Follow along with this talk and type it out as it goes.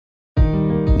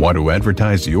Want to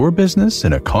advertise your business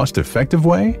in a cost-effective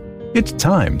way? It's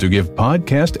time to give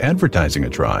podcast advertising a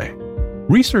try.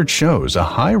 Research shows a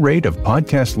high rate of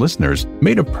podcast listeners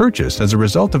made a purchase as a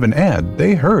result of an ad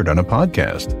they heard on a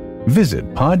podcast.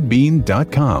 Visit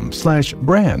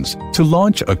podbean.com/brands to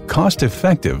launch a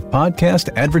cost-effective podcast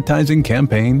advertising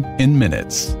campaign in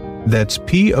minutes. That's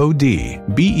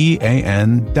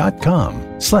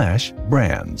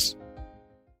podbean.com/brands.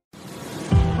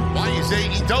 Why is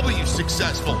AEW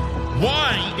successful?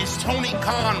 Why is Tony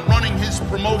Khan running his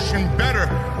promotion better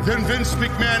than Vince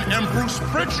McMahon and Bruce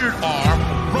Pritchard are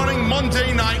running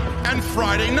Monday night and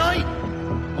Friday night?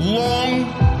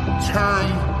 Long-term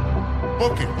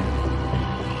booking.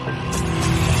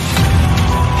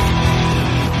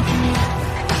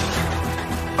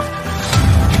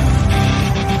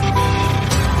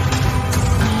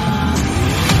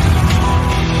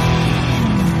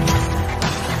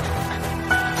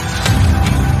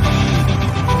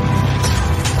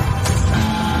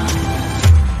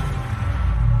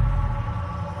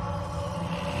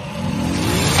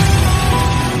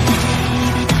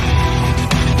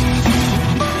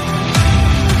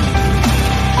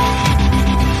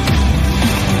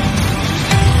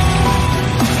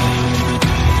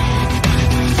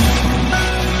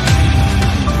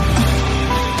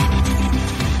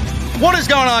 What is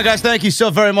going on, guys? Thank you so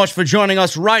very much for joining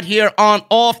us right here on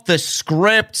Off the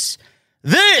Script.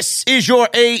 This is your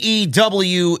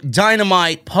AEW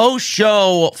Dynamite post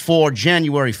show for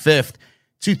January 5th,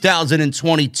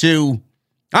 2022.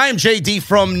 I am JD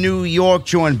from New York,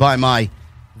 joined by my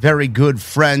very good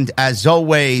friend, as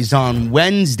always, on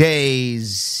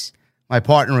Wednesdays, my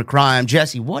partner in crime,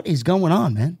 Jesse. What is going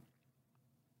on, man?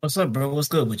 What's up, bro? What's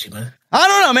good with you, man? I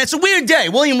don't know, man. It's a weird day.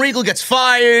 William Regal gets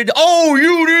fired. Oh,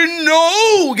 you didn't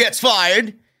know gets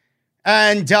fired.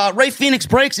 And Ray Phoenix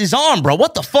breaks his arm, bro.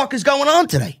 What the fuck is going on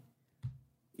today?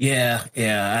 Yeah.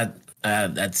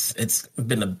 It's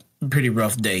been a pretty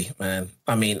rough day, man.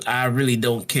 I mean, I really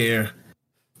don't care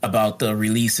about the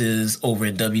releases over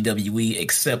in WWE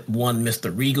except one,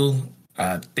 Mr. Regal.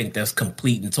 I think that's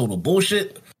complete and total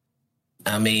bullshit.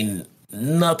 I mean,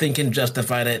 nothing can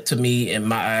justify that to me in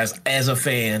my eyes as a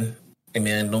fan. I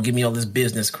mean, don't give me all this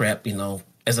business crap, you know.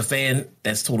 As a fan,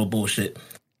 that's total bullshit.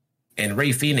 And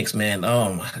Ray Phoenix, man,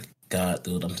 oh my God,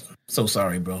 dude, I'm so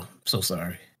sorry, bro. So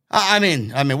sorry. I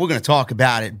mean, we're going to talk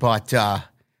about it, but,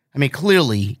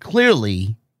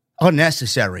 clearly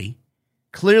unnecessary.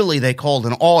 Clearly they called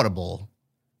an audible,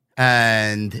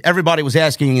 and everybody was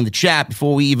asking in the chat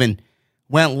before we even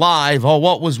went live,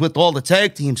 what was with all the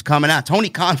tag teams coming out? Tony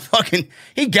Khan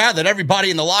he gathered everybody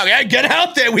in the lobby. Hey, get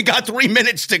out there. We got 3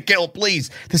 minutes to kill, please.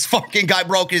 This fucking guy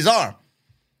broke his arm.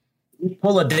 Did he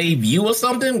pull a debut or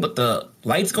something with the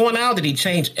lights going out? Did he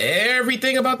change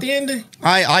everything about the ending?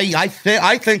 I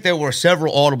think there were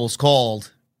several audibles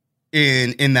called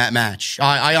in that match.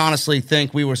 I honestly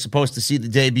think we were supposed to see the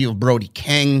debut of Brody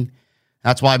King.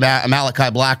 That's why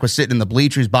Malachi Black was sitting in the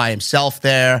bleachers by himself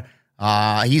there.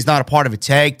 He's not a part of a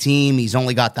tag team. He's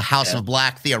only got the House of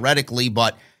Black theoretically,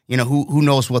 but you know who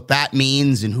knows what that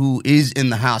means and who is in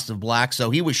the House of Black.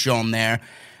 So he was shown there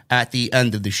at the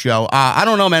end of the show. I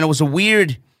don't know, man. It was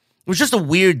just a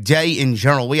weird day in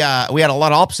general. We had a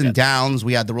lot of ups and downs.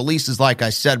 We had the releases, like I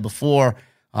said before,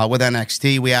 with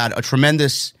NXT. We had a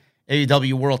tremendous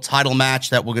AEW World Title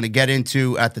match that we're going to get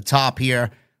into at the top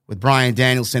here with Bryan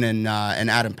Danielson and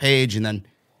Adam Page, and then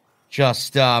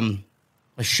just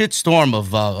a shitstorm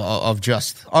of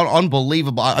just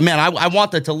unbelievable. I mean, I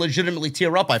wanted to legitimately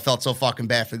tear up. I felt so fucking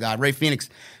bad for the guy. Ray Phoenix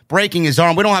breaking his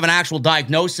arm. We don't have an actual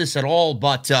diagnosis at all,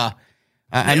 but I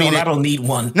don't need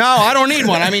one. No, I don't need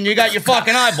one. I mean, you got your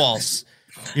fucking eyeballs.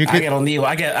 I don't need one.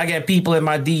 I get people in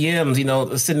my DMs, you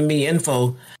know, sending me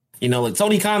info. You know, like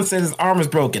Tony Khan says his arm is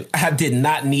broken. I did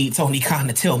not need Tony Khan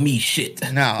to tell me shit.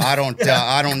 No, I don't.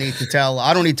 I don't need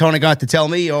Tony Khan to tell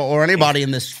me or anybody in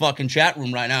this fucking chat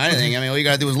room right now anything. I mean, all you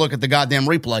gotta do is look at the goddamn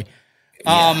replay.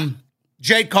 Yeah.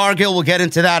 Jade Cargill, we'll get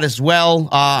into that as well.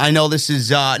 I know this is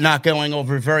not going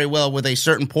over very well with a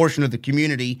certain portion of the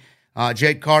community.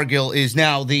 Jade Cargill is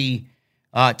now the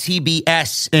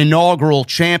TBS inaugural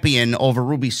champion over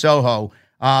Ruby Soho.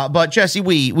 But Jesse,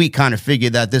 we kind of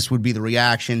figured that this would be the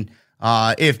reaction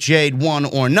if Jade won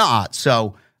or not.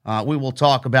 So we will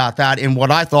talk about that in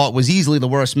what I thought was easily the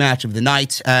worst match of the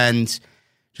night, and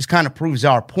just kind of proves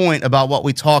our point about what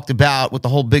we talked about with the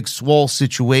whole Big Swole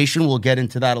situation. We'll get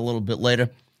into that a little bit later.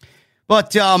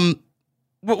 But we're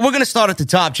going to start at the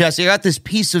top, Jesse. I got this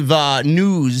piece of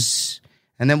news,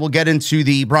 and then we'll get into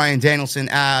the Bryan Danielson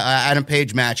Adam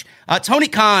Page match. Tony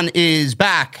Khan is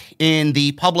back in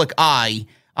the public eye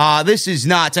This is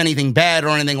not anything bad or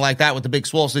anything like that with the Big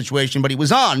Swole situation, but he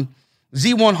was on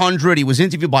Z100. He was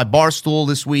interviewed by Barstool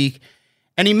this week,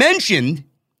 and he mentioned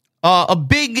a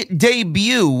big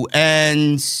debut,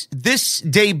 and this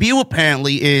debut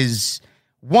apparently is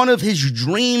one of his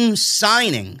dream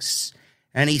signings.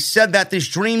 And he said that this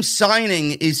dream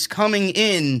signing is coming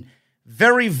in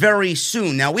very, very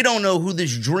soon. Now, we don't know who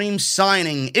this dream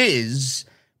signing is,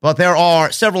 but there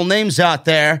are several names out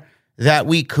there that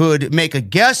we could make a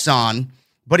guess on.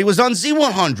 But he was on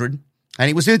Z100, and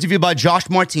he was interviewed by Josh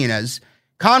Martinez.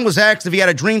 Khan was asked if he had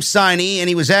a dream signee, and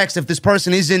he was asked if this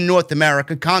person is in North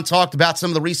America. Khan talked about some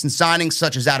of the recent signings,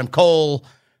 such as Adam Cole,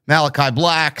 Malachi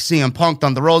Black, CM Punk,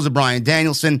 Thunder Rosa, Bryan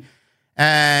Danielson,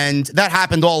 and that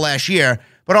happened all last year.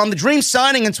 But on the dream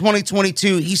signing in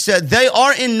 2022, he said they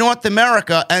are in North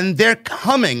America, and they're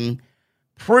coming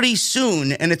pretty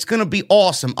soon, and it's going to be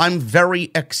awesome. I'm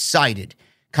very excited.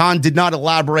 Khan did not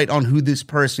elaborate on who this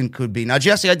person could be. Now,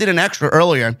 Jesse, I did an extra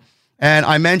earlier, and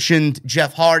I mentioned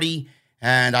Jeff Hardy,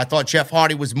 and I thought Jeff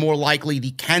Hardy was more likely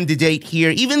the candidate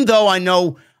here, even though I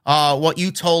know what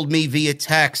you told me via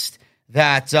text,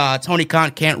 that Tony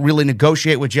Khan can't really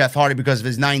negotiate with Jeff Hardy because of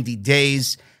his 90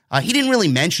 days. He didn't really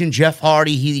mention Jeff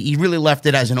Hardy. He really left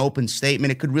it as an open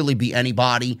statement. It could really be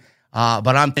anybody.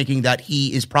 But I'm thinking that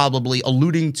he is probably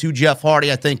alluding to Jeff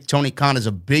Hardy. I think Tony Khan is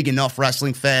a big enough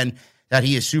wrestling fan that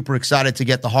he is super excited to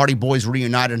get the Hardy Boys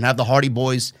reunited and have the Hardy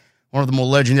Boys, one of the more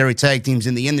legendary tag teams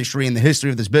in the industry, in the history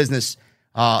of this business,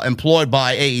 employed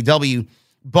by AEW.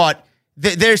 But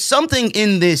there's something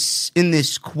in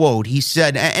this quote. He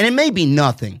said, and it may be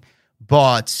nothing,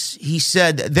 but he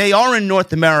said they are in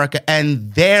North America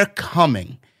and they're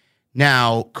coming.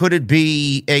 Now, could it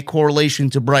be a correlation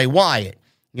to Bray Wyatt?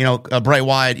 You know, Bray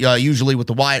Wyatt, usually with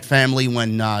the Wyatt family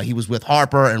when he was with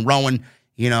Harper and Rowan,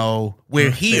 you know, we're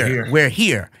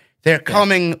here. They're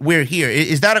coming, we're here.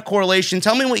 Is that a correlation?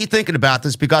 Tell me what you're thinking about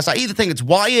this, because I either think it's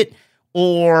Wyatt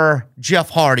or Jeff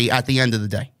Hardy at the end of the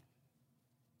day.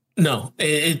 No,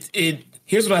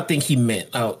 here's what I think he meant.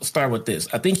 I'll start with this.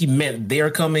 I think he meant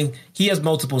they're coming. He has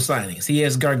multiple signings. He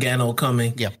has Gargano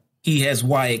coming. Yeah. He has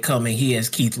Wyatt coming. He has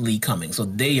Keith Lee coming. So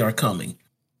they are coming.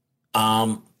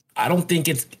 I don't think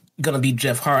it's going to be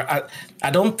Jeff Hardy.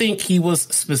 I don't think he was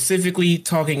specifically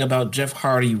talking about Jeff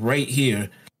Hardy right here,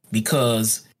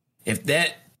 because if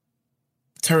that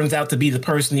turns out to be the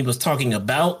person he was talking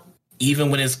about,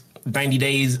 even when his 90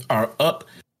 days are up,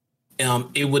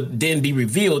 it would then be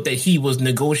revealed that he was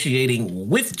negotiating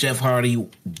with Jeff Hardy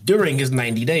during his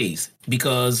 90 days,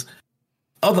 because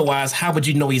otherwise, how would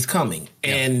you know he's coming?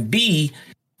 Yeah. And B,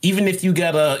 even if you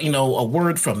got a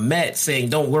word from Matt saying,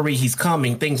 don't worry, he's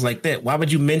coming, things like that, why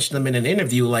would you mention them in an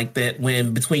interview like that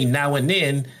when between now and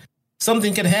then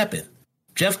something could happen?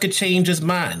 Jeff could change his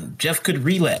mind. Jeff could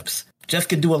relapse. Jeff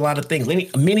could do a lot of things.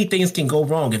 Many things can go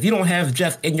wrong. If you don't have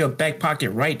Jeff in your back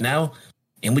pocket right now,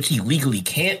 in which he legally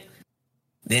can't,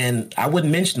 then I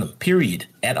wouldn't mention him, period,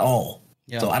 at all.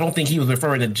 Yeah. So I don't think he was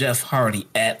referring to Jeff Hardy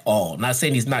at all. Not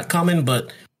saying he's not coming,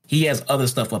 but he has other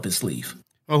stuff up his sleeve.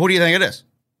 Well, who do you think it is?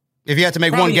 If you had to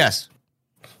make one guess.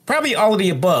 Probably all of the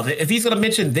above. If he's going to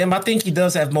mention them, I think he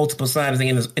does have multiple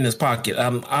signings in his pocket.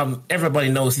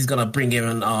 Everybody knows he's going to bring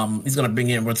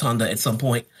in Rotunda at some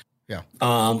point. Yeah.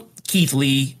 Keith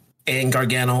Lee and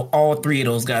Gargano, all three of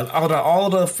those guys, all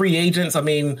of the free agents. I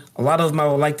mean, a lot of them I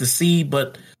would like to see,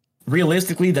 but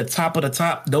realistically, the top of the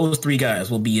top, those three guys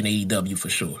will be in AEW for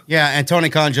sure. Yeah, and Tony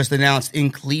Khan just announced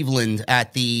in Cleveland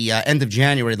at the end of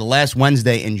January, the last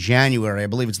Wednesday in January, I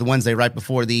believe it's the Wednesday right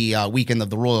before the weekend of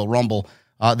the Royal Rumble,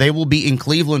 they will be in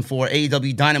Cleveland for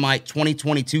AEW Dynamite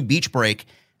 2022 Beach Break,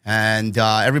 and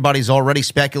everybody's already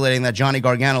speculating that Johnny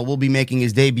Gargano will be making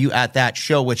his debut at that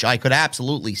show, which I could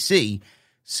absolutely see.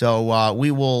 So we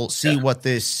will see what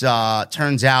this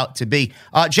turns out to be.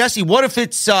 Jesse, what if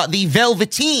it's the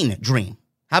Velveteen Dream?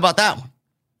 How about that one?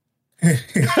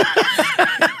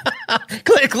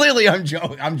 Clearly, I'm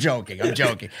joking.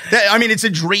 I mean, it's a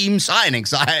dream signing,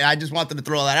 so I just wanted to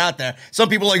throw that out there. Some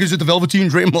people are like, is it the Velveteen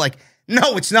Dream? I'm like,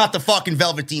 no, it's not the fucking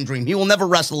Velveteen Dream. He will never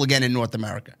wrestle again in North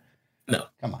America. No.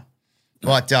 Come on.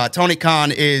 But Tony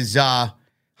Khan is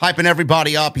hyping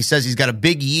everybody up. He says he's got a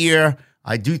big year.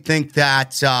 I do think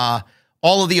that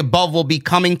all of the above will be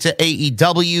coming to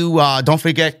AEW. Don't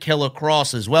forget Killer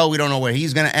Cross as well. We don't know where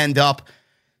he's going to end up.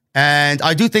 And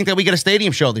I do think that we get a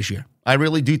stadium show this year. I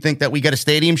really do think that we get a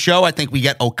stadium show. I think we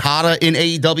get Okada in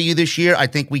AEW this year. I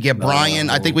think we get Bryan.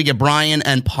 I think we get Bryan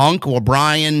and Punk, or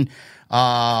Bryan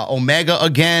Omega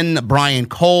again, Bryan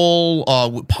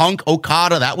Cole, Punk,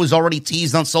 Okada. That was already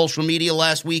teased on social media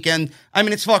last weekend. I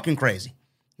mean, it's fucking crazy.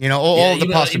 You know, all the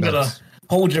possibilities.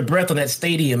 hold your breath on that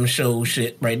stadium show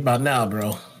shit right about now,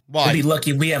 bro. Why? We'll be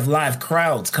lucky we have live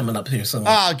crowds coming up here soon.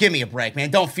 Oh, give me a break,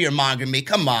 man. Don't fear-monger me.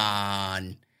 Come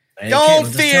on. Man, Don't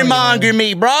fear-monger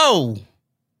me, bro.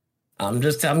 I'm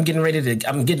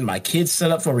getting my kids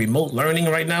set up for remote learning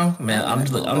right now, man.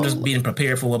 I'm just being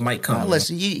prepared for what might come. Well,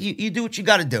 listen, you do what you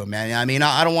got to do, man. I mean,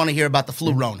 I don't want to hear about the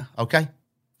flu Rona, okay?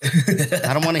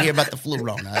 I don't want to hear about the flu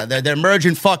Rona. They're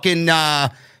merging fucking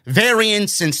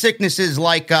variants and sicknesses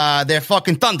like they're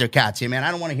fucking Thundercats here, man.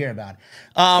 I don't want to hear about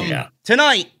it.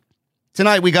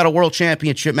 Tonight we got a world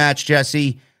championship match,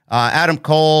 Jesse. Adam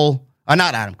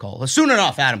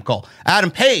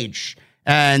Page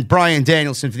and Bryan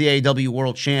Danielson for the AEW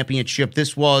World Championship.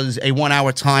 This was a 1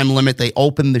 hour time limit. They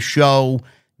opened the show.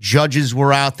 Judges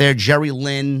were out there. Jerry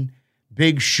Lynn,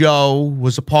 Big Show,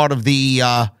 was a part of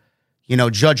the,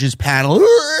 judges panel.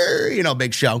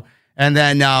 Big Show. And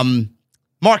then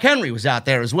Mark Henry was out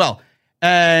there as well.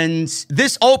 And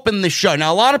this opened the show.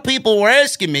 Now, a lot of people were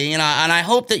asking me, and I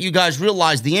hope that you guys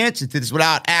realize the answer to this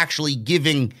without actually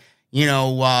giving me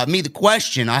the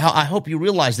question. I hope you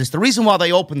realize this. The reason why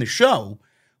they opened the show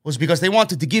was because they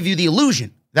wanted to give you the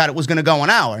illusion that it was going to go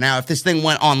an hour. Now, if this thing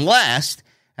went on last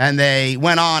and they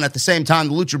went on at the same time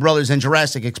the Lucha Brothers and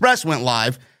Jurassic Express went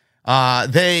live,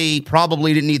 they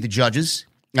probably didn't need the judges,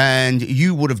 and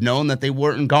you would have known that they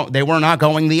were not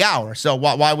going the hour. So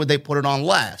why would they put it on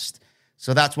last?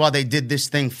 So that's why they did this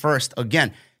thing first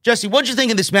again. Jesse, what'd you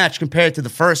think of this match compared to the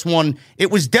first one?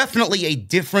 It was definitely a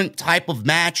different type of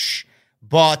match,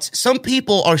 but some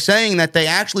people are saying that they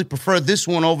actually prefer this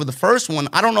one over the first one.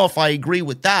 I don't know if I agree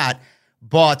with that,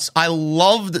 but I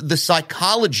loved the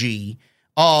psychology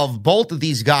of both of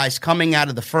these guys coming out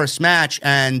of the first match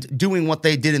and doing what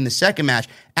they did in the second match.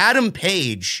 Adam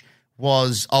Page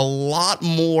was a lot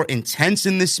more intense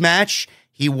in this match.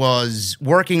 He was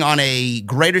working on a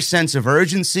greater sense of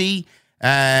urgency,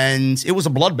 and it was a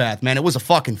bloodbath, man. It was a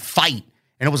fucking fight,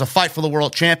 and it was a fight for the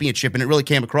world championship, and it really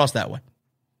came across that way.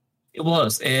 It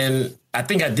was, and I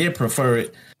think I did prefer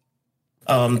it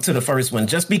to the first one,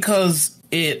 just because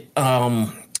it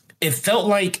felt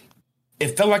like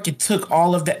it took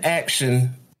all of the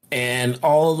action and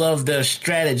all of the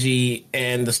strategy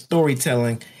and the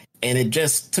storytelling, and it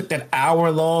just took that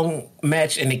hour-long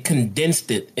match and it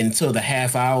condensed it into the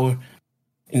half hour.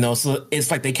 So it's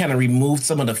like they kind of removed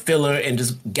some of the filler and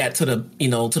just got to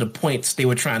the points they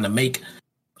were trying to make.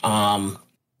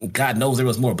 God knows there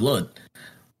was more blood.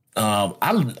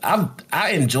 I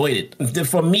enjoyed it.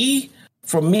 For me,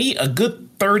 a good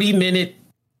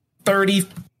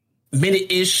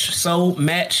 30-minute-ish so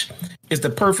match is the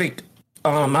perfect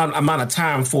amount of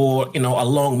time for a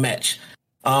long match.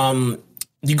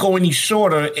 You go any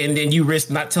shorter and then you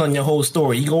risk not telling your whole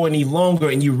story. You go any longer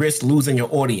and you risk losing your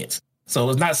audience.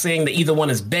 So it's not saying that either one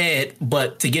is bad,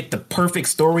 but to get the perfect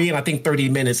story, and I think 30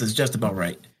 minutes is just about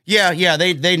right. Yeah,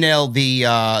 they nailed the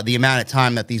amount of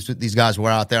time that these guys were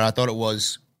out there. I thought it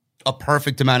was a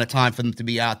perfect amount of time for them to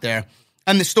be out there.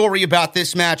 And the story about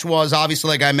this match was, obviously,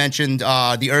 like I mentioned,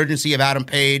 the urgency of Adam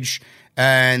Page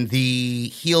and the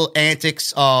heel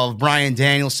antics of Bryan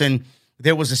Danielson.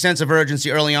 There was a sense of urgency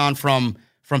early on from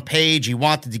Page. He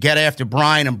wanted to get after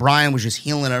Bryan, and Bryan was just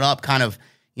healing it up, kind of,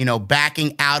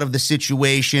 backing out of the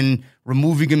situation,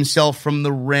 removing himself from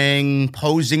the ring,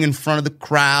 posing in front of the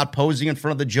crowd, posing in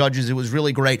front of the judges. It was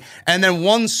really great. And then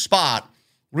one spot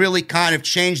really kind of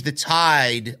changed the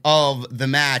tide of the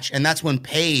match, and that's when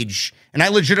Page, and I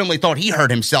legitimately thought he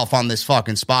hurt himself on this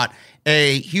fucking spot,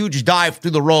 a huge dive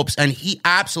through the ropes, and he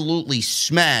absolutely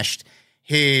smashed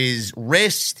his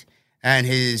wrist and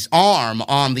his arm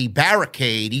on the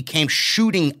barricade. He came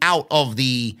shooting out of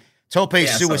the Tope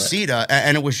Suicida,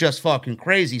 and it was just fucking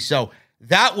crazy. So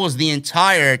that was the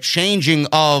entire changing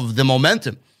of the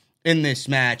momentum in this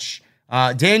match.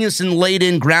 Danielson laid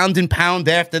in ground and pound.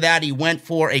 After that, he went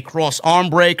for a cross arm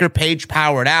breaker. Page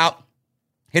powered out,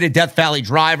 hit a Death Valley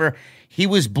driver. He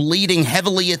was bleeding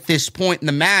heavily at this point in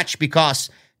the match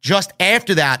because just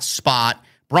after that spot,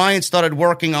 Bryan started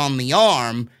working on the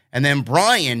arm, and then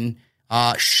Bryan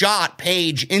shot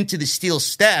Page into the steel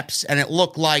steps, and it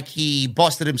looked like he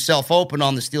busted himself open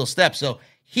on the steel steps. So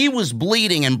he was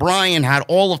bleeding, and Bryan had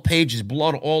all of Page's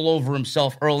blood all over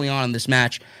himself early on in this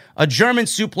match. A German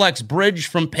suplex bridge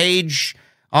from Page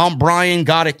on Bryan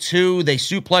got it too. They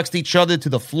suplexed each other to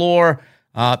the floor.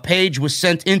 Page was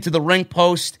sent into the ring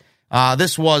post.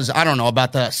 This was, I don't know,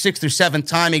 about the 6th or 7th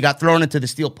time he got thrown into the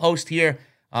steel post here.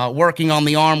 Working on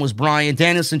the arm was Bryan.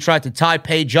 Danielson tried to tie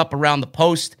Page up around the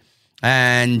post,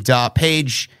 and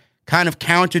Page kind of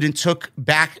countered and took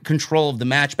back control of the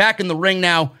match. Back in the ring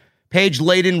now, Page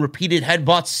laid in repeated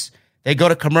headbutts They go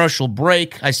to commercial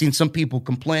break. I seen some people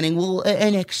complaining, well,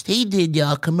 NXT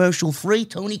did commercial free.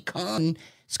 Tony Khan,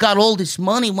 he's got all this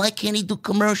money. Why can't he do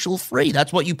commercial free?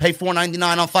 That's what you pay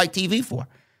 $4.99 on Fight TV for.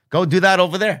 Go do that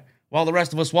over there while the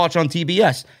rest of us watch on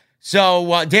TBS.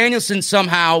 So Danielson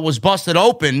somehow was busted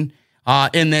open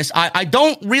in this. I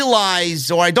don't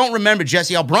realize, or I don't remember,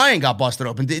 Jesse, how Bryan got busted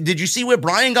open. Did you see where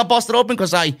Bryan got busted open?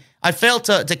 Because I failed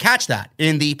to catch that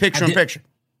in the picture-in-picture.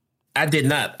 I did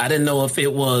not. I didn't know if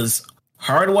it was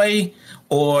Hardway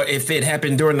or if it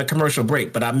happened during the commercial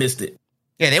break, but I missed it.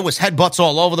 Yeah, there was headbutts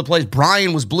all over the place.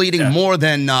 Bryan was bleeding more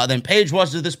than Page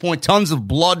was at this point. Tons of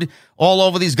blood all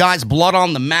over these guys. Blood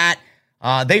on the mat.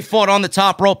 They fought on the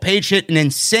top rope. Page hit an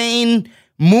insane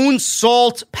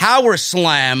moonsault power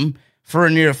slam for a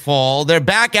near fall. They're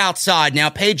back outside now.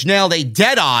 Page nailed a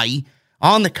dead eye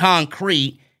on the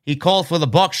concrete. He called for the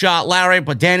buckshot lariat,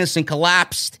 but Danielson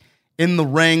collapsed in the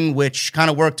ring, which kind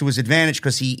of worked to his advantage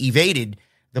because he evaded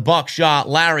the buckshot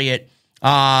lariat.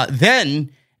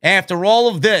 Then, after all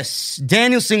of this,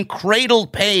 Danielson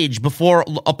cradled Page before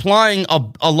applying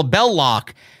a label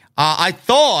lock. I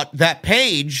thought that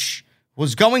Page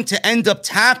was going to end up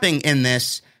tapping in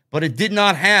this, but it did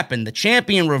not happen. The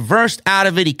champion reversed out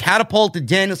of it. He catapulted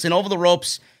Danielson over the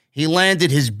ropes. He landed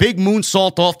his big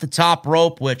moonsault off the top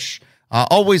rope, which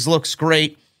always looks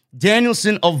great.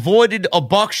 Danielson avoided a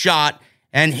buckshot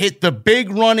and hit the big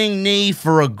running knee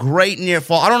for a great near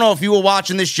fall. I don't know if you were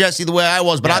watching this, Jesse, the way I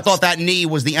was, but yes. I thought that knee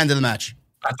was the end of the match.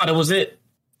 I thought it was it.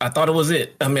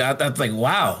 I mean, I was like,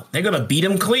 wow, they're going to beat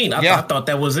him clean. I thought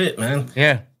that was it, man.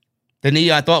 Yeah. The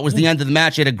knee, I thought, was the end of the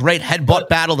match. He had a great headbutt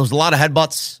battle. There was a lot of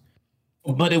headbutts.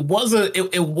 But it was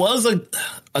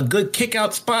a good kick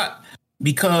out spot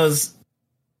because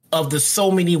of the so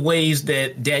many ways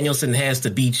that Danielson has to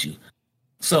beat you.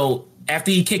 So after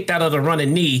he kicked out of the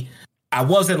running knee, I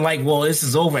wasn't like, well, this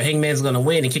is over. Hangman's going to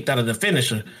win. He kicked out of the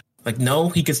finisher. Like, no,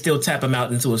 he could still tap him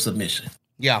out into a submission.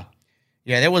 Yeah.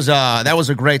 Yeah, that was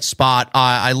a great spot.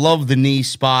 I love the knee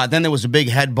spot. Then there was a big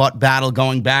headbutt battle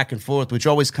going back and forth, which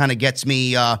always kind of gets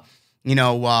me,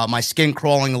 my skin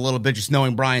crawling a little bit, just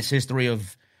knowing Bryan's history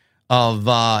of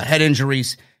head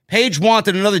injuries. Page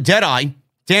wanted another Deadeye.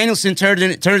 Danielson turned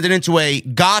it into a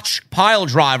Gotch pile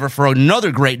driver for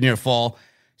another great near fall.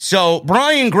 So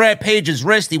Bryan grabbed Page's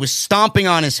wrist. He was stomping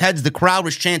on his head. The crowd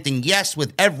was chanting yes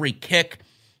with every kick.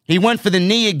 He went for the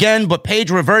knee again, but Page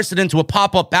reversed it into a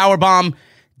pop-up powerbomb.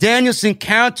 Danielson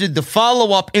countered the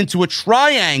follow-up into a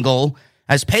triangle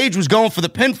as Page was going for the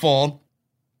pinfall.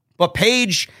 But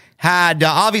Page had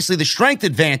obviously the strength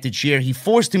advantage here. He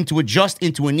forced him to adjust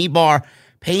into a knee bar.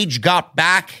 Page got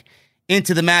back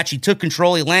into the match. He took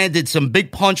control. He landed some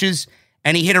big punches,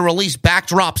 and he hit a release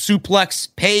backdrop suplex.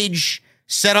 Page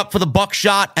set up for the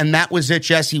buckshot, and that was it,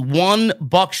 Jesse. One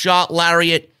buckshot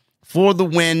lariat for the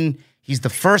win. He's the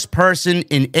first person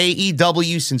in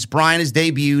AEW since Bryan has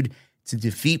debuted to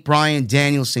defeat Bryan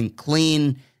Danielson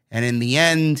clean. And in the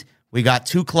end, we got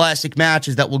two classic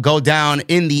matches that will go down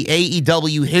in the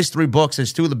AEW history books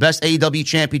as two of the best AEW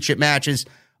championship matches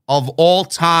of all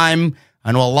time.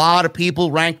 I know a lot of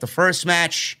people rank the first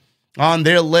match on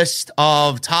their list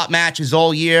of top matches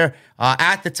all year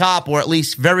at the top, or at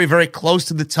least very, very close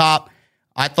to the top.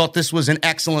 I thought this was an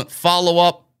excellent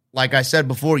follow-up. Like I said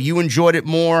before, you enjoyed it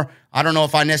more. I don't know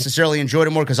if I necessarily enjoyed it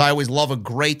more because I always love a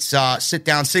great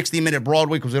sit-down 60-minute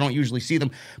Broadway because we don't usually see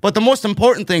them. But the most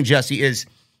important thing, Jesse, is,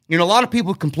 a lot of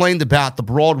people complained about the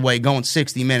Broadway going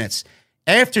 60 minutes.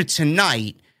 After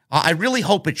tonight, I really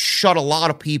hope it shut a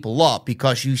lot of people up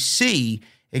because you see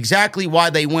exactly why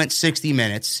they went 60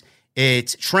 minutes.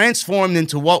 It's transformed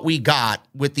into what we got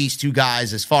with these two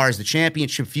guys as far as the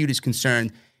championship feud is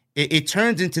concerned. It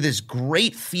turned into this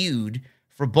great feud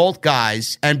for both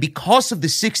guys, and because of the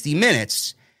 60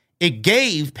 minutes, it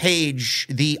gave Page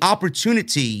the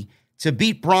opportunity to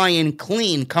beat Bryan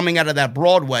clean coming out of that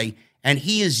Broadway, and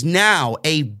he is now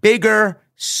a bigger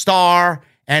star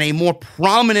and a more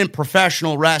prominent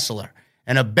professional wrestler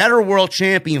and a better world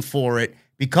champion for it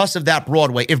because of that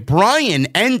Broadway. If Bryan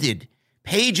ended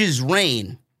Page's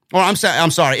reign, or I'm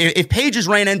sorry, if Page's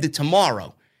reign ended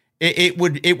tomorrow, it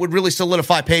would really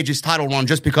solidify Page's title run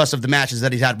just because of the matches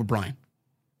that he's had with Bryan.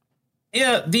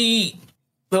 Yeah, the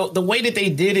way that they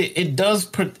did it, it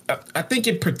does. I think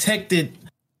it protected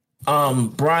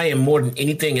Bryan more than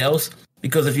anything else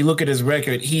because if you look at his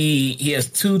record, he has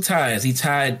two ties. He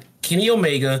tied Kenny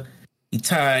Omega, he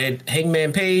tied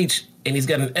Hangman Page, and he's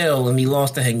got an L, and he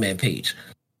lost to Hangman Page.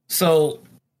 So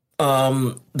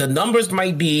the numbers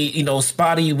might be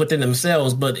spotty within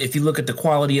themselves, but if you look at the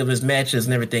quality of his matches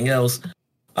and everything else,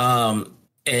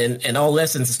 in all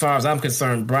essence, as far as I'm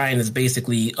concerned, Bryan is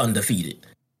basically undefeated.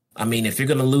 I mean, if you're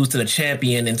going to lose to the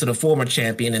champion and to the former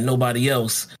champion and nobody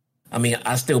else, I mean,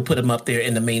 I still put him up there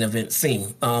in the main event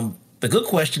scene. The good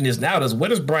question is now, where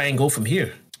does Bryan go from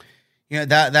here? Yeah,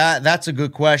 that's a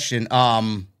good question.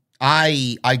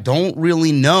 I don't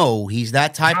really know. He's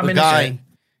that type of guy.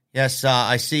 Yes,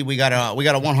 I see. We got a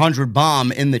 100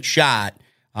 bomb in the chat.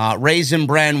 Raisin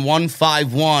Bran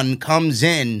 151 comes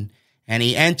in and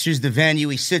he enters the venue.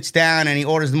 He sits down and he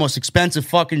orders the most expensive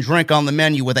fucking drink on the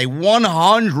menu with a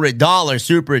 $100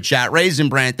 super chat. Raisin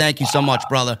Bran, thank you so much,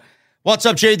 brother. What's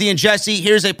up, JD and Jesse?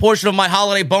 Here's a portion of my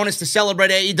holiday bonus to celebrate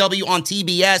AEW on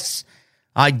TBS.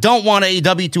 I don't want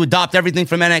AEW to adopt everything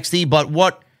from NXT, but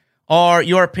what are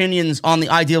your opinions on the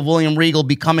idea of William Regal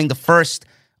becoming the first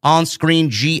on-screen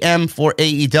GM for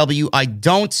AEW? I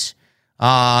don't,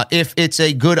 if it's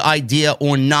a good idea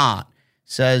or not,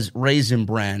 says Raisin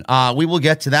Bran. We will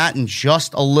get to that in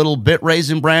just a little bit,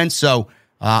 Raisin Bran. So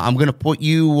I'm going to put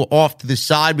you off to the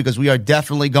side because we are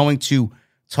definitely going to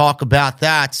talk about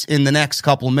that in the next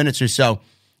couple of minutes or so.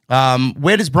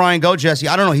 Where does Bryan go, Jesse?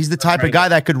 I don't know. He's the type of guy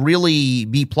that could really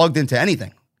be plugged into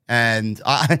anything. And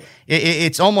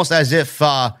it's almost as if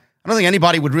I don't think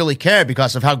anybody would really care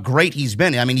because of how great he's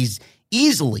been. I mean, he's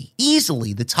easily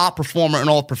the top performer in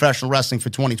all of professional wrestling for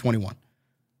 2021.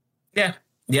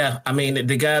 Yeah. I mean,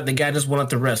 the guy just wanted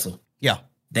to wrestle. Yeah.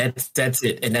 That's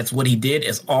it. And that's what he did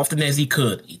as often as he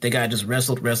could. The guy just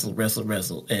wrestled.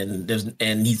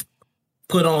 And he's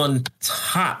put on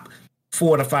top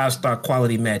 4 to 5 star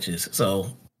quality matches.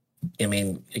 So, I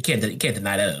mean, you can't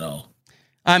deny that at all.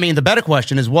 I mean, the better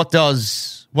question is what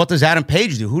does Adam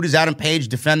Page do? Who does Adam Page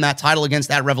defend that title against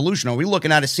at Revolution? Are we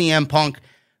looking at a CM Punk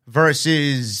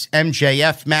versus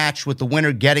MJF match with the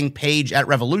winner getting Page at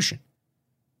Revolution?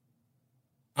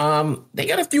 They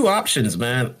got a few options,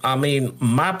 man. I mean,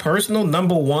 my personal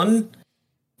number one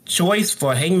choice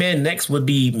for Hangman next would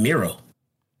be Miro.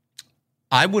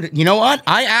 I would, you know what?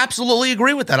 I absolutely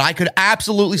agree with that. I could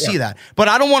absolutely see that. But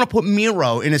I don't want to put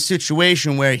Miro in a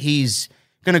situation where he's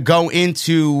going to go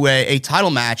into a title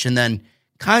match and then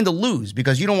kind of lose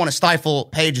because you don't want to stifle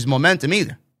Page's momentum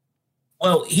either.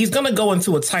 Well, he's going to go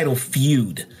into a title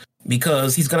feud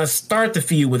because he's going to start the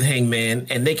feud with Hangman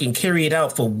and they can carry it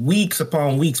out for weeks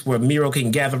upon weeks where Miro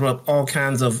can gather up all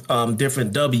kinds of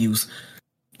different W's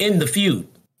in the feud.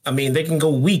 I mean, they can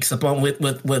go weeks upon with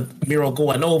Miro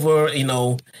going over,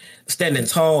 standing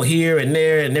tall here and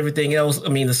there and everything else. I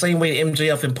mean, the same way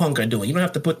MJF and Punk are doing. You don't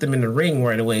have to put them in the ring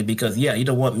right away because, you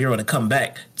don't want Miro to come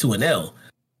back to an L.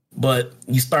 But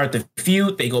you start the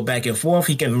feud, they go back and forth.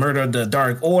 He can murder the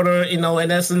Dark Order, in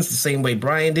essence, the same way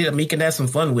Bryan did. I mean, he can have some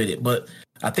fun with it. But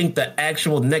I think the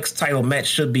actual next title match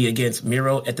should be against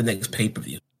Miro at the next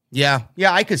pay-per-view. Yeah,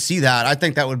 I could see that. I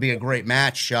think that would be a great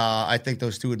match. I think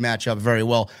those two would match up very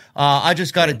well. I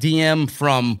just got a DM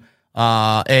from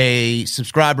a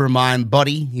subscriber of mine,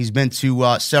 Buddy. He's been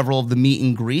to several of the meet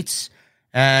and greets,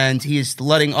 and he is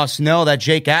letting us know that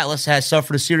Jake Atlas has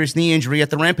suffered a serious knee injury at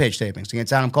the Rampage tapings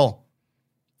against Adam Cole.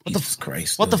 What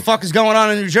the fuck is going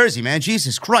on in New Jersey, man?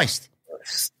 Jesus Christ.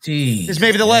 Jeez, this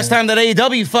may be the last time that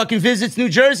AEW fucking visits New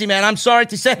Jersey, man. I'm sorry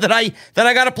to say that I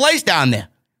got a place down there.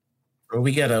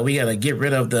 We gotta get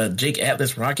rid of the Jake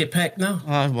Atlas Rocket Pack now.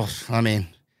 Well, I mean,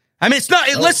 it's not.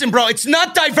 Listen, bro, it's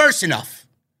not diverse enough.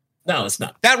 No, it's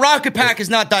not. That Rocket Pack is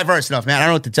not diverse enough, man. I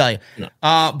don't know what to tell you. No.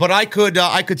 But I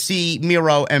could see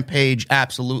Miro and Page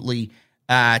absolutely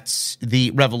at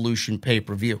the Revolution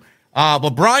pay-per-view.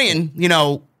 But Bryan,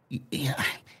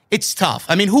 it's tough.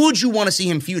 I mean, who would you want to see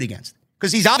him feud against?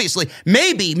 Because he's obviously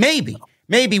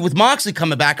maybe with Moxley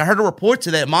coming back. I heard a report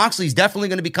today that Moxley's definitely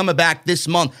going to be coming back this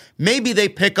month. Maybe they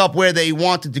pick up where they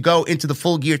wanted to go into the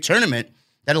Full Gear tournament,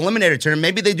 that Eliminator tournament.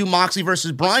 Maybe they do Moxley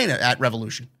versus Bryan at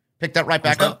Revolution. Pick that right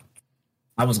back up.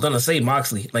 I was going to say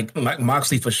Moxley, like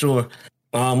Moxley for sure.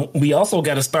 We also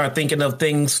got to start thinking of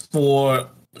things for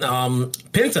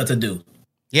Penta to do.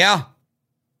 Yeah.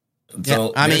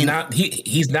 So I mean,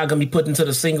 he's not going to be put into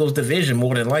the singles division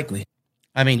more than likely.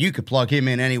 I mean, you could plug him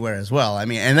in anywhere as well. I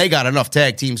mean, and they got enough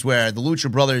tag teams where the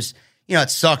Lucha Brothers, it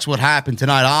sucks what happened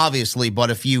tonight, obviously. But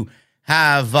if you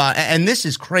have, and this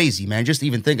is crazy, man, just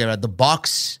even thinking about it, the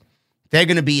Bucks, they're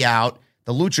going to be out.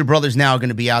 The Lucha Brothers now are going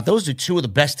to be out. Those are two of the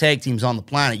best tag teams on the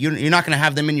planet. You're not going to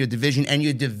have them in your division, and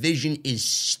your division is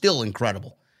still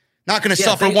incredible. Not going to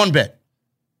suffer one bit.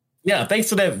 Yeah, thanks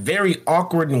to that very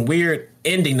awkward and weird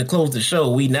ending to close the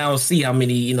show, we now see how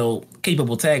many,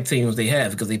 capable tag teams they have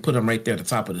because they put them right there at the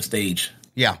top of the stage.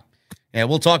 Yeah,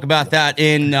 we'll talk about that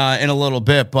in a little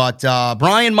bit. But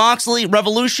Bryan Moxley,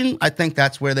 Revolution, I think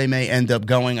that's where they may end up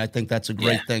going. I think that's a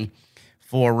great thing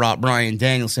for Bryan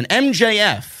Danielson.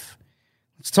 MJF,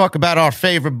 Let's talk about our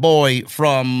favorite boy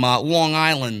from Long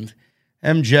Island,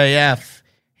 MJF.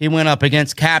 He went up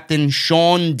against Captain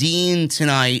Shawn Dean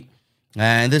tonight,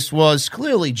 and this was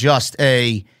clearly just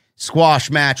a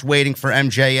squash match waiting for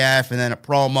MJF, and then a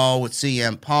promo with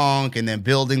CM Punk, and then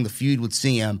building the feud with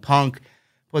CM Punk.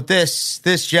 But this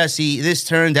Jesse, this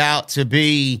turned out to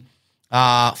be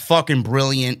fucking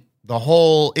brilliant. The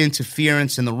whole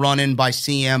interference and the run-in by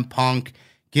CM Punk,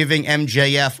 giving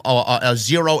MJF a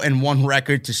 0-1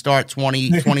 record to start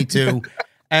 2022.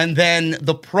 And then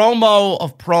the promo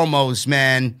of promos,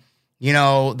 man. You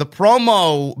know, the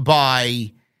promo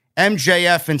by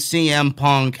MJF and CM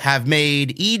Punk have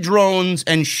made E-Drones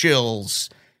and Shills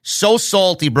so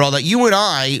salty, bro, that you and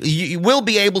I will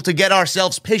be able to get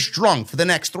ourselves piss drunk for the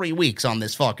next 3 weeks on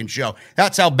this fucking show.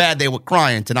 That's how bad they were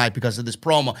crying tonight because of this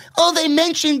promo. Oh, they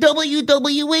mentioned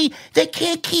WWE. They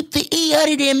can't keep the E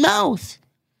out of their mouth.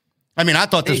 I mean, I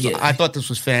thought this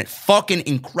was fucking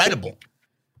incredible.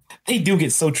 They do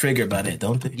get so triggered by that,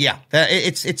 don't they? Yeah,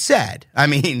 it's sad. I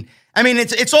mean,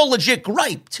 it's all legit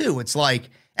gripe too. It's like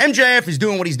MJF is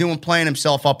doing what he's doing, playing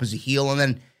himself up as a heel, and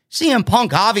then CM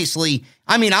Punk, obviously,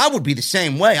 I mean, I would be the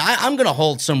same way. I'm going to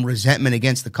hold some resentment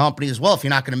against the company as well if you're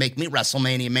not going to make me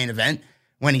WrestleMania main event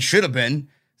when he should have been.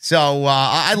 So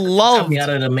I love me out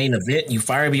of the main event. You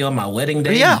fire me on my wedding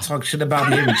day. Yeah. You talk shit about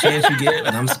me every chance you get,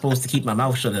 and I'm supposed to keep my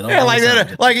mouth shut at all.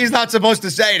 Yeah, like he's not supposed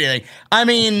to say anything. I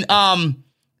mean,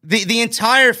 the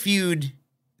entire feud,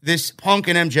 this Punk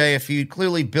and MJF feud,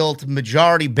 clearly built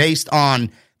majority based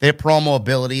on their promo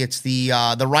ability. It's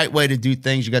the right way to do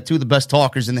things. You got two of the best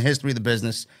talkers in the history of the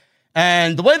business.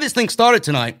 And the way this thing started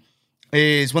tonight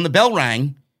is when the bell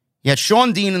rang, you had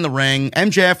Shawn Dean in the ring.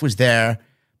 MJF was there.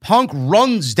 Punk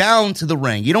runs down to the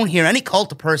ring. You don't hear any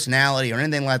cult of personality or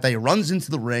anything like that. He runs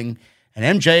into the ring,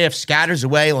 and MJF scatters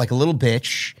away like a little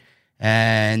bitch.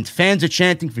 And fans are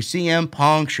chanting for CM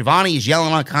Punk. Shivani is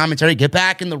yelling on commentary, get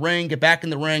back in the ring, get back in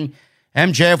the ring.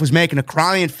 MJF was making a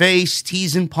crying face,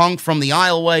 teasing Punk from the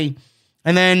aisleway.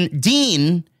 And then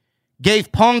Dean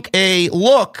gave Punk a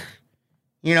look.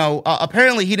 You know,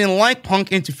 apparently he didn't like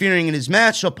Punk interfering in his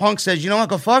match, so Punk says, you know what,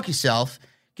 go fuck yourself.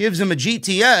 Gives him a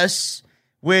GTS,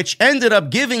 which ended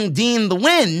up giving Dean the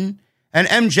win, and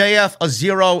MJF a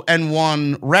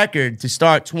 0-1 record to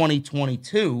start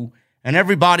 2022, and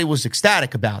everybody was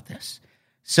ecstatic about this.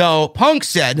 So Punk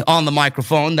said on the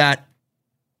microphone that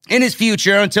in his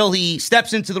future, until he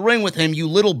steps into the ring with him, you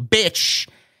little bitch,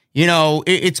 you know,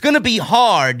 it's going to be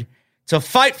hard to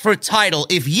fight for a title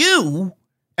if you,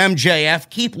 MJF,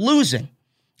 keep losing.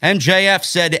 MJF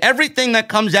said everything that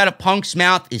comes out of Punk's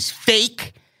mouth is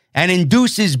fake and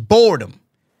induces boredom.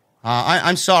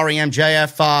 I'm sorry,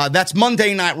 MJF. That's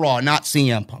Monday Night Raw, not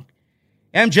CM Punk.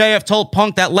 MJF told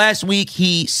Punk that last week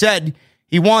he said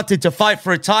he wanted to fight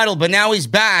for a title, but now he's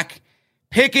back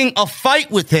picking a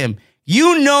fight with him.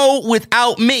 You know,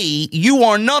 without me, you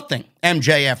are nothing,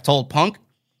 MJF told Punk.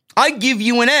 I give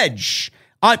you an edge.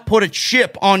 I put a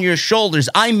chip on your shoulders.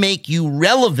 I make you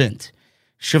relevant.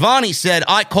 Shivani said,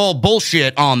 I call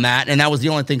bullshit on that, and that was the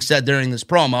only thing said during this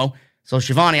promo. So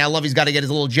Shivani, I love he's got to get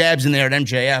his little jabs in there at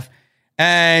MJF.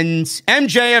 And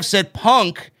MJF said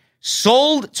Punk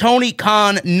sold Tony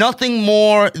Khan nothing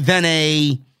more than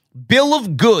a bill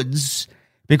of goods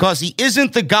because he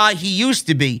isn't the guy he used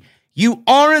to be. You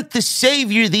aren't the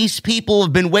savior these people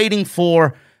have been waiting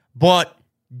for, but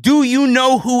do you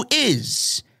know who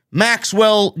is?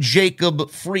 Maxwell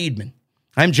Jacob Friedman.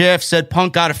 MJF said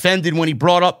Punk got offended when he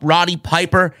brought up Roddy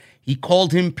Piper. He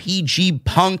called him PG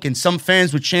Punk, and some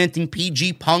fans were chanting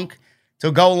PG Punk to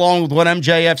go along with what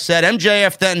MJF said.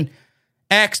 MJF then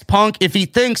asked Punk if he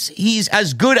thinks he's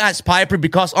as good as Piper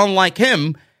because, unlike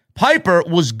him, Piper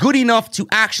was good enough to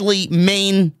actually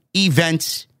main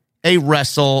event a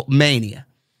WrestleMania.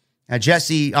 Now,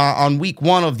 Jesse, on week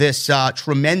one of this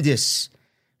tremendous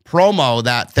promo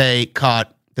that they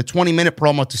cut, the 20-minute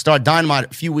promo to start Dynamite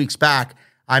a few weeks back,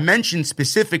 I mentioned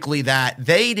specifically that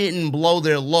they didn't blow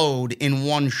their load in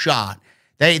one shot.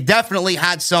 They definitely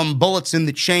had some bullets in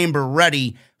the chamber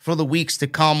ready for the weeks to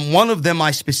come. One of them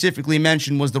I specifically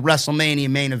mentioned was the WrestleMania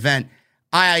main event.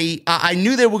 I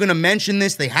knew they were going to mention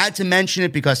this. They had to mention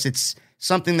it because it's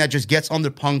something that just gets under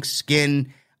Punk's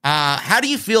skin. How do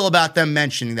you feel about them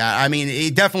mentioning that? I mean,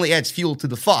 it definitely adds fuel to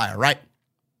the fire, right?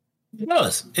 It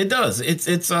does. It does.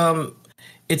 It's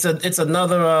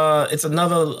another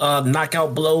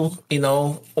knockout blow, you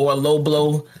know, or a low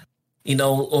blow, you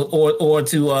know, or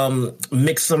to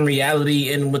mix some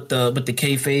reality in with the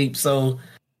kayfabe. So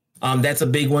that's a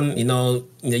big one. You know,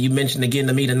 you mentioned again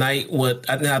to me tonight.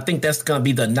 I think that's gonna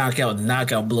be the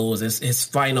knockout blow is his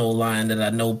final line that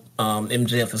I know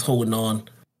MJF is holding on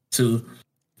to.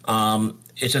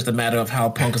 It's just a matter of how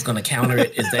Punk is going to counter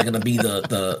it. Is that going to be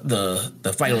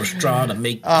the final straw to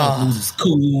make Punk lose his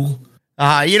cool?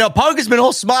 Punk has been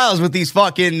all smiles with these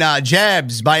fucking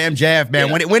jabs by MJF, man.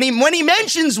 Yeah. When he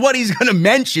mentions what he's going to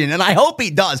mention, and I hope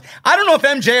he does. I don't know if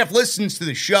MJF listens to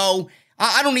the show.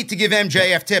 I don't need to give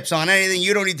MJF tips on anything.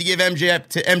 You don't need to give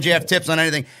MJF tips on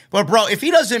anything. But, bro, if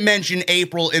he doesn't mention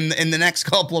April in the next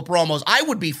couple of promos, I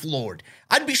would be floored.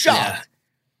 I'd be shocked. Yeah.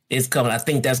 It's coming. I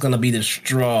think that's going to be the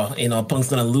straw. Punk's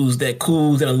going to lose that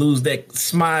cool, going to lose that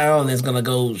smile, and it's going to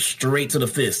go straight to the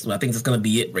fist. I think that's going to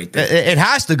be it right there. It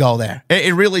has to go there.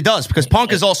 It really does, because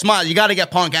Punk is all smile. You got to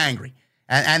get Punk angry,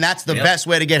 and that's the best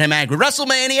way to get him angry.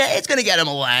 WrestleMania, it's going to get him a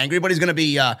little angry, but he's going to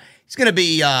be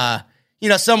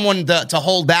someone to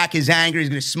hold back his anger. He's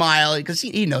going to smile because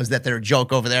he knows that they're a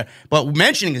joke over there. But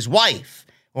mentioning his wife,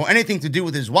 or anything to do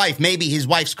with his wife, maybe his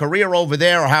wife's career over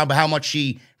there, or how much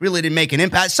she really didn't make an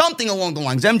impact, something along the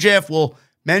lines. MJF will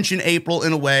mention April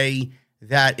in a way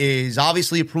that is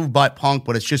obviously approved by Punk,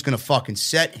 but it's just going to fucking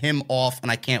set him off,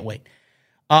 and I can't wait.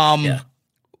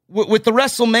 With the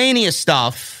WrestleMania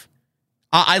stuff,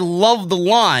 I love the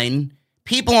line.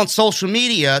 People on social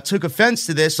media took offense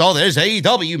to this. Oh, there's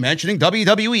AEW mentioning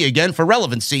WWE again for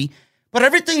relevancy. But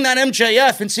everything that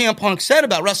MJF and CM Punk said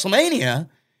about WrestleMania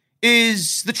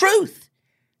is the truth.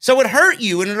 So it hurt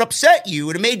you and it upset you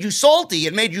and it made you salty.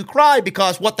 It made you cry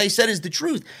because what they said is the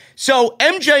truth. So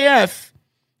MJF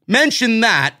mentioned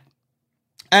that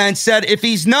and said, if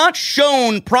he's not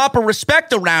shown proper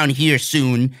respect around here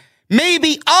soon,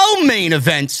 maybe I'll main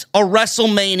event a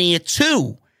WrestleMania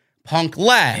 2. Punk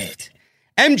laughed.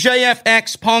 MJF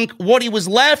asked Punk what he was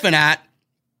laughing at.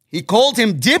 He called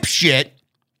him dipshit.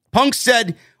 Punk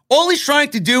said, all he's trying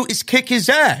to do is kick his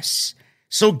ass.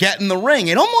 So get in the ring.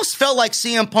 It almost felt like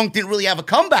CM Punk didn't really have a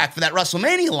comeback for that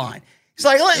WrestleMania line. He's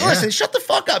like, listen, shut the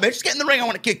fuck up, man. Just get in the ring. I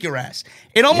want to kick your ass.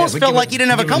 It almost felt like he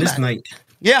didn't have a comeback.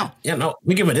 Yeah, no,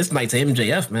 we give it this night to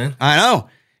MJF, man. I know.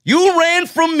 You ran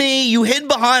from me. You hid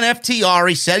behind FTR.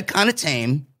 He said, kind of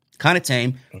tame.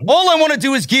 All I want to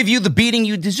do is give you the beating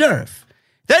you deserve.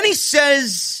 Then he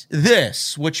says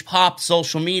this, which popped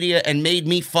social media and made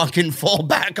me fucking fall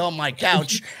back on my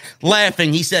couch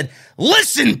laughing. He said,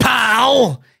 listen,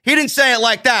 pal. He didn't say it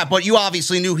like that, but you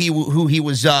obviously knew who he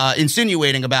was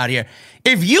insinuating about here.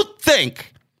 If you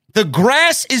think the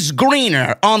grass is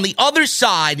greener on the other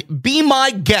side, be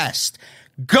my guest.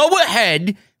 Go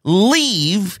ahead,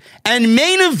 leave, and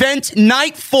main event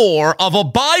night 4 of a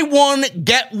buy one,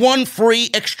 get one free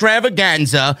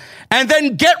extravaganza, and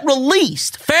then get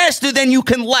released faster than you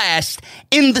can last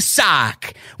in the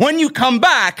sock. When you come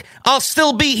back, I'll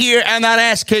still be here, and that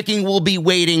ass kicking will be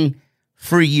waiting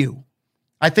for you.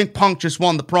 I think Punk just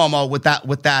won the promo with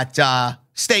that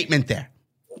statement there.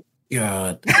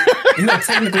 God.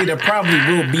 Technically, there probably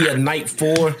will be a night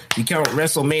 4. You count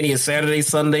WrestleMania Saturday,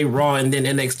 Sunday, Raw, and then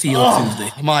NXT on Tuesday.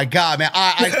 Oh my God, man.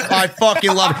 I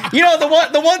fucking love it. You know,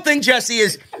 the one thing, Jesse,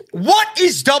 is what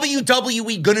is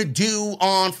WWE going to do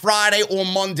on Friday or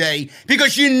Monday?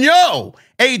 Because you know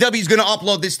AEW is going to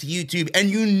upload this to YouTube, and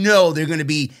you know they're going to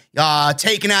be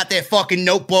taking out their fucking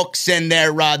notebooks and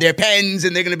their pens,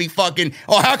 and they're going to be fucking,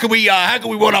 how can we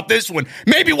one up this one?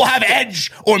 Maybe we'll have Edge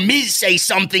or Miz say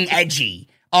something edgy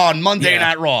on Monday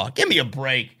Night Raw. Give me a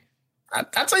break.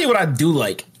 I'll tell you what I do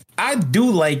like. I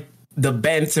do like the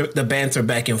banter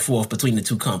back and forth between the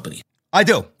two companies. I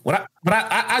do.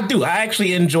 I do. I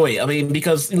actually enjoy it. I mean,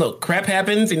 because, crap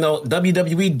happens.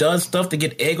 WWE does stuff to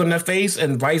get egg on their face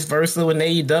and vice versa in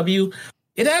AEW.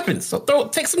 It happens. So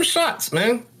take some shots,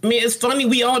 man. I mean, it's funny.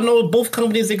 We all know both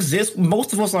companies exist.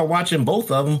 Most of us are watching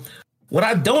both of them. What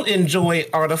I don't enjoy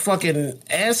are the fucking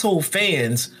asshole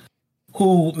fans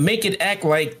who make it act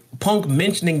like Punk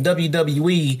mentioning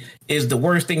WWE is the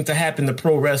worst thing to happen to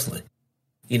pro wrestling.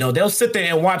 They'll sit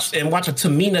there and watch a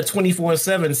Tamina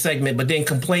 24/7 segment, but then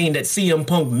complain that CM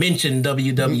Punk mentioned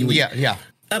WWE.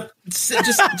 Yeah.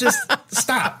 Just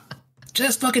stop.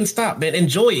 Just fucking stop, man.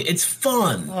 Enjoy it. It's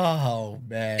fun. Oh,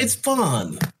 man. It's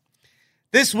fun.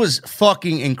 This was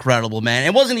fucking incredible, man.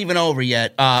 It wasn't even over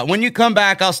yet. When you come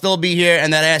back, I'll still be here,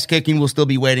 and that ass kicking will still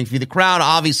be waiting for you. The crowd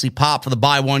obviously popped for the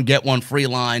buy one, get one free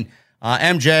line.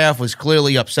 MJF was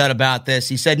clearly upset about this.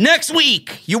 He said, next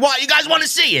week, you guys want to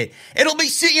see it. It'll be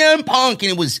CM Punk.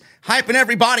 And it was hyping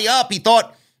everybody up. He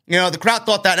thought, the crowd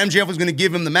thought that MJF was going to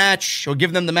give them the match.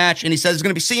 And he says it's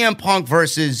going to be CM Punk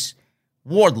versus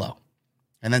Wardlow.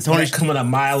 And then Tony's coming a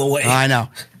mile away. I know.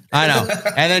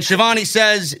 And then Shivani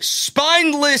says,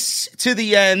 spineless to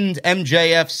the end.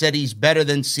 MJF said he's better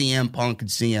than CM Punk,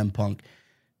 and CM Punk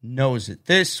knows it.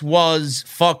 This was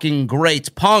fucking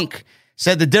great. Punk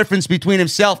said the difference between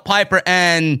himself, Piper,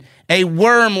 and a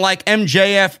worm like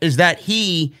MJF is that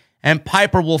he and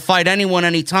Piper will fight anyone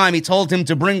anytime. He told him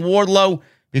to bring Wardlow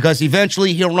because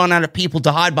eventually he'll run out of people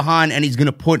to hide behind and he's going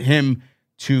to put him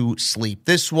to sleep.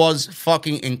 This was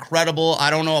fucking incredible. I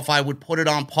don't know if I would put it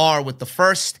on par with the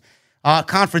first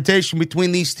confrontation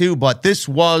between these two, but this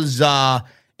was a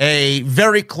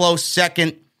very close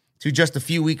second to just a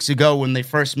few weeks ago when they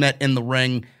first met in the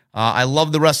ring. I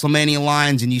love the WrestleMania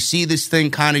lines, and you see this thing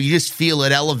you just feel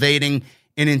it elevating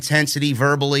in intensity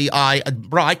verbally. I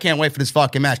can't wait for this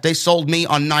fucking match. They sold me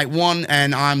on night one,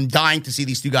 and I'm dying to see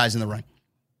these two guys in the ring.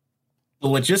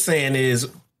 What you're saying is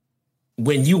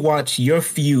when you watch your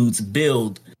feuds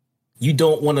build, you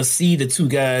don't want to see the two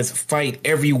guys fight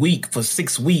every week for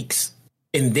 6 weeks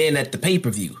and then at the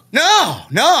pay-per-view. No.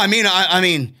 I mean,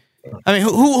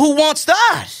 who wants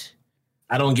that?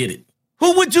 I don't get it.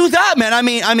 Who would do that, man? I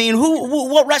mean,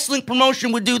 what wrestling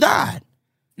promotion would do that?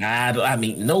 I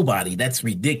mean, nobody. That's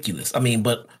ridiculous. I mean,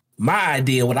 but my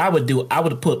idea, what I would do, I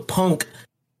would put Punk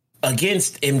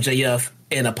against MJF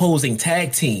in opposing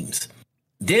tag teams.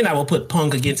 Then I would put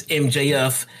Punk against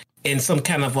MJF in some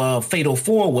kind of a fatal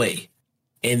 4-way.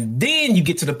 And then you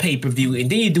get to the pay-per-view,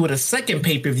 and then you do it a second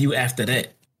pay-per-view after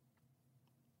that.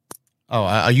 Oh,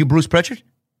 are you Bruce Pritchard?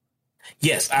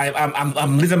 Yes,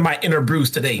 I'm living my inner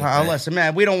Bruce today. Listen,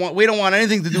 man, we don't want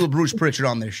anything to do with Bruce Pritchard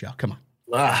on this show. Come on.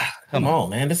 Come on,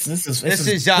 man. This is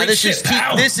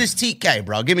TK,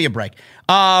 bro. Give me a break.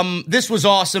 This was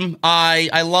awesome.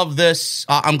 I love this.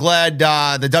 I'm glad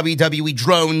the WWE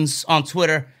drones on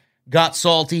Twitter got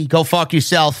salty. Go fuck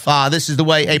yourself. This is the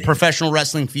way a professional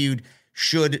wrestling feud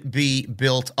should be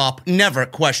built up. Never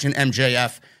question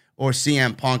MJF or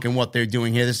CM Punk and what they're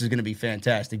doing here. This is going to be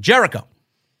fantastic. Jericho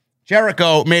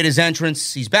made his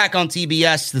entrance. He's back on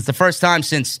TBS. This is the first time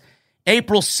since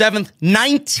April 7th,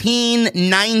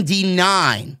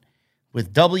 1999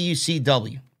 with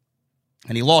WCW.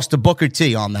 And he lost to Booker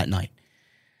T on that night.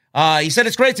 He said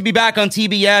it's great to be back on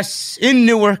TBS in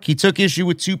Newark. He took issue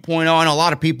with 2.0. I know a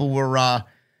lot of people were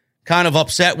kind of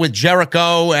upset with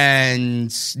Jericho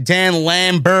and Dan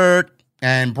Lambert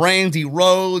and Brandy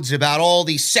Rhodes about all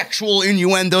the sexual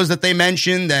innuendos that they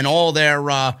mentioned and all their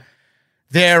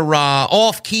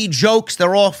off-key jokes,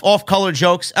 their off-color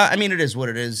jokes. I mean, it is what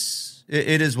it is.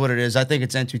 It is what it is. I think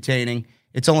it's entertaining.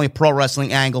 It's only a pro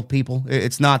wrestling angle, people.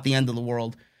 It's not the end of the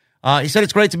world. He said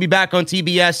it's great to be back on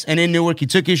TBS and in Newark. He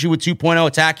took issue with 2.0,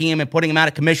 attacking him and putting him out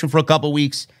of commission for a couple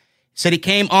weeks. He said he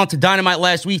came onto Dynamite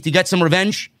last week to get some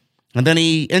revenge, and then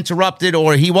he was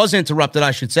interrupted,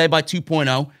 I should say, by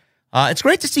 2.0. It's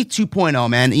great to see 2.0,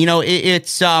 man. You know,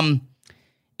 it's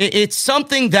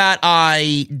something that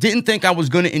I didn't think I was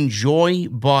going to enjoy,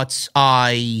 but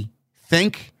I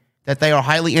think that they are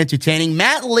highly entertaining.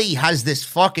 Matt Lee has this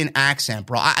fucking accent,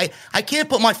 bro. I can't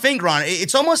put my finger on it.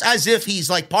 It's almost as if he's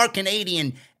like part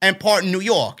Canadian and part New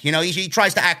York. You know, he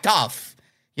tries to act tough.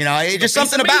 You know, it's just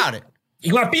something about it.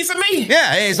 You want a piece of me?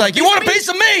 Yeah, he's like, you want a piece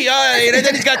of me? And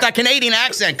then he's got that Canadian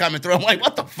accent coming through. I'm like,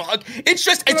 what the fuck? It's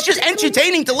just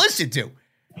entertaining to listen to.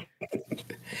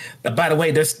 By the way,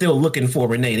 they're still looking for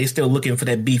Renee. They're still looking for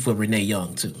that beef with Renee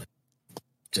Young, too.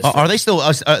 Are they still?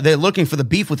 They're looking for the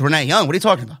beef with Renee Young. What are you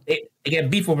talking about? They got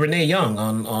beef with Renee Young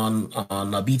on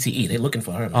BTE. They're looking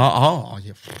for her. You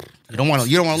don't want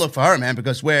to look for her, man,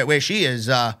 because where she is,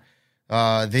 the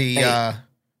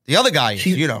other guy is,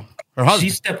 her husband. She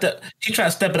stepped up. She tried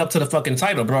to step it up to the fucking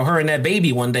title, bro. Her and that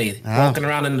baby one day walking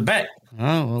around in the back.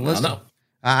 Oh well, listen.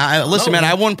 Listen, man.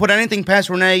 I wouldn't put anything past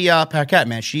Renee Paquette,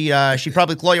 man. She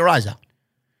probably claw your eyes out.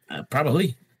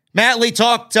 Probably. Matt Lee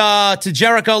talked to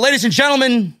Jericho. Ladies and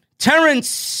gentlemen,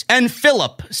 Terrence and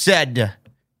Phillip, said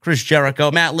Chris Jericho.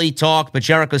 Matt Lee talked, but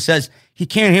Jericho says he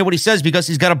can't hear what he says because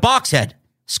he's got a box head,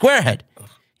 square head.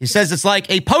 He says it's like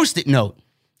a Post-it note.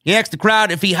 He asked the crowd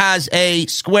if he has a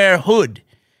square hood.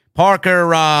 Parker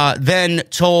then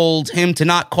told him to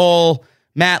not call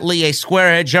Matt Lee a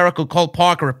squarehead. Jericho called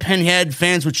Parker a pinhead.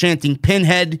 Fans were chanting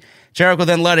pinhead. Jericho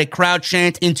then led a crowd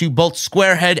chant into both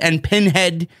squarehead and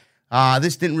pinhead.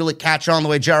 This didn't really catch on the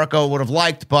way Jericho would have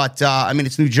liked, but,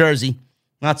 it's New Jersey.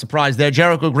 Not surprised there.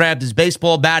 Jericho grabbed his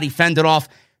baseball bat. He fended off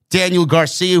Daniel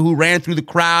Garcia, who ran through the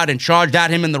crowd and charged at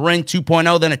him in the ring.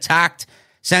 2.0 then attacked.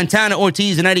 Santana,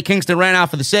 Ortiz, and Eddie Kingston ran out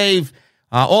for the save.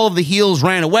 All of the heels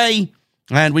ran away,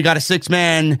 and we got a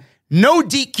 6-man no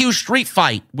DQ street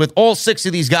fight with all 6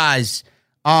 of these guys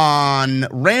on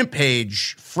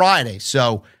Rampage Friday.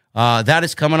 So that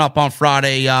is coming up on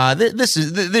Friday.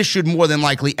 This should more than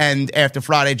likely end after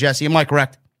Friday, Jesse. Am I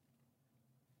correct?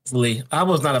 Lee, I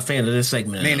was not a fan of this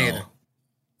segment. Me neither.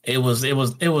 It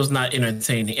was not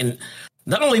entertaining, and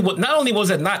not only was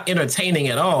it not entertaining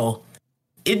at all,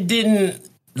 it didn't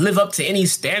live up to any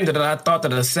standard that I thought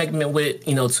that a segment with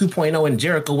 2.0 and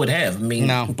Jericho would have. I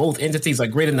mean, both entities are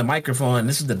great in the microphone.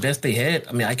 This is the best they had.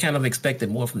 I mean, I kind of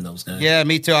expected more from those guys. Yeah,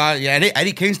 me too.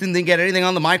 Eddie Kingston didn't get anything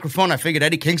on the microphone. I figured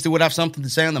Eddie Kingston would have something to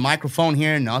say on the microphone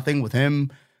here. Nothing with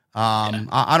him.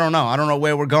 I don't know. I don't know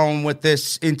where we're going with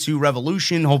this into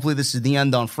Revolution. Hopefully this is the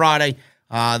end on Friday.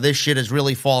 This shit has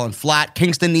really fallen flat.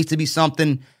 Kingston needs to be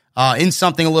something in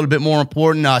something a little bit more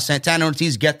important. Santana and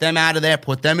Ortiz, get them out of there.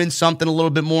 Put them in something a little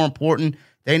bit more important.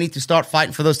 They need to start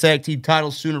fighting for those tag team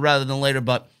titles sooner rather than later.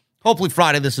 But hopefully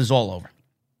Friday this is all over.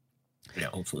 Yeah,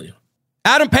 hopefully.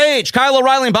 Adam Page, Kyle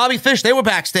O'Reilly, and Bobby Fish, they were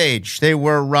backstage. They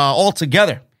were all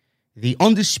together. The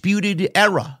Undisputed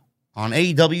Era on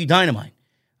AEW Dynamite.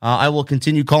 I will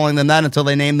continue calling them that until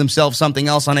they name themselves something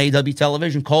else on AEW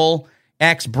television. Cole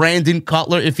X Brandon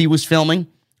Cutler, if he was filming.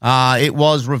 It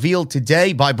was revealed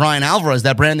today by Brian Alvarez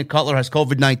that Brandon Cutler has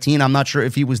COVID-19. I'm not sure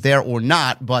if he was there or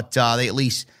not, but they at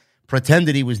least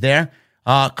pretended he was there.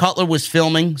 Cutler was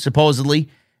filming, supposedly.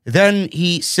 Then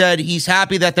he said he's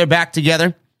happy that they're back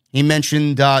together. He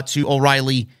mentioned to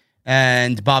O'Reilly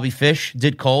and Bobby Fish,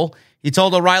 did Cole. He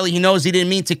told O'Reilly he knows he didn't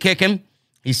mean to kick him.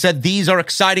 He said these are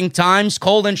exciting times.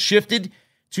 Cole then shifted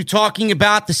to talking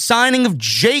about the signing of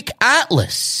Jake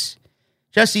Atlas.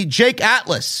 Jesse, Jake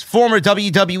Atlas, former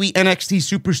WWE NXT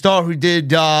superstar who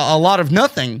did a lot of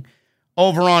nothing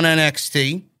over on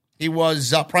NXT. He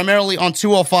was primarily on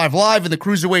 205 Live in the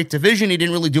Cruiserweight division. He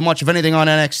didn't really do much of anything on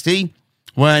NXT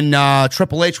when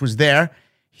Triple H was there.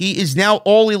 He is now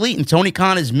All Elite, and Tony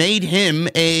Khan has made him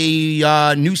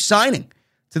a new signing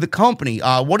to the company.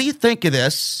 What do you think of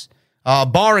this?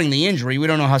 Barring the injury, we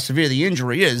don't know how severe the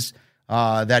injury is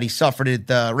that he suffered at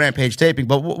the Rampage taping.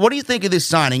 But what do you think of this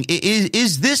signing?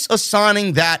 Is this a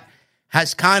signing that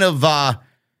has kind of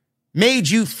made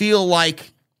you feel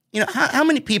like, how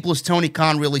many people is Tony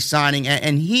Khan really signing?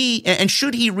 And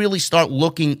should he really start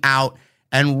looking out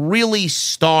and really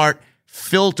start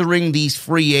filtering these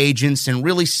free agents and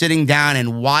really sitting down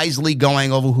and wisely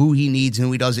going over who he needs and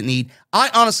who he doesn't need?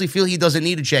 I honestly feel he doesn't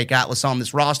need a Jake Atlas on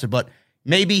this roster, but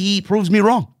maybe he proves me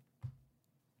wrong.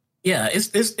 Yeah,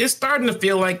 it's starting to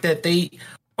feel like that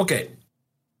okay.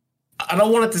 I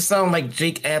don't want it to sound like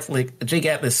Jake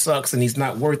Atlas sucks and he's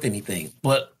not worth anything.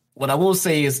 But what I will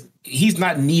say is he's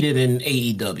not needed in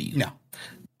AEW. No.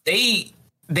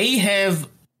 They have,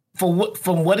 from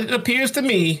what it appears to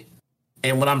me,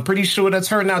 and what I'm pretty sure that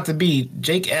turned out to be,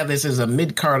 Jake Atlas is a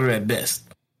mid-carder at best.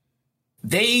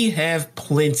 They have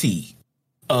plenty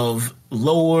of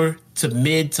lower to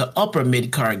mid to upper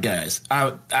mid-card guys.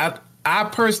 I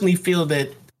personally feel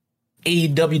that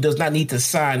AEW does not need to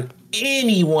sign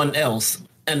anyone else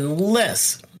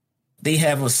unless they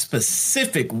have a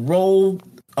specific role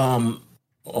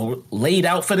or laid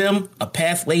out for them, a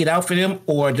path laid out for them,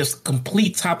 or just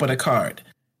complete top of the card.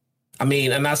 I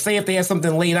mean, and I say if they have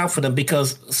something laid out for them,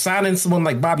 because signing someone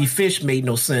like Bobby Fish made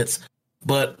no sense,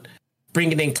 but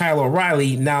bringing in Kyle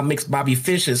O'Reilly now makes Bobby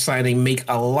Fish's signing make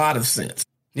a lot of sense.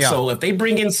 Yeah. So if they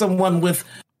bring in someone with,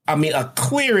 a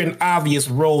clear and obvious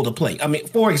role to play.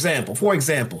 For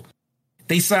example,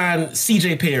 they signed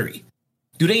CJ Perry.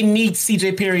 Do they need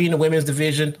CJ Perry in the women's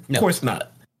division? No. Of course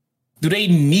not. Do they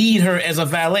need her as a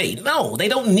valet? No, they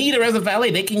don't need her as a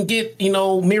valet. They can get,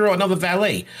 Miro another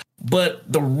valet. But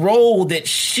the role that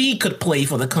she could play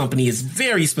for the company is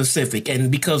very specific, and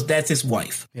because that's his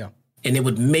wife. Yeah. And it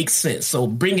would make sense. So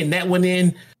bringing that one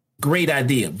in, great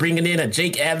idea. Bringing in a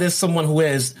Jake Atlas, someone who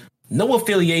has no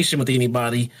affiliation with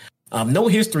anybody, no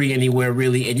history anywhere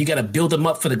really, and you got to build them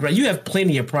up for the ground. You have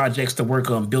plenty of projects to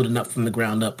work on building up from the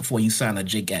ground up before you sign a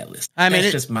Jake Atlas.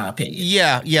 That's just my opinion.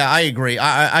 Yeah, I agree.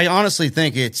 I honestly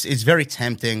think it's very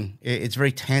tempting. It's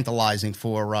very tantalizing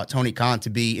for Tony Khan to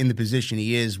be in the position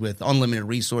he is with unlimited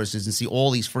resources and see all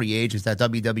these free agents that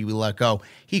WWE let go.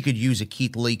 He could use a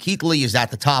Keith Lee. Keith Lee is at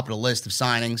the top of the list of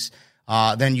signings.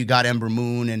 Then you got Ember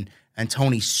Moon and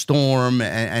Tony Storm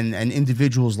and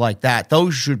individuals like that.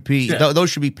 Those should be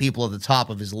people at the top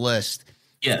of his list.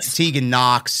 Yes. Tegan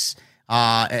Knox,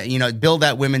 build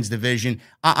that women's division.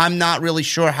 I'm not really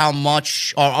sure how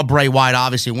much, or Bray Wyatt,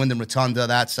 obviously, Wyndham Rotunda,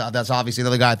 that's obviously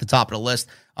another guy at the top of the list.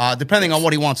 Depending on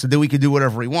what he wants to do, he could do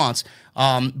whatever he wants.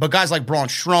 But guys like Braun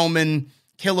Strowman,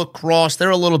 Killer Cross,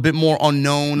 they're a little bit more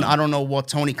unknown. I don't know what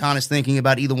Tony Khan is thinking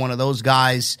about either one of those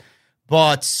guys.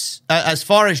 But as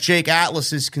far as Jake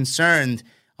Atlas is concerned,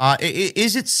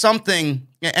 is it something,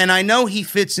 and I know he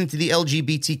fits into the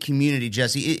LGBT community,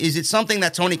 Jesse, is it something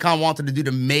that Tony Khan wanted to do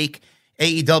to make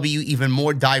AEW even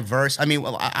more diverse?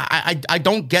 I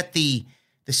don't get the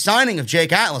signing of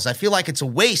Jake Atlas. I feel like it's a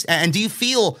waste. And do you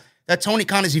feel that Tony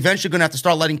Khan is eventually going to have to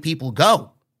start letting people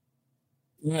go?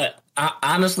 Yeah,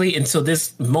 honestly, until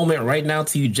this moment right now,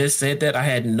 till you just said that, I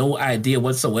had no idea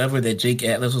whatsoever that Jake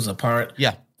Atlas was a part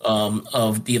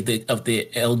of the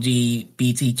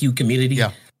LGBTQ community.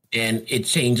 Yeah. And it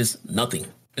changes nothing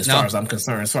as far as I'm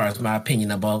concerned, as far as my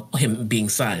opinion about him being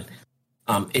signed.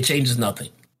 It changes nothing.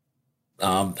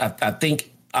 I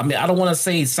think, I mean, I don't want to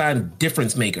say sign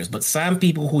difference makers, but sign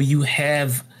people who you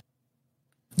have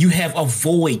a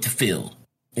void to fill.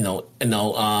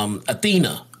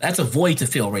 Athena, that's a void to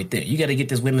fill right there. You got to get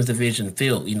this women's division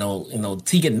filled.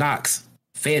 Tegan Knox,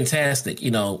 fantastic.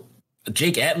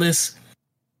 Jake Atlas,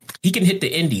 he can hit the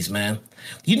indies, man.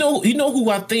 You know who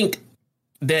I think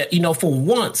that, for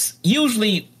once,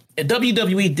 usually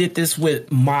WWE did this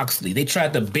with Moxley. They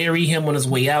tried to bury him on his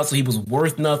way out so he was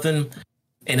worth nothing.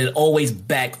 And it always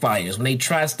backfires. When they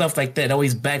try stuff like that, it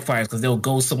always backfires because they'll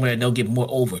go somewhere and they'll get more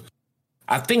over.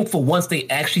 I think for once they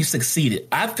actually succeeded.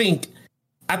 I think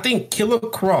Killer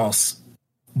Kross,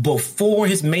 before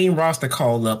his main roster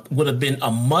call up, would have been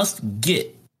a must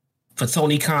get for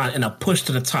Tony Khan and a push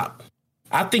to the top.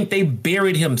 I think they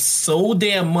buried him so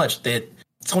damn much that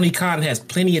Tony Khan has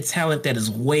plenty of talent that is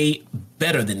way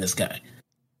better than this guy.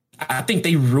 I think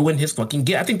they ruined his I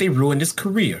think they ruined his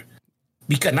career.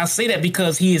 And I say that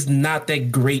because he is not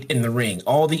that great in the ring.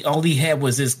 All he had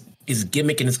was his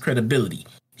gimmick and his credibility.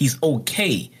 He's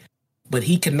okay, but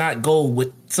he cannot go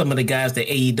with some of the guys that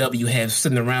AEW have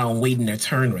sitting around waiting their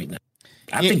turn right now.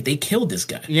 I think they killed this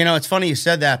guy. It's funny you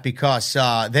said that because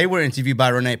they were interviewed by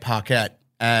Renee Paquette,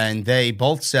 and they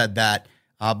both said that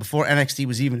before NXT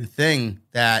was even a thing,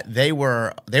 that they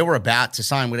were about to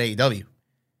sign with AEW,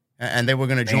 and they were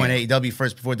going to join AEW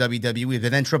first before WWE.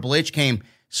 But then Triple H came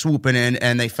swooping in,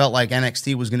 and they felt like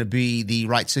NXT was going to be the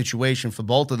right situation for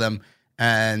both of them.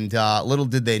 And little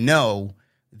did they know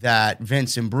that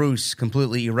Vince and Bruce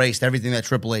completely erased everything that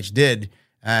Triple H did,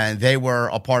 and they were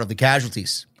a part of the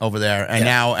casualties over there. And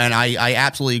now, and I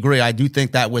absolutely agree. I do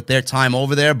think that with their time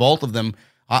over there, both of them,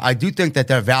 I do think that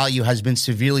their value has been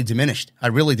severely diminished. I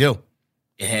really do.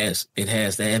 It has.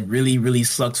 That really, really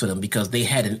sucks for them because they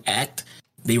had an act.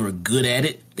 They were good at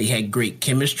it. They had great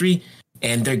chemistry.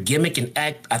 And their gimmick and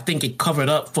act, I think it covered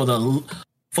up for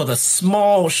the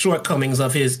small shortcomings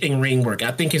of his in-ring work.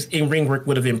 I think his in-ring work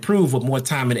would have improved with more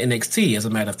time in NXT, as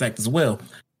a matter of fact, as well.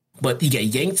 But he got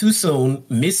yanked too soon,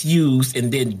 misused,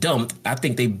 and then dumped. I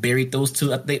think they buried those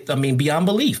two. Beyond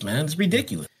belief, man. It's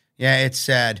ridiculous. Yeah, it's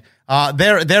sad.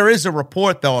 There is a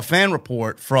report, though, a fan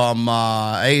report from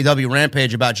AEW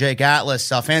Rampage about Jake Atlas.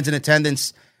 Fans in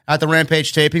attendance at the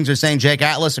Rampage tapings are saying Jake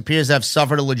Atlas appears to have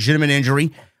suffered a legitimate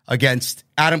injury against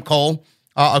Adam Cole.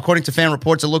 According to fan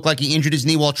reports, it looked like he injured his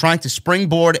knee while trying to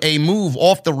springboard a move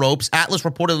off the ropes. Atlas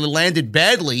reportedly landed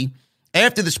badly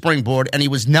after the springboard, and he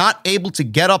was not able to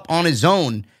get up on his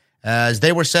own as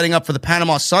they were setting up for the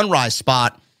Panama Sunrise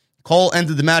spot. Cole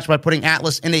ended the match by putting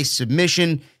Atlas in a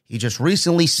submission. He just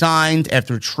recently signed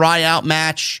after a tryout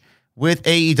match with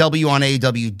AEW on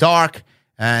AEW Dark,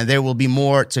 and there will be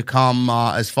more to come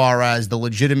as far as the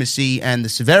legitimacy and the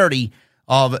severity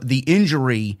of the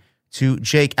injury to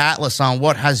Jake Atlas on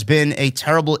what has been a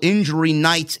terrible injury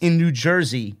night in New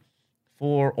Jersey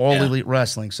for All Elite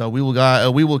Wrestling. So we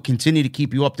will continue to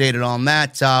keep you updated on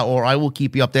that, or I will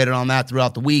keep you updated on that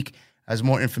throughout the week as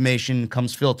more information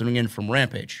comes filtering in from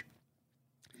Rampage.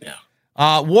 Yeah.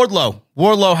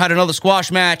 Wardlow had another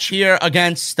squash match here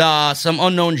against some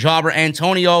unknown jobber,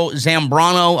 Antonio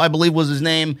Zambrano, I believe was his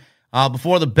name.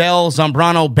 Before the bell,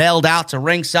 Zambrano bailed out to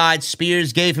ringside.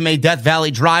 Spears gave him a Death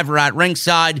Valley driver at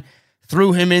ringside,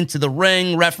 threw him into the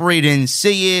ring. Referee didn't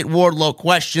see it. Wardlow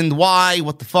questioned why.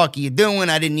 What the fuck are you doing?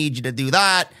 I didn't need you to do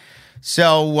that.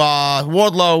 So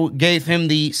Wardlow gave him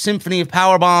the Symphony of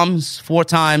Power Bombs 4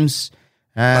 times.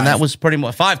 And that was pretty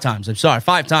much 5 times.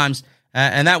 5 times.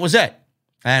 And that was it.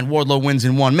 And Wardlow wins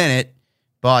in 1 minute.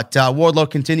 But Wardlow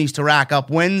continues to rack up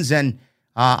wins, and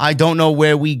I don't know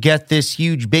where we get this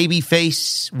huge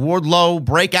babyface Wardlow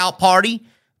breakout party,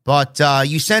 but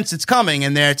you sense it's coming,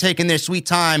 and they're taking their sweet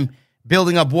time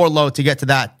building up Wardlow to get to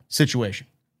that situation.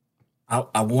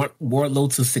 I want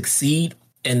Wardlow to succeed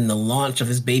in the launch of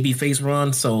his babyface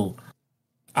run, so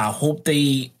I hope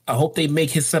they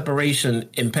make his separation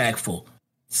impactful.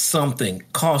 Something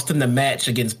cost him the match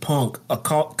against Punk.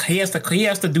 He has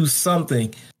to do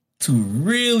something to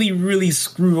really, really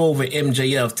screw over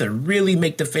MJF, to really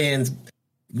make the fans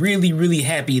really, really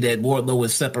happy that Wardlow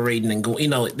is separating and go.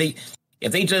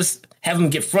 If they just have him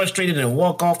get frustrated and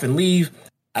walk off and leave,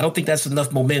 I don't think that's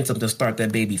enough momentum to start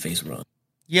that babyface run.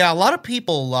 Yeah, a lot of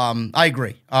people. I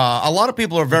agree. A lot of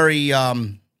people are very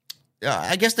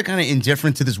I guess they're kind of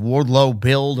indifferent to this Wardlow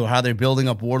build or how they're building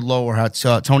up Wardlow or how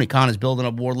Tony Khan is building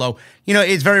up Wardlow. You know,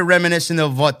 it's very reminiscent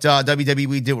of what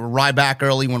WWE did with Ryback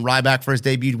early when Ryback first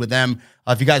debuted with them.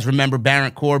 If you guys remember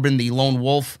Baron Corbin, the Lone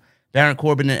Wolf, Baron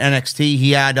Corbin in NXT,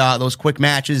 he had those quick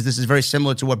matches. This is very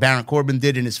similar to what Baron Corbin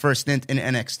did in his first stint in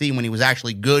NXT when he was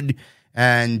actually good,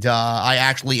 and I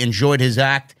actually enjoyed his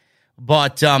act.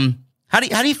 But how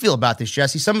do you feel about this,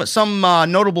 Jesse? Some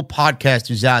notable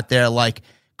podcasters out there like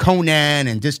Conan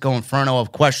and Disco Inferno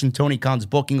have questioned Tony Khan's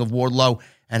booking of Wardlow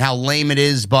and how lame it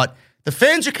is, but the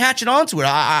fans are catching on to it.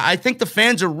 I think the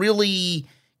fans are really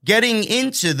getting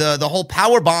into the whole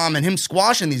power bomb and him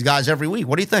squashing these guys every week.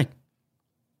 What do you think?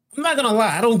 I'm not gonna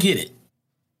lie, I don't get it.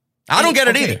 I don't get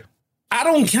it either. I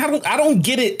don't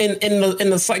get it in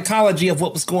the psychology of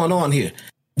what was going on here.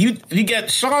 You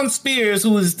got Shawn Spears,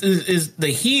 who is the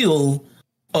heel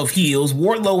of heels.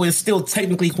 Wardlow is still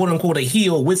technically quote unquote a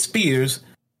heel with Spears,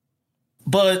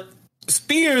 but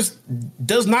Spears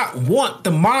does not want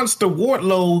the monster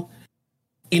Wardlow,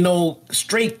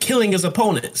 straight killing his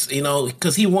opponents,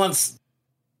 because he wants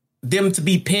them to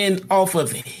be pinned off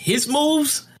of his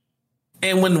moves.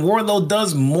 And when Wardlow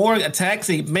does more attacks,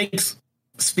 it makes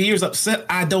Spears upset.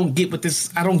 I don't get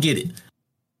it.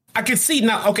 I can see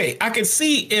now. Okay, I can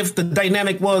see if the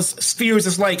dynamic was Spears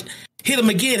is like, hit him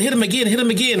again. And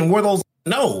Wardlow's like,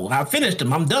 no, I finished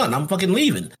him. I'm done. I'm fucking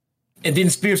leaving. And then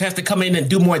Spears has to come in and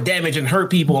do more damage and hurt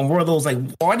people. And Wardlow's like,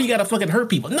 why do you gotta fucking hurt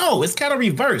people? No, it's kind of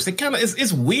reversed.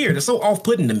 It's weird. It's so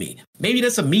off-putting to me. Maybe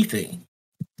that's a me thing.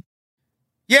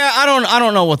 Yeah, I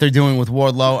don't know what they're doing with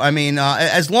Wardlow. I mean,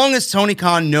 as long as Tony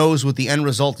Khan knows what the end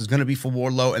result is going to be for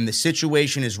Wardlow and the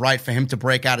situation is right for him to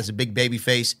break out as a big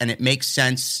babyface, and it makes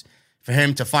sense for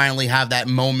him to finally have that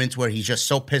moment where he's just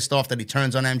so pissed off that he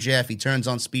turns on MJF, he turns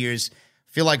on Spears.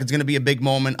 I feel like it's going to be a big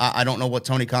moment. I don't know what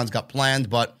Tony Khan's got planned,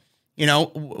 but,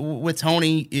 with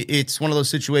Tony, it's one of those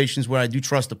situations where I do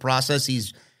trust the process.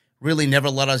 He's really never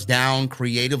let us down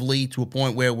creatively to a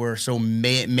point where we're so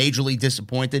majorly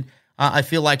disappointed. I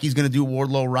feel like he's going to do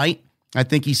Wardlow right. I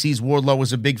think he sees Wardlow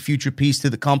as a big future piece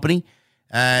to the company.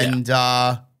 And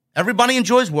everybody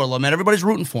enjoys Wardlow, man. Everybody's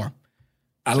rooting for him.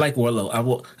 I like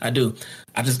Wardlow. I do.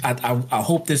 I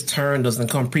hope this turn doesn't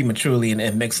come prematurely and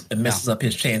it messes up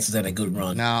his chances at a good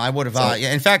run. No, I would have.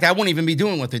 In fact, I wouldn't even be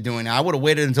doing what they're doing now. I would have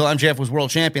waited until MJF was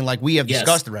world champion like we have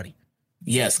discussed already.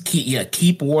 Yes,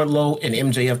 keep Wardlow and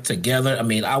MJF together. I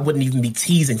mean, I wouldn't even be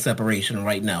teasing separation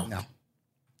right now. No.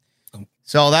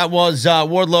 So that was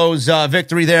Wardlow's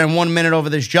victory there in 1 minute over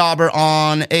this jobber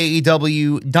on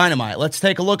AEW Dynamite. Let's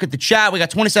take a look at the chat. We got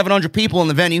 2,700 people in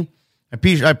the venue.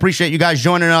 I appreciate you guys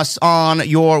joining us on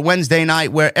your Wednesday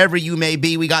night, wherever you may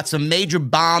be. We got some major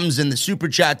bombs in the super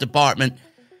chat department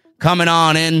coming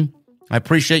on in. I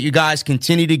appreciate you guys.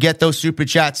 Continue to get those super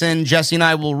chats in. Jesse and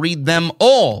I will read them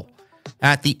all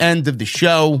at the end of the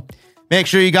show. Make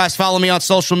sure you guys follow me on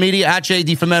social media at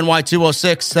JD from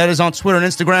NY206. That is on Twitter and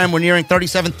Instagram. We're nearing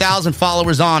 37,000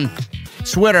 followers on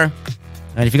Twitter.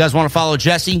 And if you guys want to follow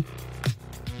Jesse,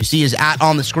 you see his @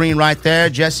 on the screen right there.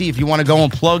 Jesse, if you want to go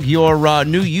and plug your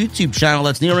new YouTube channel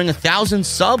that's nearing 1,000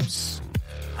 subs.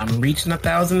 I'm reaching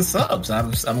 1,000 subs.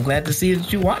 I'm glad to see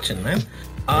that you're watching, man.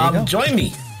 Join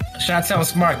me, Chi-Town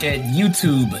Smart at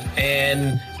YouTube,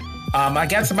 and I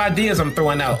got some ideas I'm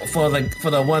throwing out for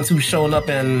the ones who've shown up,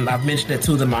 and I've mentioned it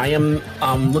to them. I am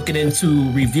looking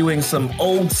into reviewing some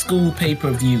old school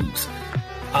pay-per-views.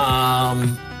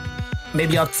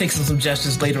 Maybe I'll take some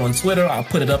suggestions later on Twitter. I'll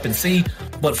put it up and see.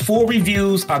 But full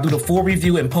reviews, I'll do the full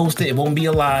review and post it. It won't be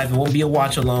a live. It won't be a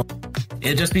watch along.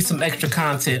 It'll just be some extra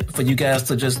content for you guys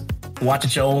to just watch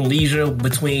at your own leisure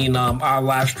between our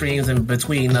live streams and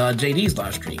between JD's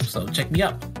live streams. So check me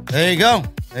out. There you go.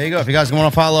 If you guys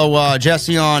want to follow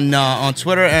Jesse on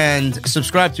Twitter and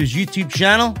subscribe to his YouTube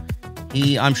channel,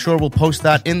 I'm sure we'll post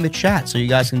that in the chat, so you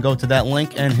guys can go to that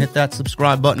link and hit that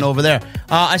subscribe button over there.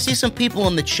 I see some people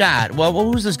in the chat. Well,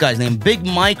 who's this guy's name? Big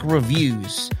Mike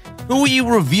Reviews. Who are you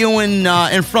reviewing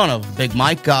in front of, Big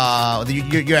Mike?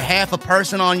 You're half a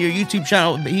person on your YouTube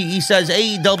channel. He says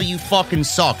AEW fucking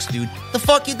sucks, dude. The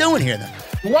fuck you doing here, then?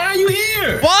 Why are you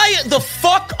here? Why the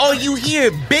fuck are you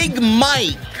here, Big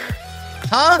Mike?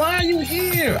 Huh? Why are you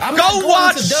here? Go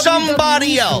watch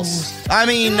somebody else. I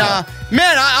mean,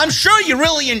 man, I'm sure you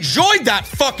really enjoyed that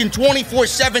fucking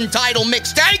 24/7 title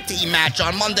mixed tag team match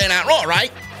on Monday Night Raw,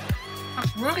 right?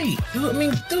 Right.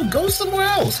 Dude, go somewhere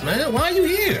else, man. Why are you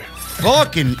here?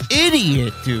 Fucking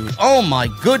idiot, dude. Oh, my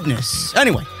goodness.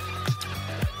 Anyway,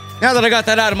 now that I got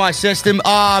that out of my system,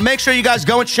 make sure you guys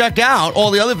go and check out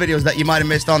all the other videos that you might have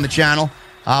missed on the channel.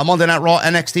 Monday Night Raw,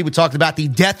 NXT, we talked about the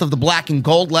death of the Black and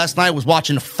Gold. Last night was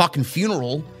watching a fucking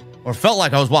funeral or felt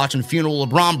like I was watching the funeral of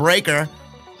Bron Breakker.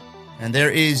 And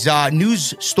there is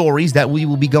news stories that we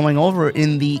will be going over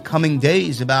in the coming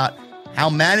days about how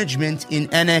management in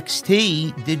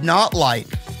NXT did not like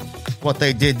what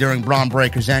they did during Bron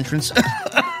Breakker's entrance.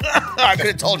 I could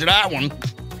have told you that one.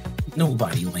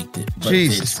 Nobody liked it.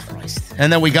 Jesus Christ.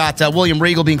 And then we got William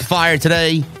Regal being fired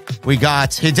today. We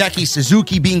got Hideki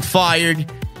Suzuki being fired.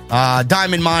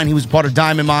 Diamond Mine, he was part of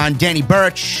Diamond Mine. Danny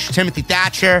Burch, Timothy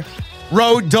Thatcher,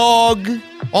 Road Dogg,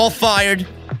 all fired,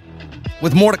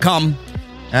 with more to come.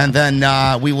 And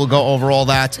then we will go over all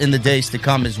that in the days to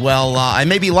come as well. I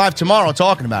may be live tomorrow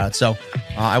talking about it, so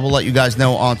I will let you guys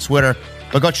know on Twitter.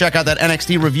 But go check out that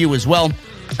NXT review as well.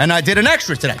 And I did an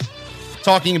extra today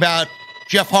talking about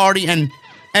Jeff Hardy and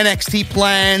NXT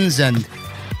plans and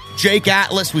Jake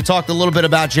Atlas. We talked a little bit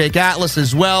about Jake Atlas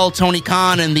as well. Tony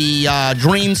Khan and the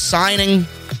Dream signing.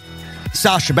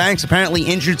 Sasha Banks apparently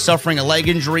injured, suffering a leg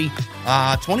injury.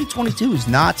 2022 is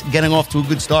not getting off to a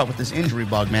good start with this injury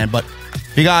bug, man. But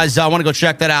if you guys want to go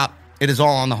check that out, it is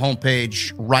all on the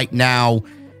homepage right now.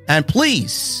 And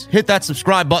please hit that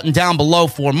subscribe button down below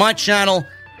for my channel.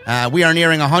 We are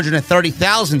nearing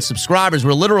 130,000 subscribers.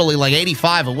 We're literally like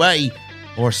 85 away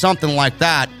or something like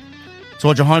that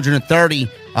towards 130.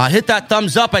 Hit that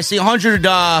thumbs up. I see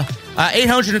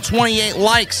 828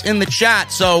 likes in the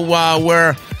chat. So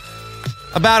we're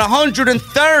about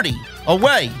 130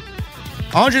 away.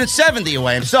 170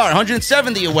 away. I'm sorry,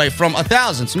 170 away from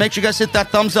 1,000. So make sure you guys hit that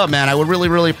thumbs up, man. I would really,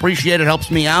 really appreciate it. It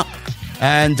helps me out.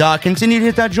 And continue to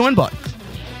hit that join button.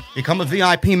 Become a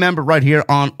VIP member right here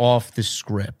on Off the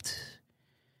Script.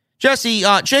 Jesse,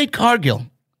 Jade Cargill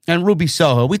and Ruby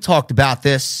Soho, we talked about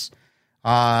this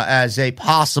as a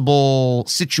possible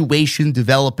situation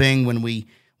developing when we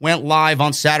went live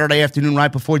on Saturday afternoon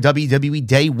right before WWE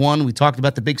Day 1. We talked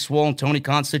about the Big Swole and Tony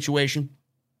Khan situation.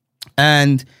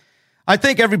 And I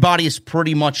think everybody is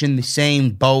pretty much in the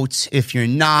same boat. If you're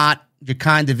not, you're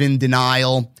kind of in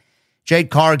denial.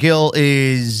 Jade Cargill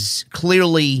is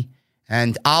clearly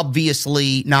and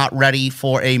obviously not ready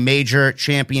for a major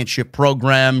championship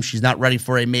program. She's not ready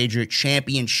for a major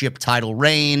championship title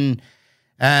reign.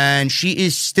 And she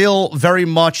is still very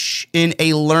much in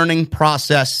a learning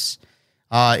process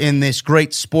in this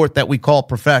great sport that we call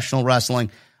professional wrestling.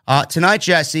 Tonight,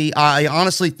 Jesse, I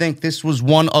honestly think this was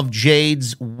one of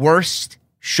Jade's worst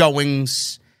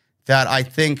showings that I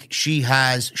think she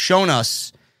has shown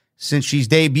us since she's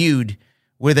debuted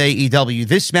with AEW.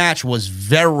 This match was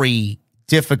very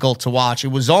difficult to watch. It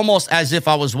was almost as if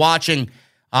I was watching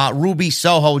Ruby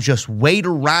Soho just wait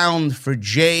around for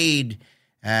Jade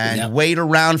and wait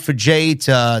around for Jade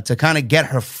to kind of get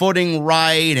her footing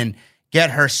right and get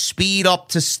her speed up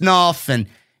to snuff. And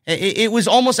it was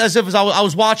almost as if I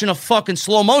was watching a fucking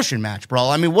slow motion match, bro.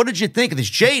 I mean, what did you think of this?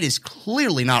 Jade is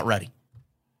clearly not ready.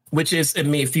 Which is, I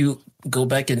mean, if you go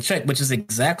back and check, which is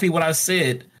exactly what I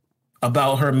said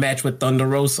about her match with Thunder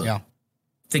Rosa. Yeah.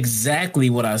 It's exactly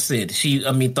what I said.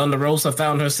 Thunder Rosa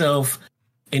found herself,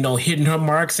 hitting her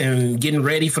marks and getting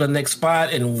ready for the next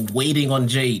spot and waiting on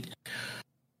Jade.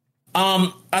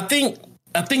 I think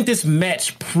this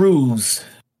match proves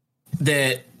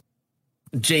that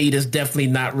Jade is definitely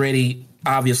not ready,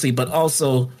 obviously, but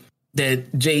also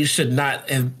that Jade should not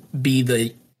be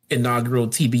the inaugural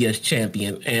TBS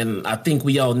champion. And I think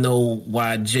we all know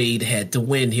why Jade had to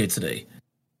win here today.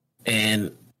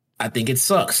 And I think it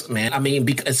sucks, man. I mean,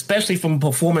 especially from a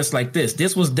performance like this.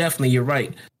 This was definitely, you're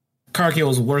right,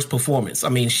 Cargill's worst performance. I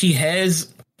mean, she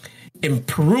has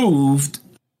improved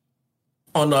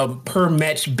on a per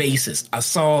match basis. I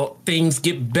saw things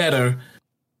get better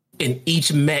in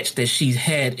each match that she's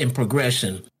had in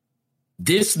progression.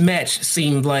 This match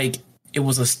seemed like it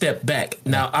was a step back.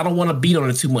 Now, I don't want to beat on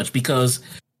it too much because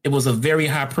it was a very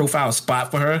high profile spot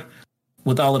for her.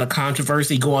 With all of the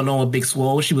controversy going on with Big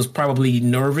Swole, she was probably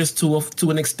nervous to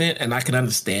an extent, and I can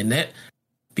understand that.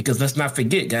 Because let's not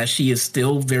forget, guys, she is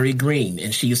still very green,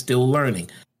 and she is still learning.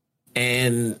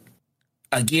 And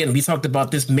again, we talked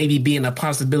about this maybe being a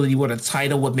possibility where the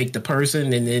title would make the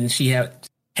person, and then she have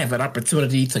an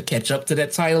opportunity to catch up to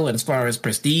that title. And as far as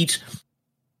prestige,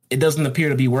 it doesn't appear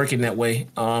to be working that way.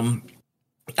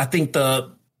 I think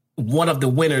one of the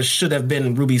winners should have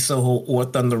been Ruby Soho or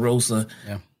Thunder Rosa.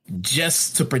 Yeah.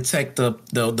 Just to protect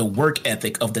the work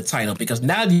ethic of the title, because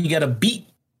now you got to beat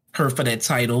her for that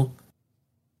title,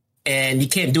 and you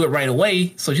can't do it right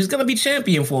away. So she's gonna be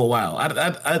champion for a while.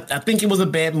 I think it was a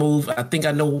bad move. I think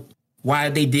I know why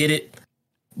they did it,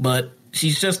 but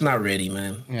she's just not ready,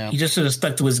 man. Yeah. He just should have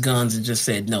stuck to his guns and just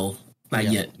said no, not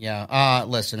yet. Yeah.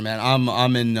 Listen, man,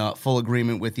 I'm in full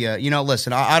agreement with you.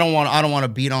 Listen, I don't want to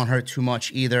beat on her too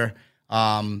much either.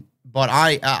 But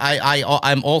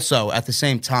I'm also at the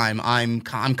same time I'm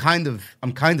kind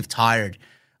of tired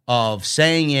of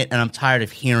saying it, and I'm tired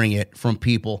of hearing it from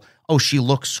people. Oh, she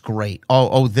looks great.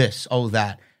 Oh, this, oh,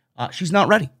 that. She's not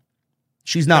ready.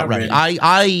 She's not ready.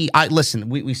 I listen.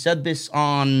 We said this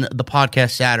on the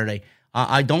podcast Saturday.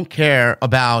 I don't care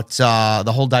about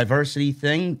the whole diversity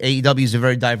thing. AEW is a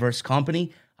very diverse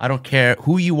company. I don't care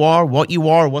who you are, what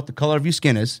the color of your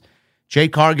skin is.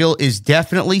 Jade Cargill is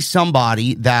definitely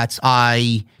somebody that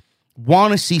I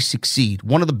want to see succeed.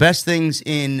 One of the best things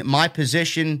in my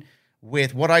position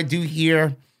with what I do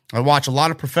here, I watch a lot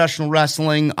of professional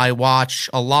wrestling. I watch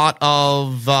a lot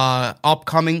of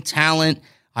upcoming talent.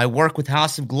 I work with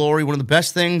House of Glory. One of the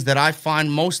best things that I find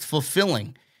most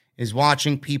fulfilling is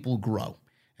watching people grow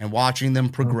and watching them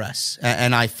progress.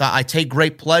 And I take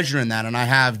great pleasure in that. And I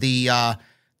have the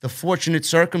fortunate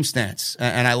circumstance,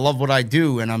 and I love what I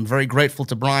do, and I'm very grateful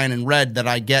to Brian and Red that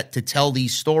I get to tell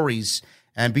these stories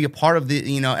and be a part of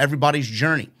the everybody's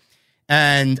journey.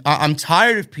 And I'm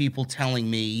tired of people telling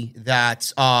me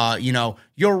that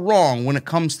you're wrong when it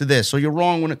comes to this, or you're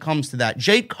wrong when it comes to that.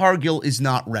 Jade Cargill is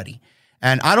not ready,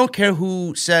 and I don't care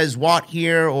who says what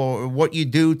here or what you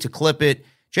do to clip it.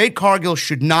 Jade Cargill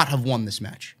should not have won this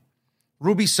match.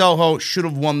 Ruby Soho should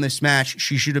have won this match.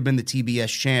 She should have been the TBS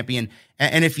champion.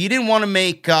 And if you didn't want to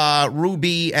make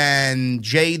Ruby and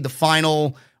Jade the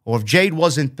final, or if Jade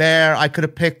wasn't there, I could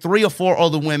have picked 3 or 4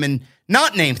 other women,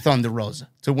 not named Thunder Rosa,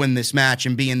 to win this match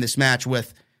and be in this match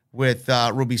with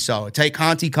Ruby Soho. Tay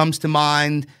Conti comes to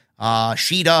mind,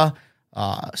 Shida,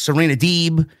 Serena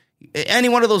Deeb. Any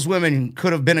one of those women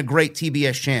could have been a great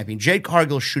TBS champion. Jade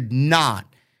Cargill should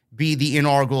not be the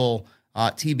inaugural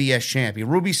TBS champion.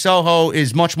 Ruby Soho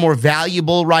is much more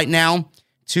valuable right now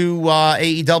to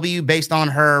AEW based on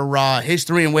her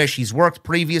history and where she's worked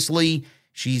previously.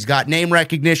 She's got name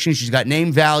recognition. She's got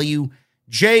name value.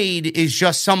 Jade is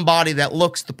just somebody that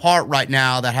looks the part right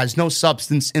now that has no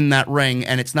substance in that ring,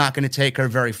 and it's not going to take her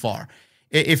very far.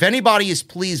 If anybody is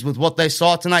pleased with what they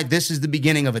saw tonight, this is the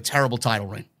beginning of a terrible title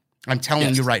reign. I'm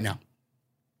telling you right now.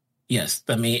 Yes.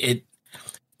 I mean,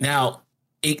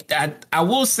 I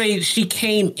will say she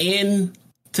came in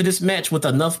to this match with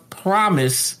enough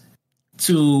promise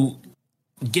to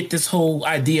get this whole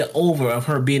idea over of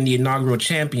her being the inaugural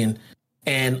champion,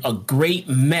 and a great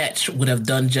match would have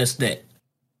done just that.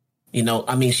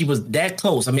 I mean, she was that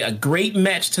close. I mean, a great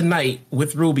match tonight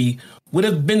with Ruby would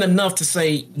have been enough to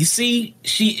say, you see,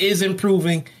 she is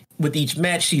improving with each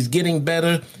match. She's getting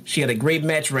better. She had a great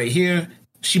match right here.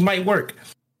 She might work.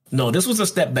 No, this was a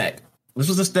step back.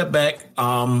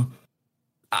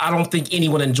 I don't think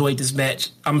anyone enjoyed this match.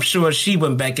 I'm sure she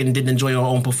went back and didn't enjoy her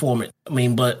own performance. I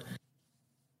mean, but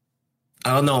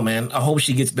I don't know, man. I hope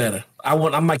she gets better.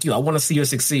 I'm like you. I want to see her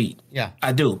succeed. Yeah,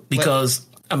 I do, because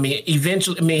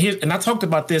eventually, and I talked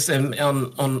about this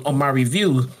on my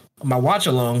review, my watch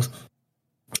alongs.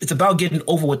 It's about getting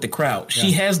over with the crowd. Yeah.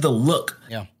 She has the look.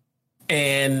 Yeah,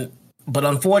 but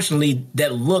unfortunately,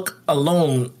 that look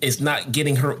alone is not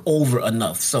getting her over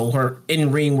enough. So her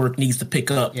in-ring work needs to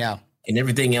pick up. Yeah. And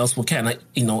everything else will kind of,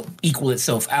 equal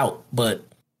itself out. But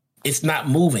it's not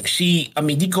moving.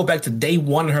 You go back to day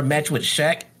one of her match with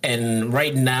Shaq, and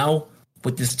right now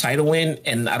with this title win,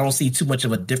 and I don't see too much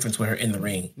of a difference with her in the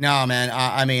ring. No, man.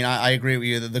 I agree with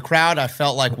you. The crowd, I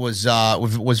felt like was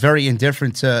very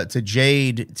indifferent to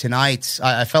Jade tonight.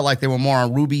 I felt like they were more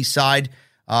on Ruby's side,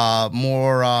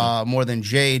 more than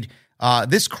Jade.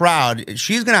 This crowd,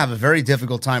 she's going to have a very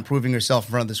difficult time proving herself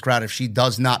in front of this crowd if she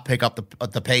does not pick up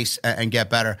the pace and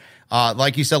get better.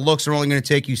 Like you said, looks are only going to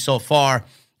take you so far.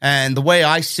 And the way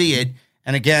I see it,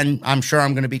 and again, I'm sure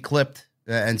I'm going to be clipped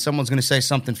and someone's going to say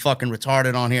something fucking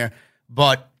retarded on here,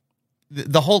 but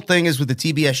the whole thing is with the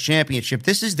TBS Championship,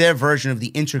 this is their version of the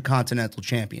Intercontinental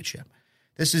Championship.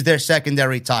 This is their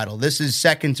secondary title. This is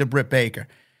second to Britt Baker.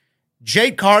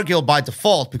 Jade Cargill, by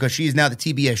default, because she is now the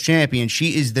TBS champion,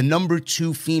 she is the number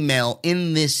 2 female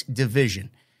in this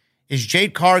division. Is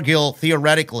Jade Cargill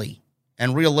theoretically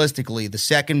and realistically the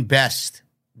second best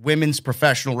women's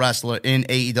professional wrestler in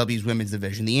AEW's women's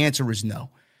division? The answer is no.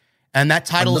 And that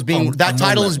title is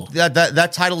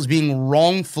being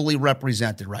wrongfully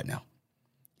represented right now.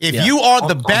 If you are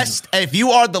the best, if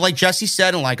you are the, like Jesse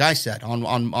said and like I said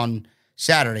on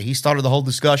Saturday, he started the whole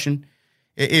discussion.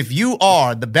 If you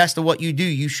are the best at what you do,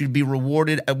 you should be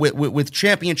rewarded with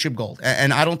championship gold.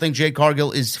 And I don't think Jade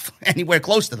Cargill is anywhere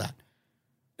close to that.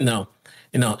 No,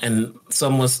 and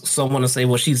someone will say,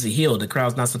 well, she's a heel. The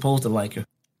crowd's not supposed to like her.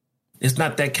 It's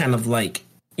not that kind of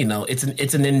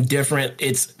it's an indifferent.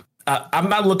 I'm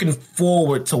not looking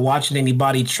forward to watching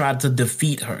anybody try to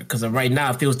defeat her, because right now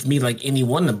it feels to me like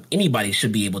anybody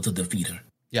should be able to defeat her.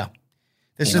 Yeah.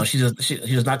 She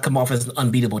does not come off as an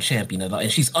unbeatable champion at all.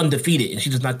 And she's undefeated, and she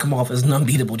does not come off as an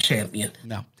unbeatable champion.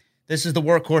 No. This is the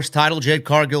workhorse title. Jade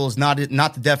Cargill is not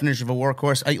the definition of a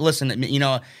workhorse. Listen,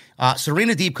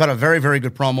 Serena Deeb cut a very, very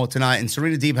good promo tonight, and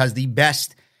Serena Deeb has the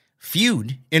best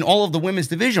feud in all of the women's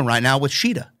division right now with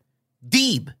Shida.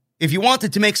 Deeb, if you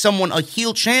wanted to make someone a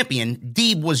heel champion,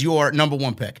 Deeb was your number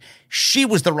one pick. She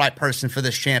was the right person for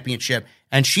this championship,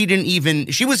 and she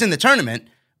was in the tournament,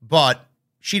 but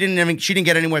she didn't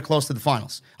get anywhere close to the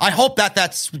finals. I hope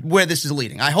that's where this is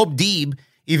leading. I hope Deeb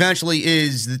eventually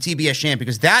is the TBS champ,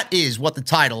 because that is what the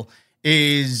title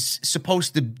is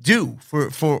supposed to do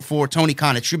for Tony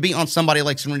Khan. It should be on somebody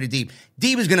like Serena Deeb.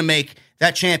 Deeb is going to make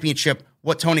that championship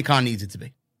what Tony Khan needs it to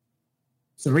be.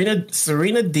 Serena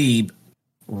Deeb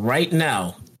right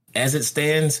now, as it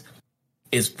stands,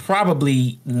 is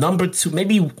probably number 2,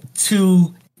 maybe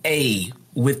 2A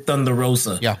with Thunder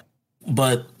Rosa. Yeah.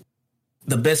 But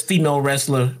the best female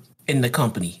wrestler in the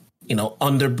company,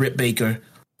 under Britt Baker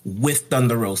with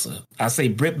Thunder Rosa. I say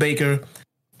Britt Baker,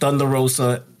 Thunder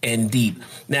Rosa, and Deeb.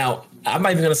 Now, I'm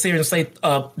not even going to sit here and say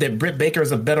that Britt Baker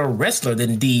is a better wrestler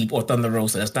than Deeb or Thunder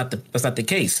Rosa. That's not the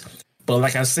case. But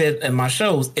like I said in my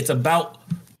shows, it's about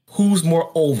who's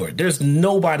more over. There's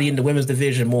nobody in the women's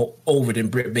division more over than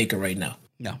Britt Baker right now.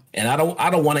 No. And I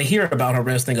don't want to hear about her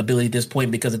wrestling ability at this point,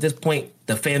 because at this point,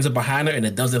 the fans are behind her and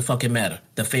it doesn't fucking matter.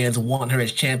 The fans want her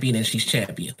as champion, and she's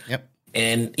champion. Yep.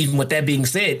 And even with that being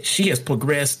said, she has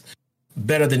progressed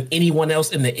better than anyone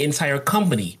else in the entire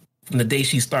company from the day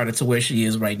she started to where she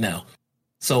is right now.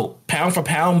 So pound for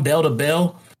pound, bell to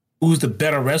bell, who's the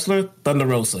better wrestler? Thunder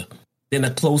Rosa. Then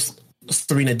a close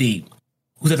Serena Deeb.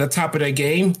 Who's at the top of their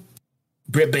game?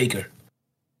 Britt Baker.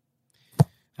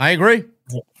 I agree.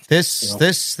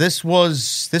 This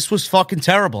was fucking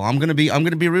terrible. I'm gonna be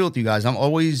real with you guys. I'm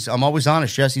always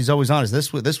honest. Jesse's always honest.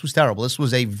 This was terrible. This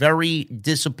was a very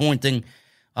disappointing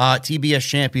TBS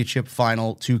championship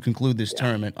final to conclude this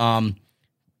tournament.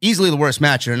 Easily the worst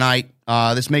match of the night.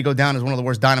 This may go down as one of the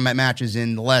worst Dynamite matches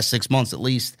in the last 6 months at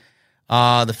least.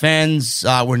 The fans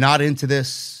were not into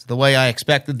this the way I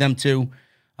expected them to.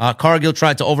 Cargill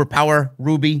tried to overpower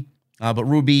Ruby, but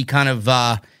Ruby kind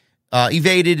of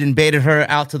evaded and baited her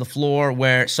out to the floor,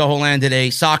 where Soho landed a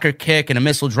soccer kick and a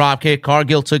missile drop kick.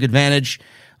 Cargill took advantage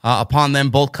upon them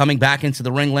both coming back into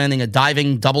the ring, landing a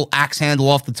diving double axe handle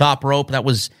off the top rope. That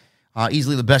was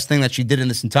easily the best thing that she did in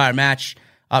this entire match.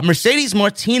 Mercedes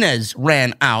Martinez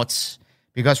ran out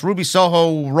because Ruby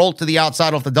Soho rolled to the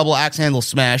outside off the double axe handle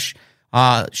smash.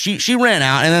 She ran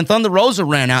out, and then Thunder Rosa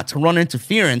ran out to run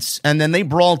interference, and then they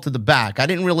brawled to the back. I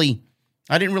didn't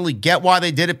really get why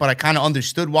they did it, but I kind of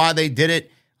understood why they did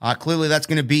it. Clearly, that's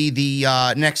going to be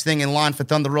the next thing in line for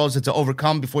Thunder Rosa to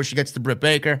overcome before she gets to Britt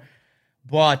Baker.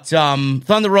 But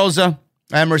Thunder Rosa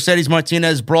and Mercedes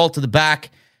Martinez brawled to the back.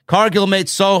 Cargill made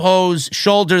Soho's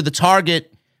shoulder the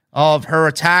target of her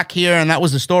attack here, and that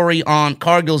was the story on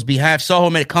Cargill's behalf. Soho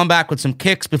made a comeback with some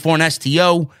kicks before an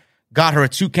STO, got her a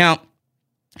 2 count.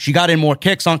 She got in more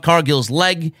kicks on Cargill's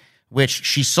leg, which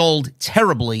she sold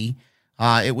terribly.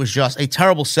 It was just a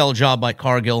terrible sell job by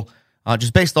Cargill.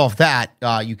 Just based off that,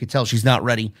 you could tell she's not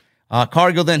ready.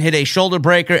 Cargill then hit a shoulder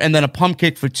breaker and then a pump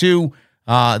kick for 2.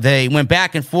 They went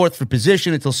back and forth for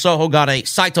position until Soho got a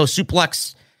Saito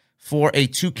suplex for a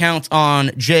 2 count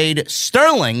on Jade.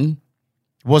 Sterling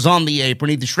was on the apron.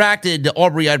 He distracted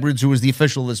Aubrey Edwards, who was the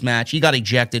official of this match. He got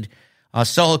ejected.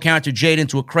 Soho countered Jade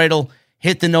into a cradle,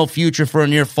 hit the no future for a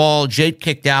near fall. Jade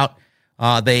kicked out.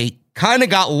 They kind of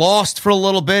got lost for a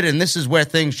little bit, and this is where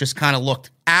things just kind of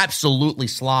looked absolutely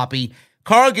sloppy.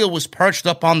 Cargill was perched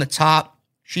up on the top.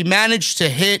 She managed to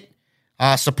hit,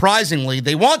 surprisingly.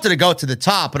 They wanted to go to the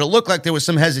top, but it looked like there was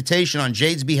some hesitation on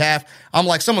Jade's behalf. I'm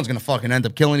like, someone's going to fucking end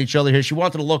up killing each other here. She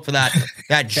wanted to look for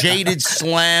that jaded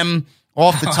slam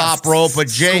off the top rope, but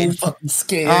Jade, so fucking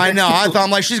scared. I know.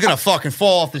 I'm like, she's going to fucking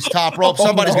fall off this top rope.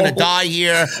 Somebody's going to die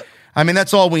here. I mean,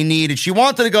 that's all we needed. She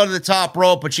wanted to go to the top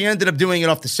rope, but she ended up doing it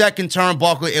off the second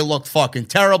turnbuckle. It looked fucking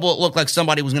terrible. It looked like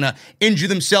somebody was going to injure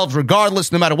themselves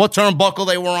regardless, no matter what turnbuckle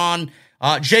they were on.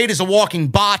 Jade is a walking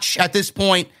botch at this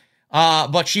point,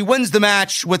 but she wins the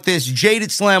match with this jaded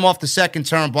slam off the second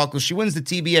turnbuckle. She wins the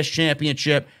TBS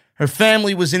championship. Her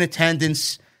family was in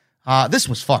attendance. This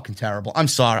was fucking terrible. I'm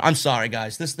sorry,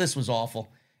 guys. This was awful.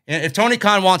 If Tony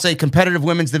Khan wants a competitive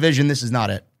women's division, this is not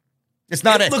it. It's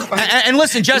not it. And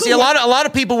listen, Jesse, a lot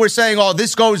of people were saying, "Oh,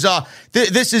 this goes.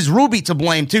 This is Ruby to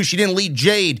blame too. She didn't lead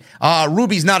Jade.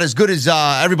 Ruby's not as good as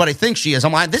everybody thinks she is."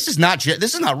 I'm like, this is not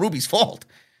Ruby's fault.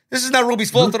 This is not Ruby's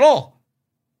fault at all.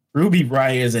 Ruby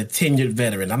Riott is a tenured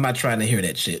veteran. I'm not trying to hear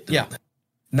that shit. Yeah,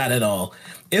 not at all.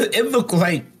 It looked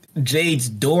like Jade's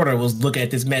daughter was looking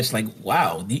at this match like,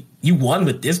 wow, you won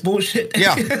with this bullshit?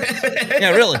 Yeah. Yeah,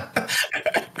 really.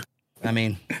 I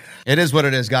mean, it is what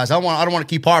it is, guys. I don't want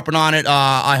to keep harping on it.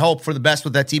 I hope for the best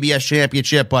with that TBS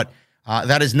championship, but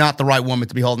that is not the right woman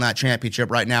to be holding that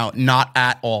championship right now. Not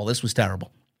at all. This was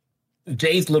terrible.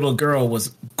 Jade's little girl was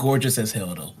gorgeous as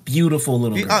hell, though. Beautiful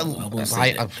little girl.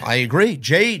 I agree.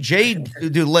 Jade,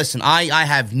 dude, listen, I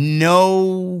have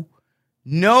no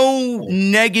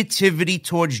negativity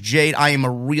towards Jade. I am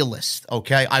a realist,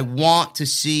 okay? I want to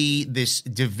see this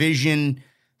division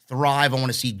thrive. I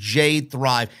want to see Jade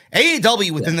thrive. AEW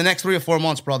within the next 3 or 4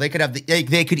 months, bro, they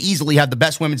could easily have the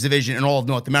best women's division in all of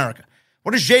North America.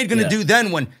 What is Jade going to do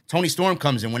then when Toni Storm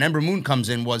comes in, when Ember Moon comes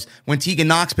in, when Tegan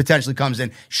Nox potentially comes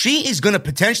in? She is going to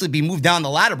potentially be moved down the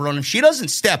ladder, bro. And if she doesn't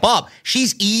step up,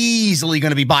 she's easily going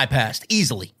to be bypassed.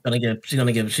 Easily. She's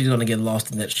gonna get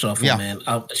lost in that shuffle, man.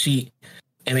 I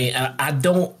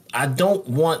don't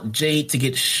want Jade to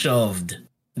get shoved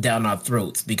down our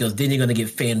throats, because then you're gonna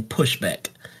get fan pushback.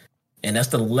 And that's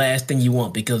the last thing you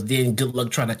want, because then good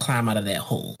luck trying to climb out of that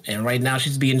hole. And right now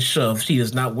she's being shoved. She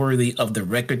is not worthy of the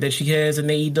record that she has in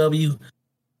AEW.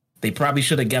 They probably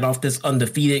should have got off this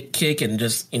undefeated kick and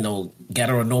just, got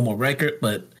her a normal record.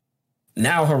 But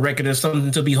now her record is something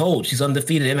to behold. She's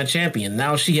undefeated and a champion.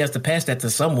 Now she has to pass that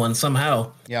to someone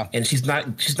somehow. Yeah. And she's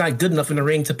not good enough in the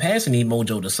ring to pass any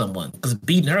mojo to someone, because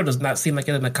beating her does not seem like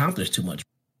it accomplished too much.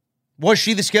 Was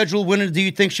she the scheduled winner? Do you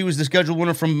think she was the scheduled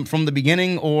winner from the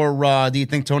beginning, or do you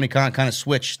think Tony Khan kind of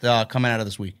switched coming out of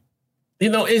this week?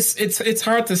 It's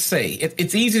hard to say.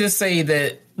 It's easy to say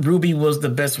that Ruby was the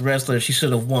best wrestler. She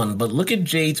should have won. But look at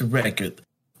Jade's record.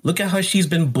 Look at how she's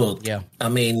been booked. Yeah. I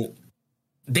mean,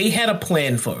 they had a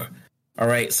plan for her. All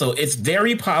right. So it's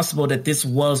very possible that this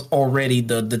was already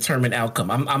the determined outcome.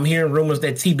 I'm hearing rumors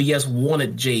that TBS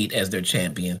wanted Jade as their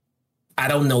champion. I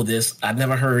don't know this. I've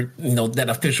never heard, that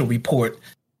official report.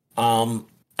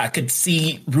 I could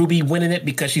see Ruby winning it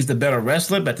because she's the better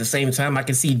wrestler, but at the same time, I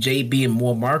can see Jade being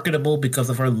more marketable because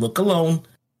of her look alone.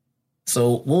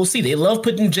 So we'll see. They love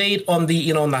putting Jade on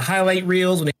the, on the highlight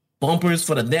reels, when they bumpers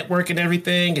for the network and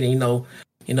everything. And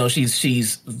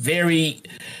she's very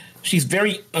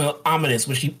ominous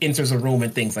when she enters a room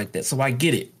and things like that. So I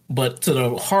get it. But to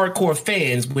the hardcore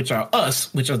fans, which are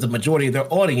us, which are the majority of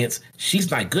their audience, she's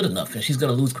not good enough, and she's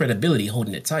going to lose credibility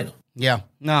holding that title. Yeah,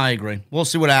 no, I agree. We'll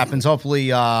see what happens. Hopefully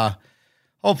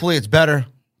it's better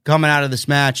coming out of this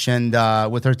match, and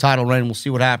with her title reign, we'll see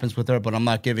what happens with her. But I'm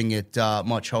not giving it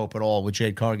much hope at all with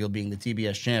Jade Cargill being the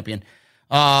TBS champion.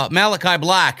 Malachi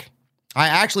Black. I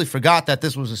actually forgot that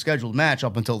this was a scheduled match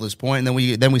up until this point, and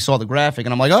then we saw the graphic,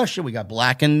 and I'm like, oh shit, we got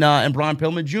Black and Brian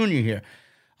Pillman Jr. here.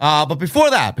 But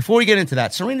before we get into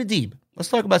that, Serena Deeb. Let's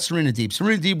talk about Serena Deeb.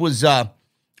 Serena Deeb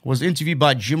was interviewed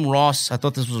by Jim Ross. I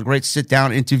thought this was a great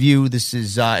sit-down interview. This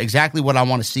is exactly what I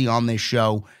want to see on this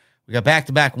show. We got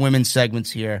back-to-back women's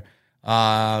segments here. JR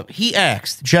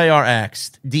asked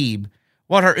Deeb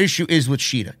what her issue is with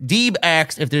Shida. Deeb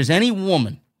asked if there's any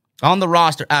woman on the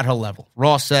roster at her level.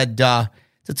 Ross said,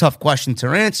 it's a tough question to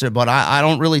answer, but I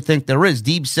don't really think there is.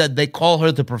 Deeb said they call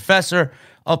her the professor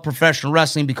of professional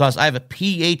wrestling because I have a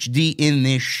PhD in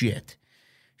this shit.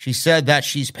 She said that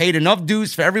she's paid enough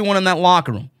dues for everyone in that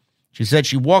locker room. She said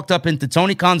she walked up into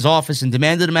Tony Khan's office and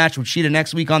demanded a match with Shida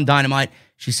next week on Dynamite.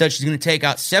 She said she's going to take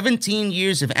out 17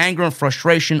 years of anger and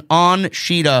frustration on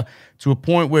Shida to a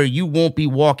point where you won't be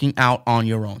walking out on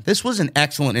your own. This was an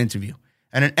excellent interview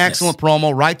and an excellent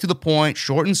promo, right to the point,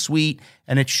 short and sweet,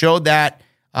 and it showed that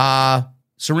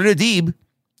Serena Deeb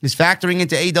is factoring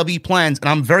into AEW plans, and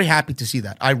I'm very happy to see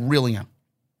that. I really am.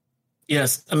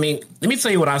 Yes. I mean, let me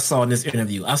tell you what I saw in this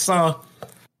interview. I saw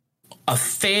a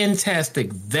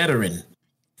fantastic veteran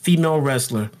female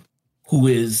wrestler who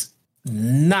is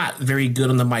not very good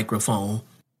on the microphone.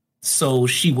 So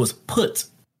she was put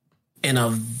in a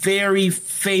very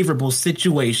favorable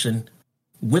situation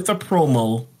with a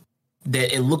promo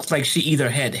that it looks like she either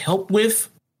had help with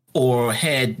or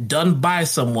had done by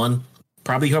someone,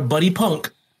 probably her buddy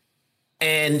Punk.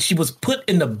 And she was put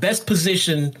in the best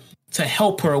position to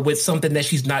help her with something that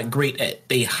she's not great at.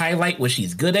 They highlight what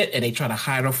she's good at, and they try to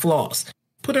hide her flaws.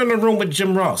 Put her in a room with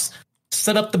Jim Ross.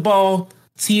 Set up the ball,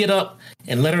 tee it up,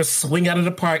 and let her swing out of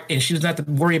the park. And she doesn't have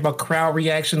to worry about crowd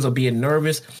reactions or being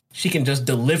nervous. She can just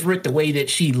deliver it the way that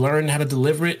she learned how to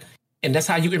deliver it. And that's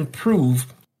how you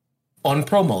improve on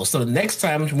promos. So the next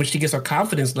time when she gets her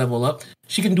confidence level up,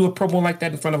 she can do a promo like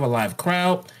that in front of a live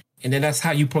crowd. And then that's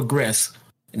how you progress.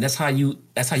 And that's how you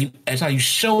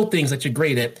show things that you're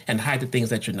great at and hide the things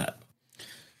that you're not.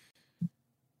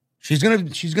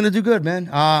 She's gonna do good, man.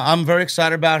 I'm very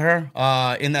excited about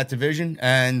her in that division,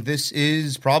 and this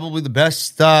is probably the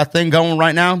best thing going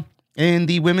right now in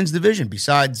the women's division,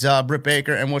 besides Britt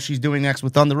Baker and what she's doing next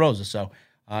with Thunder Rosa. So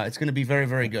it's going to be very,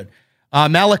 very good.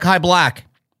 Malachi Black,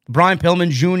 Brian Pillman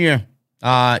Jr.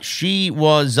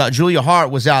 Julia Hart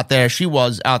was out there. She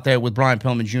was out there with Brian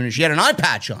Pillman Jr. She had an eye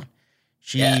patch on.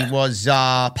 She was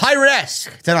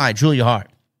pirate-esque tonight, Julia Hart.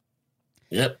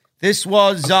 Yep. This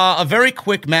was a very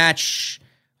quick match.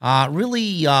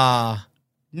 Really not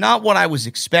what I was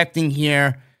expecting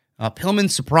here. Pillman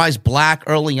surprised Black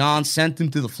early on, sent him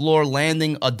to the floor,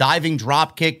 landing a diving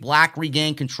drop kick. Black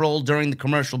regained control during the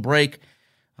commercial break.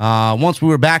 Once we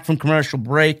were back from commercial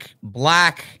break,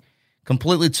 Black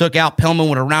completely took out Pillman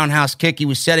with a roundhouse kick. He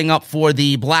was setting up for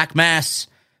the Black Mass,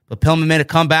 but Pillman made a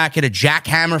comeback, hit a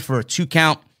jackhammer for a 2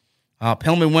 count.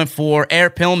 Pillman went for Air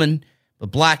Pillman,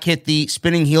 but Black hit the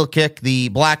spinning heel kick, the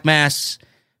Black Mass,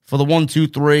 for the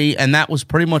 1-2-3, and that was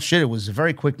pretty much it. It was a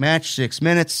very quick match, 6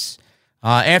 minutes.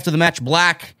 After the match,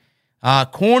 Black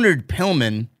cornered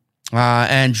Pillman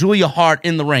and Julia Hart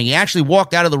in the ring. He actually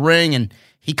walked out of the ring, and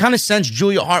he kind of sensed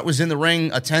Julia Hart was in the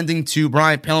ring attending to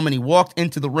Brian Pillman. He walked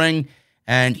into the ring,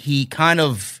 and he kind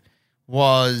of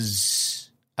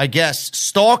was, I guess,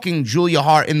 stalking Julia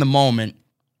Hart in the moment.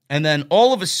 And then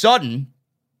all of a sudden,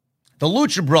 the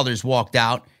Lucha Brothers walked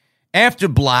out after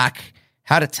Black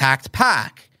had attacked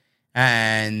Pac.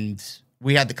 And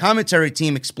we had the commentary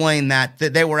team explain that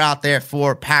they were out there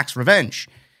for Pac's revenge.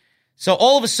 So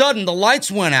all of a sudden, the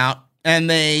lights went out, and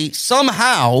they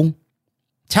somehow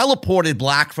teleported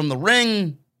Black from the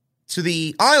ring to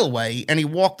the aisleway, and he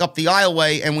walked up the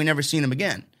aisleway, and we never seen him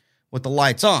again with the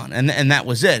lights on. And that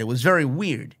was it. It was very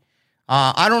weird.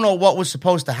 I don't know what was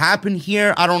supposed to happen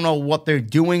here. I don't know what they're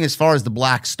doing as far as the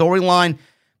Black storyline.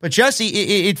 But Jesse,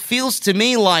 it feels to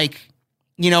me like,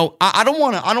 you know, I don't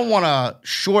want to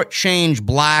shortchange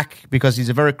Black because he's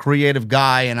a very creative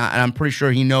guy, and I'm pretty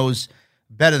sure he knows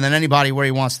better than anybody where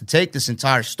he wants to take this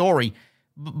entire story.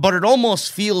 But it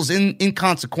almost feels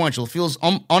inconsequential. It feels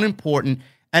unimportant,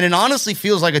 and it honestly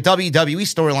feels like a WWE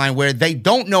storyline where they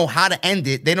don't know how to end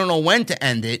it, they don't know when to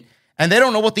end it, and they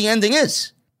don't know what the ending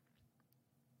is.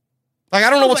 Like, I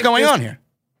don't know what's going on here.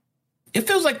 It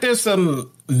feels like there's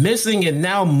some missing and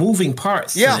now moving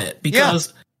parts to it.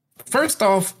 Because, first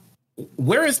off,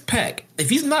 where is Pac? If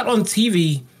he's not on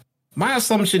TV, my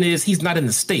assumption is he's not in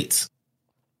the States.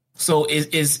 So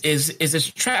is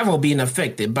his travel being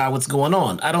affected by what's going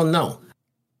on? I don't know.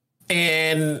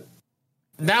 And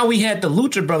now we had the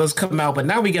Lucha Brothers come out, but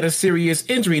now we got a serious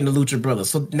injury in the Lucha Brothers.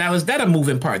 So now is that a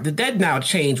moving part? Did that now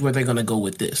change where they're going to go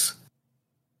with this?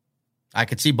 I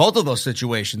could see both of those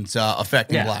situations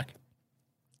affecting Black.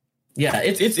 Yeah,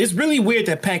 it's really weird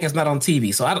that Pac is not on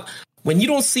TV. So when you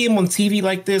don't see him on TV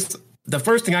like this, the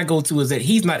first thing I go to is that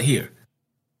he's not here.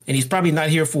 And he's probably not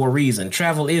here for a reason.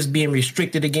 Travel is being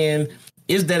restricted again.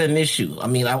 Is that an issue? I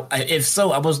mean, if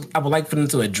so, I would like for them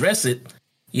to address it,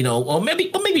 you know, or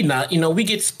maybe not. You know, we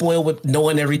get spoiled with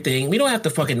knowing everything. We don't have to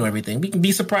fucking know everything. We can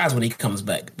be surprised when he comes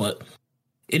back. But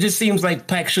it just seems like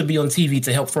Pac should be on TV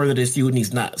to help further this feud, and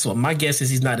he's not. So my guess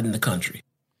is he's not in the country.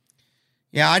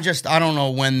 Yeah, I don't know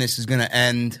when this is going to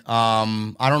end. I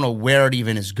don't know where it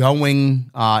even is going.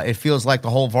 It feels like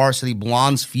the whole Varsity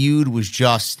Blondes feud was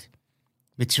just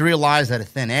materialized out of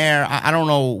thin air. I don't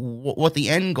know what the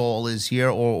end goal is here,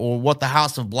 or what the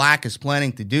House of Black is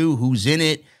planning to do, who's in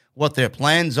it, what their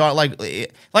plans are. Like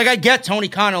I get Tony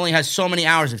Khan only has so many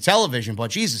hours of television,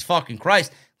 but Jesus fucking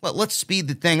Christ, let's speed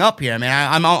the thing up here. I mean,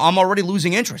 I'm already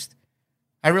losing interest.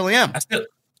 I really am.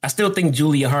 I still think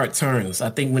Julia Hart turns.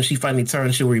 I think when she finally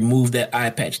turns, she'll remove that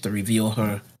eye patch to reveal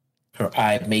her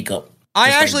eye makeup. I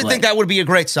actually think that would be a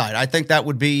great sight. I think that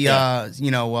would be,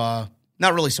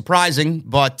 not really surprising,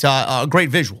 but a great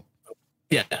visual.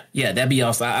 Yeah, that'd be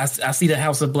awesome. I see the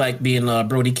House of Black being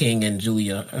Brody King and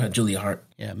Julia Hart.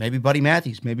 Yeah, maybe Buddy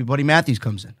Matthews. Maybe Buddy Matthews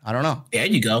comes in. I don't know. There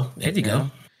you go.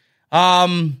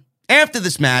 After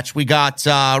this match, we got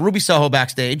Ruby Soho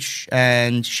backstage,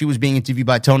 and she was being interviewed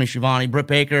by Tony Schiavone. Britt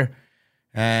Baker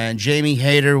and Jamie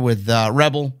Hayter with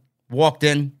Rebel walked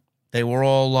in. They were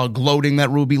all gloating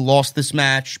that Ruby lost this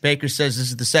match. Baker says this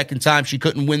is the second time she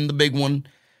couldn't win the big one.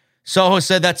 Soho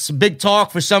said that's big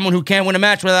talk for someone who can't win a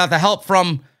match without the help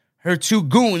from her two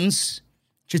goons.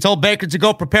 She told Baker to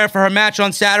go prepare for her match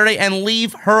on Saturday and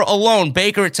leave her alone.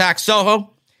 Baker attacked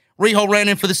Soho. Riho ran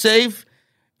in for the save,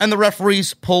 and the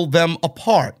referees pulled them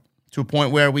apart to a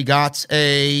point where we got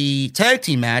a tag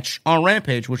team match on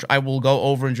Rampage, which I will go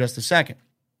over in just a second.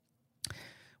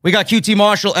 We got QT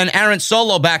Marshall and Aaron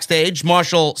Solo backstage.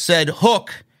 Marshall said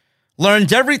Hook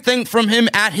learned everything from him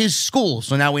at his school.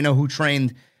 So now we know who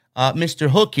trained Mr.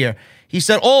 Hook here. He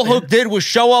said all Hook did was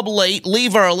show up late,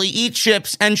 leave early, eat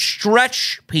chips, and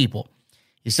stretch people.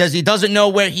 He says he doesn't know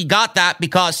where he got that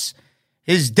because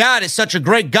his dad is such a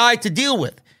great guy to deal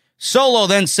with. Solo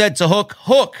then said to Hook,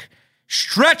 Hook,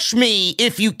 stretch me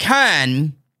if you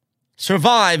can,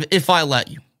 survive if I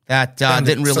let you. That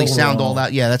didn't really sound all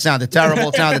that. Yeah, that sounded terrible.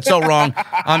 It sounded so wrong.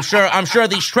 I'm sure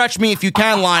the stretch me if you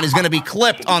can line is going to be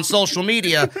clipped on social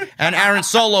media, and Aaron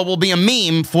Solo will be a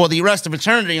meme for the rest of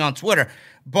eternity on Twitter.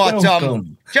 But,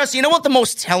 Jesse, you know what the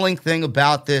most telling thing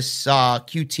about this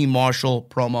QT Marshall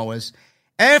promo is?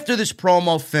 After this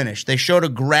promo finished, they showed a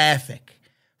graphic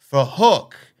for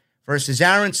Hook versus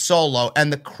Aaron Solo,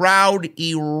 and the crowd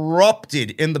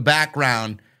erupted in the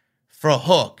background for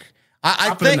Hook.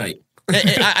 I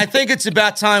think it's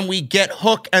about time we get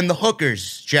Hook and the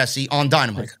Hookers, Jesse, on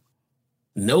Dynamite.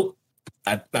 Nope.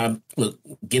 Look,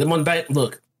 get him on back.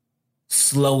 Look,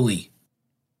 slowly.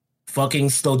 Fucking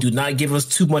slow. Do not give us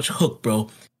too much Hook, bro.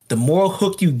 The more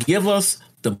Hook you give us,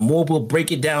 the more we'll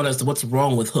break it down as to what's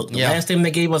wrong with Hook. The last time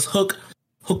they gave us Hook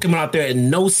came out there and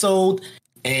no-sold,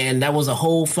 and that was a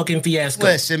whole fucking fiasco.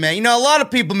 Listen, man, you know, a lot of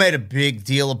people made a big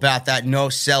deal about that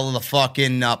no-sell of the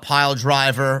fucking pile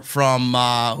driver from,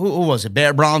 who was it,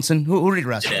 Bear Bronson? Who did he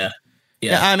wrestle?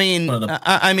 Yeah. I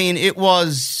mean, it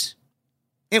was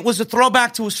a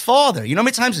throwback to his father. You know how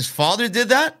many times his father did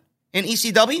that in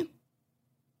ECW?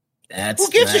 Who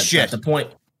gives a shit? That's the point.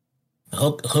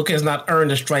 Hook has not earned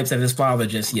the stripes of his father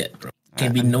just yet, bro.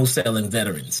 Can't be no-selling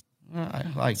veterans. I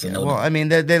like it. Well, I mean,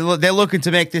 they're looking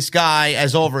to make this guy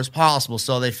as over as possible,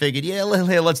 so they figured,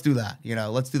 let's do that. You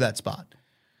know, let's do that spot.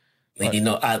 But, you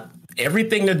know,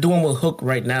 everything they're doing with Hook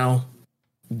right now,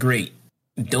 great.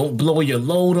 Don't blow your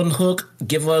load on Hook.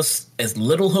 Give us as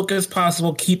little Hook as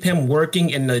possible. Keep him working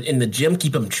in the gym.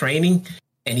 Keep him training,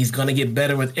 and he's gonna get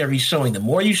better with every showing. The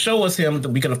more you show us him,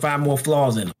 we're gonna find more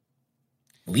flaws in him.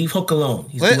 Leave Hook alone.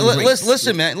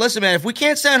 Listen, man. If we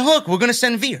can't send Hook, we're gonna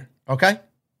send Veer. Okay.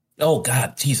 Oh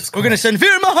God, Jesus Christ. We're gonna send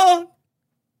Veer Mahan.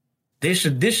 This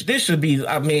should be.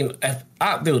 I mean,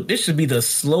 dude, this should be the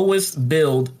slowest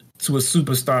build to a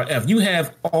superstar. If you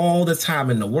have all the time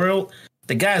in the world,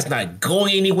 the guy's not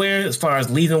going anywhere as far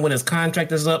as leaving when his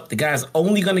contract is up. The guy's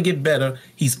only gonna get better.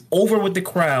 He's over with the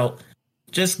crowd.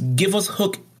 Just give us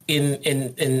Hook in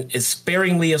as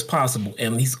sparingly as possible,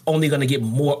 and he's only gonna get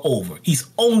more over.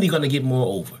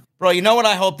 Bro, you know what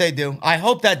I hope they do? I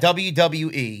hope that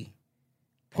WWE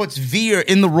puts Veer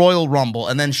in the Royal Rumble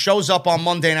and then shows up on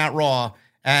Monday Night Raw,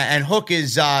 and Hook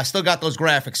is still got those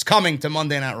graphics coming to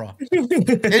Monday Night Raw.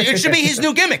 It should be his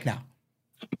new gimmick now.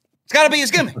 It's got to be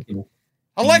his gimmick.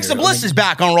 Alexa Bliss is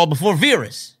back on Raw before Veer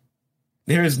is.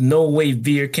 There is no way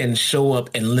Veer can show up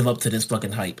and live up to this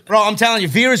fucking hype. Bro, I'm telling you,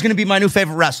 Veer is going to be my new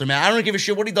favorite wrestler, man. I don't give a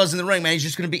shit what he does in the ring, man. He's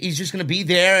just going to be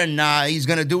there, and he's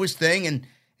going to do his thing, and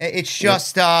it's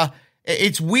just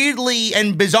it's weirdly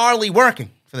and bizarrely working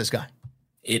for this guy.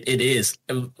 It is.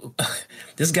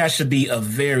 This guy should be a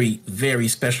very, very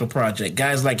special project.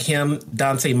 Guys like him,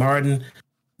 Dante Martin,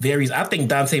 I think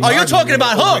Dante Martin. Oh, you're talking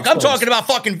about Hook. I'm talking about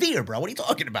fucking Veer, bro. What are you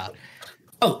talking about?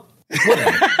 Oh,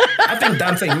 whatever. I think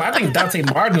Dante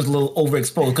Martin was a little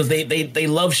overexposed because they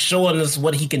love showing us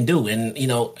what he can do, and you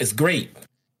know it's great.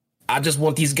 I just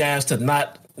want these guys to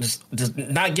not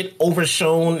get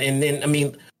overshown, and then I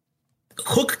mean,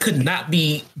 Hook could not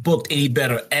be booked any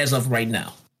better as of right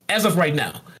now.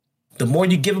 The more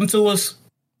you give them to us,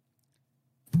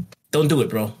 don't do it,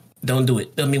 bro. Don't do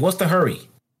it. I mean, what's the hurry?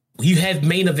 You have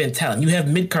main event talent. You have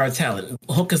mid-card talent.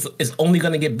 Hook is only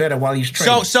going to get better while he's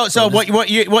training. So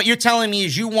what you're telling me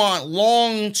is you want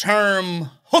long-term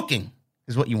hooking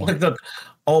is what you want.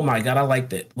 Oh, my God, I like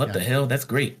that. What the hell? That's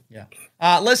great. Yeah.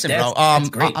 Listen, bro. That's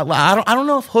great. I don't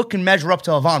know if Hook can measure up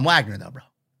to Von Wagner, though, bro.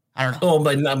 I don't know. Oh,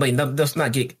 but let's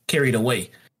not get carried away,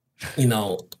 you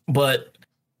know. But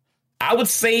I would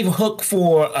save Hook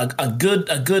for a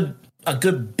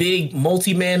good big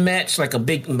multi-man match, like a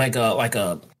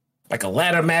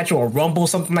ladder match or a rumble,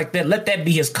 something like that. Let that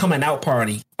be his coming out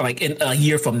party, like in a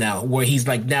year from now, where he's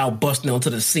like now busting onto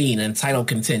the scene and title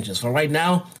contention. So right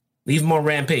now, leave him on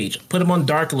Rampage. Put him on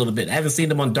Dark a little bit. I haven't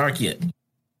seen him on Dark yet.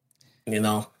 You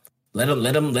know, let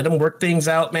him work things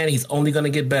out, man. He's only gonna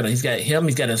get better. He's got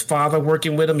his father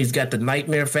working with him. He's got the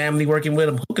Nightmare family working with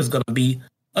him. Hook is gonna be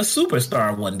a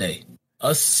superstar one day.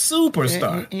 A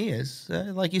superstar. He is.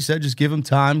 Like you said, just give him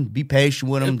time. Be patient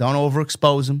with him. Don't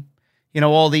overexpose him. You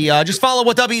know, all the just follow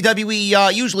what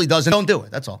WWE usually does and don't do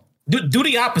it. That's all. Do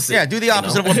the opposite. Yeah, do the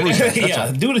opposite of what Bruce does.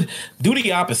 Yeah, do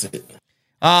the opposite.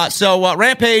 So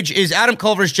Rampage is Adam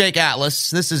Cole versus Jake Atlas.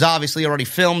 This is obviously already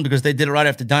filmed because they did it right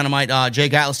after Dynamite.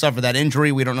 Jake Atlas suffered that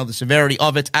injury. We don't know the severity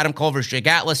of it. Adam Cole versus Jake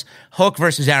Atlas. Hook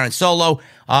versus Aaron Solo.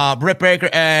 Britt Baker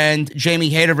and Jamie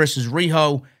Hayter versus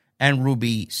Riho and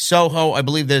Ruby Soho. I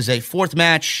believe there's a fourth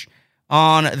match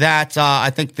on that. I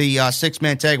think the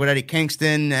six-man tag with Eddie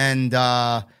Kingston and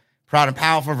Proud and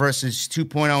Powerful versus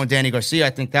 2.0 and Danny Garcia. I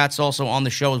think that's also on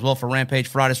the show as well for Rampage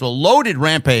Friday. So a loaded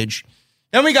Rampage.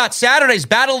 Then we got Saturday's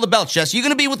Battle of the Belts. Jess, you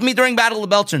going to be with me during Battle of the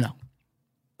Belts or no?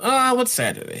 What's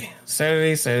Saturday?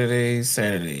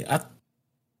 Saturday. I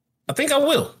think I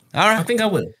will. All right. I think I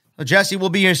will. So Jesse will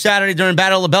be here Saturday during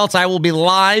Battle of the Belts. I will be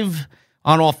live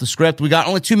on Off the Script. We got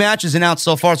only 2 matches announced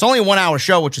so far. It's only a 1-hour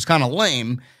show, which is kind of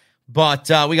lame. But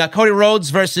we got Cody Rhodes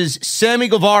versus Sammy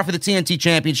Guevara for the TNT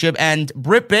Championship, and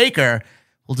Britt Baker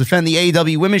will defend the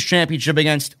AEW Women's Championship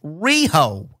against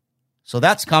Riho. So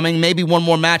that's coming. Maybe one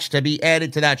more match to be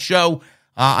added to that show.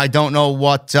 I don't know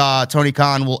what Tony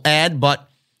Khan will add, but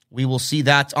we will see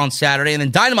that on Saturday. And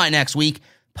then Dynamite next week,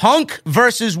 Punk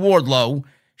versus Wardlow,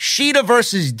 Shida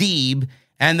versus Deeb,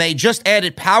 and they just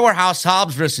added Powerhouse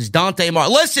Hobbs versus Dante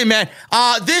Martin. Listen, man,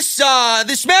 this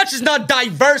match is not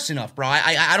diverse enough, bro.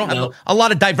 I don't have a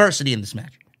lot of diversity in this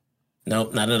match.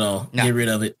 Nope, not at all. No. Get rid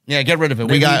of it. Yeah, get rid of it.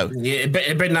 It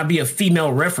better not be a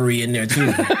female referee in there,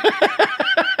 too.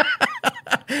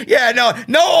 Yeah,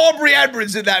 no Aubrey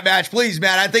Edwards in that match, please,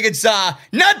 man. I think it's not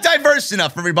diverse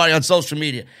enough for everybody on social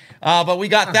media. But we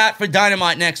got that for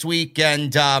Dynamite next week,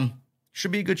 and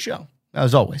should be a good show,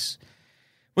 as always.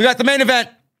 We got the main event,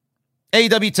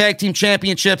 AEW Tag Team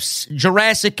Championships,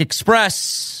 Jurassic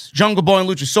Express, Jungle Boy and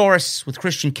Luchasaurus with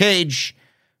Christian Cage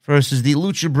versus the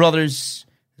Lucha Brothers.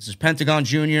 This is Pentagon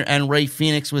Jr. and Rey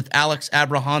Fenix with Alex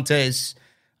Abrahantes.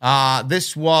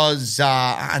 This was,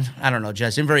 I don't know,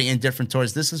 Jess, I'm very indifferent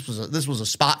towards this. This was a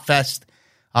spot fest,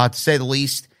 to say the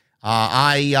least.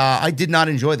 I did not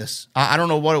enjoy this. I don't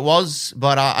know what it was,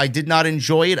 but I did not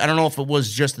enjoy it. I don't know if it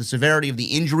was just the severity of the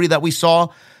injury that we saw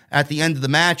at the end of the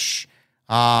match,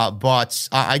 but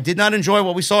I did not enjoy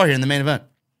what we saw here in the main event.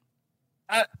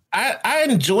 I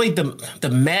enjoyed the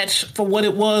match for what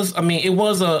it was. I mean, it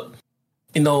was a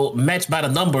match by the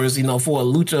numbers, for a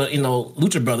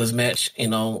Lucha Brothers match,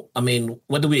 I mean,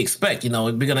 what do we expect? We're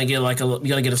going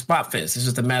to get a spot fest. It's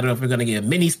just a matter of we're going to get a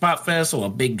mini spot fest or a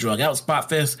big drug out spot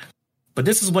fest. But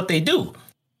this is what they do.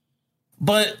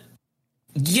 But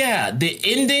yeah, the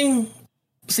ending,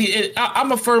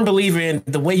 I'm a firm believer in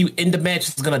the way you end the match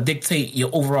is going to dictate your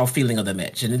overall feeling of the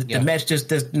match. And the match just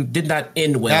did not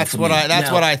end well. That's what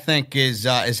I think is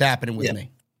happening with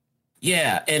me.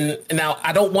 Yeah, and now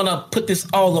I don't want to put this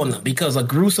all on them because a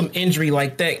gruesome injury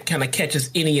like that kind of catches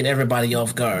any and everybody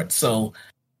off guard. So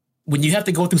when you have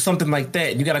to go through something like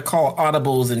that, you got to call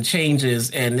audibles and changes,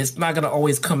 and it's not going to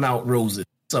always come out rosy.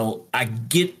 So I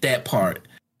get that part.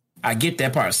 So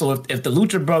if the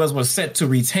Lucha Brothers were set to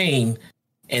retain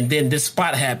and then this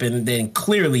spot happened, then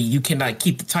clearly you cannot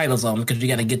keep the titles on them because you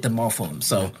got to get them off of them.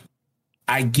 So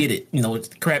I get it. It's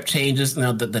crap changes.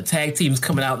 The tag team's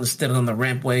coming out instead of on the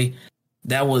rampway.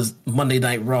 That was Monday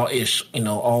Night Raw-ish,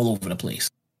 all over the place.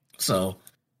 So,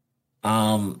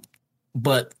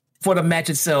 but for the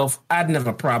match itself, I didn't have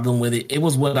a problem with it. It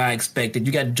was what I expected.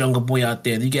 You got Jungle Boy out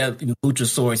there. You got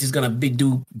Luchasaurus. He's going to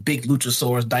do big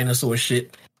Luchasaurus, dinosaur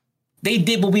shit. They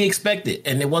did what we expected,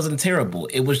 and it wasn't terrible.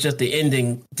 It was just the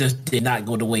ending just did not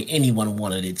go the way anyone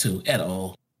wanted it to at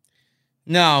all.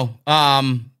 No,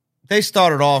 they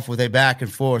started off with a back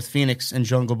and forth. Phoenix and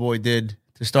Jungle Boy did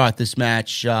to start this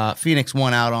match. Phoenix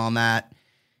won out on that.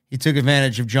 He took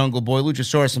advantage of Jungle Boy.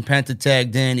 Luchasaurus and Penta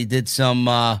tagged in. He did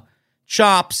some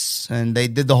chops, and they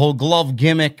did the whole glove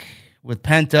gimmick with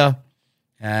Penta.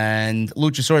 And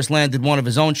Luchasaurus landed one of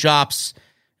his own chops,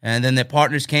 and then their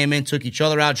partners came in, took each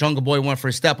other out. Jungle Boy went for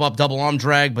a step-up double arm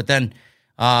drag, but then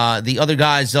the other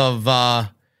guys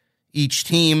of each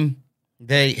team,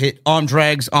 they hit arm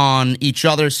drags on each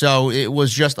other. So it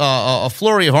was just a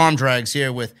flurry of arm drags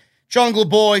here with Jungle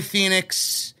Boy,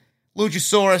 Phoenix,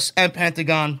 Luchasaurus, and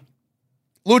Pentagon.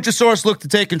 Luchasaurus looked to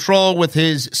take control with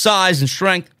his size and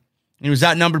strength. He was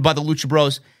outnumbered by the Lucha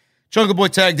Bros. Jungle Boy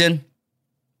tagged in,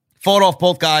 fought off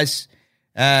both guys,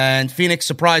 and Phoenix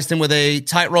surprised him with a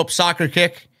tightrope soccer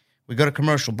kick. We go to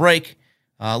commercial break.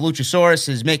 Luchasaurus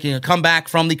is making a comeback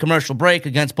from the commercial break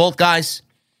against both guys.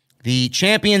 The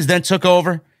champions then took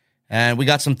over, and we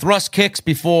got some thrust kicks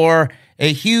before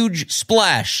a huge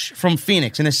splash from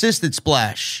Phoenix, an assisted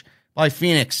splash by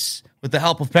Phoenix with the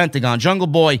help of Pentagon. Jungle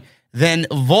Boy then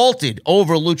vaulted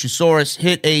over Luchasaurus,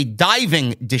 hit a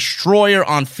diving destroyer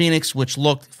on Phoenix, which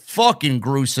looked fucking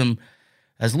gruesome.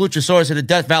 as Luchasaurus hit a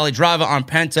Death Valley driver on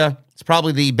Penta. It's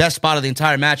probably the best spot of the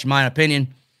entire match, in my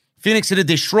opinion. Phoenix hit a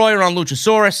Destroyer on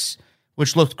Luchasaurus,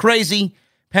 which looked crazy.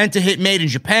 Penta hit Made in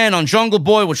Japan on Jungle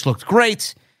Boy, which looked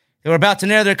great. They were about to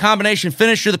nail their combination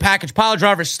finisher, the package pile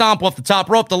driver stomp off the top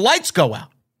rope. The lights go out.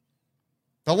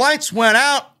 The lights went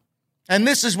out, and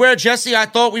this is where, Jesse, I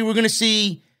thought we were going to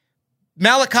see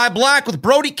Malachi Black with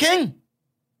Brody King.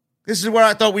 This is where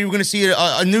I thought we were going to see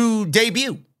a new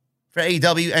debut for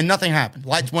AEW, and nothing happened.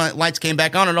 Lights came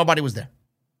back on, and nobody was there.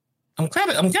 I'm kind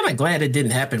of glad it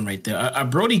didn't happen right there. A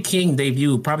Brody King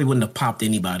debut probably wouldn't have popped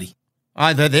anybody.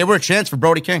 They were a chance for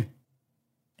Brody King.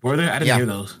 Were there? I didn't hear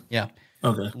those. Yeah.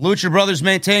 Okay. Lucha Brothers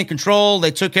maintained control. They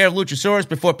took care of Luchasaurus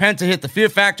before Penta hit the Fear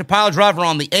Factor pile driver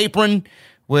on the apron,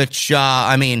 which,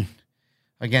 again,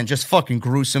 just fucking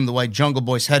gruesome the way Jungle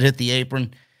Boy's head hit the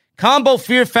apron. Combo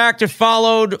Fear Factor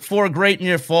followed for a great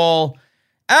near fall.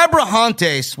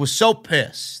 Abrahantes was so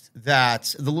pissed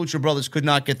that the Lucha Brothers could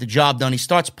not get the job done. He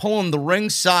starts pulling the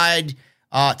ringside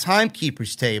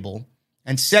timekeeper's table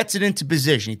and sets it into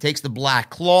position. He takes the black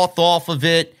cloth off of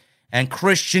it, and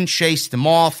Christian chased him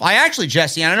off. I actually,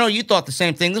 Jesse, and I know you thought the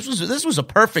same thing. This was a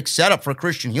perfect setup for a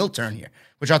Christian heel turn here,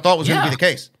 which I thought was going to be the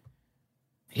case.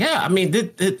 Yeah, I mean,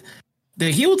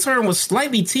 the heel turn was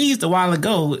slightly teased a while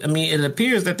ago. I mean, it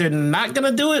appears that they're not going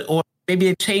to do it, or maybe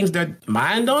they changed their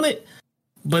mind on it.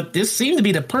 But this seemed to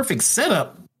be the perfect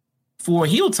setup for a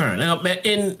heel turn.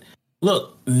 And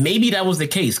look, maybe that was the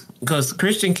case, because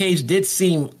Christian Cage did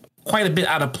seem quite a bit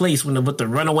out of place with the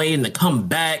runaway and the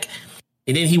comeback.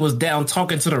 And then he was down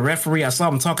talking to the referee. I saw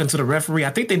him talking to the referee.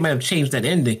 I think they might have changed that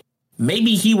ending.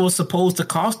 Maybe he was supposed to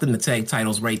cost them the tag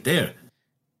titles right there.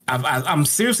 I'm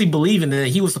seriously believing that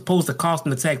he was supposed to cost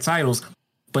them the tag titles,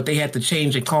 but they had to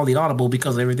change and call the audible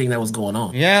because of everything that was going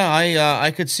on. Yeah,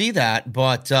 I could see that.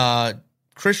 But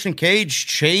Christian Cage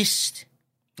chased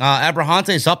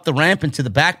Abrahantes up the ramp into the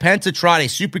back. Penta tried a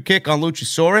super kick on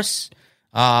Luchasaurus.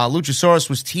 Luchasaurus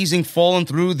was teasing falling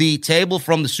through the table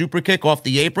from the super kick off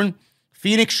the apron.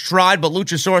 Phoenix tried, but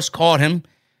Luchasaurus caught him.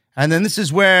 And then this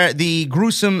is where the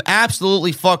gruesome,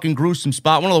 absolutely fucking gruesome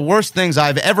spot, one of the worst things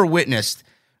I've ever witnessed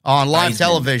on live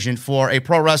television for a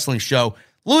pro wrestling show.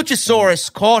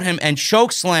 Luchasaurus caught him and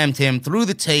chokeslammed him through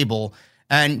the table,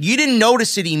 and you didn't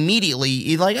notice it immediately.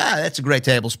 You're like, that's a great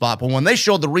table spot. But when they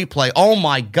showed the replay, oh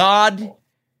my God,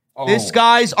 this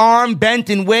guy's arm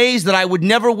bent in ways that I would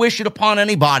never wish it upon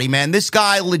anybody, man. This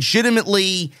guy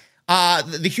legitimately...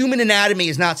 the human anatomy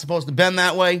is not supposed to bend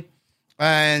that way.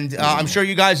 And I'm sure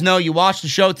you guys know, you watched the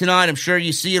show tonight. I'm sure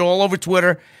you see it all over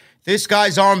Twitter. This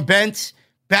guy's arm bent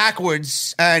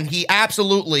backwards, and he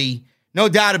absolutely, no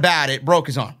doubt about it, broke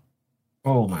his arm.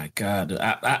 Oh my God.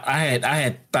 I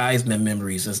had Theismann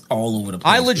memories just all over the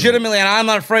place. I legitimately, and I'm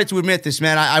not afraid to admit this,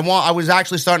 man. I was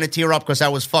actually starting to tear up because I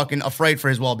was fucking afraid for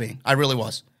his well-being. I really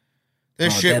was.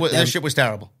 This shit was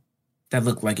terrible. That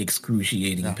looked like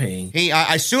excruciating pain. We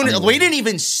didn't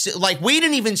even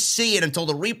see it until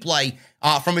the replay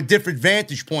from a different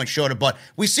vantage point showed it. But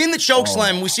we seen the choke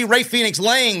slam. And we see Ray Phoenix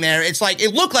laying there. It's like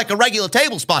it looked like a regular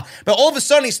table spot, but all of a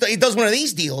sudden he does one of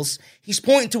these deals. He's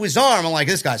pointing to his arm. I'm like,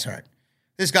 this guy's hurt.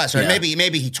 This guy's hurt. Yeah.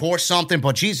 Maybe he tore something.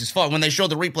 But Jesus fuck, when they showed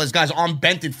the replay, this guy's arm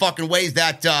bent in fucking ways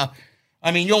that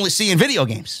you only see in video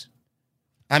games.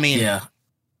 I mean, yeah.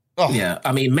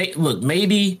 I mean,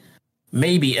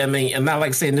 Maybe, I mean, I'm not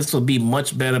like saying this will be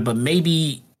much better, but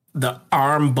maybe the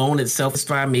arm bone itself is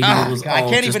fine. Maybe it was. I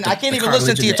can't even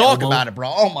listen to you talk about it, bro.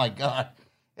 Oh my God,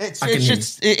 it's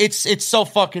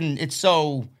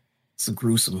so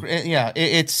gruesome. Yeah,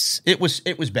 it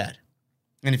was bad.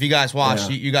 And if you guys watched,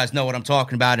 you guys know what I'm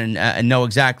talking about and know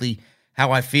exactly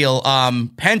how I feel.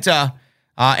 Penta,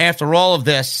 after all of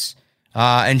this,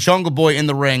 and Jungle Boy in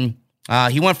the ring,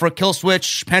 he went for a kill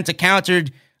switch. Penta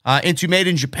countered. Into Made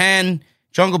in Japan.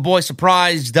 Jungle Boy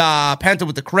surprised Penta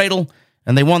with the cradle,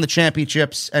 and they won the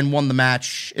championships and won the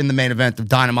match in the main event of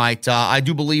Dynamite. I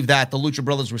do believe that the Lucha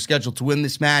Brothers were scheduled to win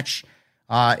this match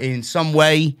in some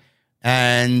way,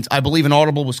 and I believe an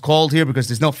audible was called here because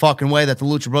there's no fucking way that the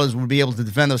Lucha Brothers would be able to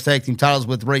defend those tag team titles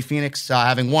with Ray Phoenix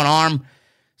having one arm.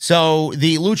 So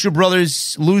the Lucha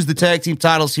Brothers lose the tag team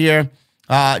titles here.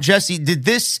 Jesse, did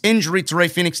this injury to Ray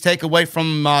Phoenix take away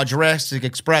from Jurassic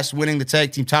Express winning the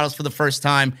tag team titles for the first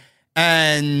time?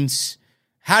 And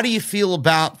how do you feel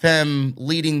about them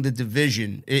leading the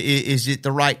division? Is it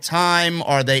the right time?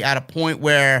 Are they at a point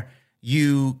where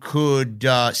you could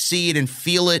see it and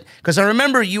feel it? Because I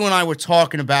remember you and I were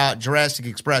talking about Jurassic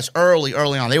Express early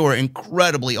on. They were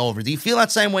incredibly over. Do you feel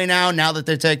that same way now that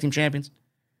they're tag team champions?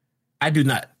 I do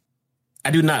not.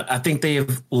 I think they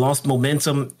have lost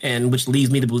momentum, and which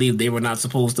leads me to believe they were not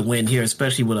supposed to win here,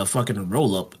 especially with a fucking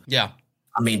roll-up. Yeah.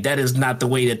 I mean, that is not the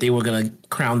way that they were going to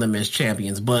crown them as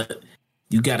champions, but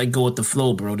you got to go with the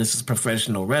flow, bro. This is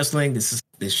professional wrestling. This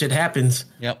shit happens.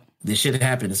 Yep. This shit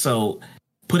happens. So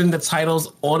putting the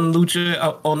titles on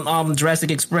Lucha, on Jurassic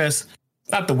Express,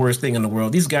 not the worst thing in the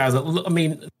world. These guys, I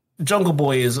mean, Jungle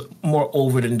Boy is more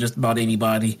over than just about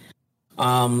anybody.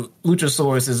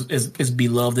 Luchasaurus is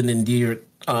beloved and endeared.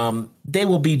 They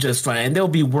will be just fine. They'll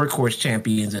be workhorse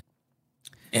champions.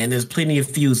 And there's plenty of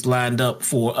feuds lined up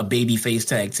for a babyface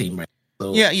tag team, right?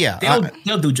 So yeah.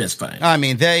 They'll do just fine. I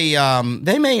mean, they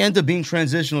may end up being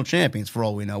transitional champions for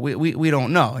all we know. We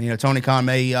don't know. You know, Tony Khan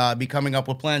may be coming up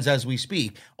with plans as we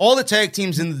speak. All the tag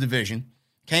teams in the division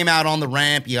came out on the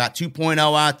ramp. You got 2.0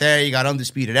 out there. You got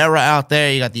Undisputed Era out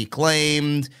there. You got the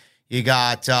Acclaimed. You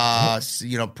got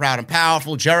Proud and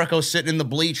Powerful. Jericho sitting in the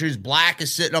bleachers. Black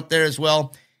is sitting up there as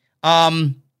well.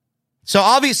 So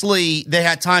obviously they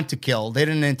had time to kill. They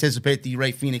didn't anticipate the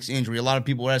Rey Fenix injury. A lot of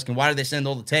people were asking, why did they send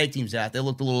all the tag teams out? They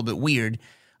looked a little bit weird.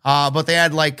 But they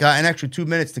had like an extra 2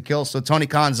 minutes to kill. So Tony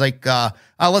Khan's like,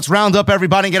 let's round up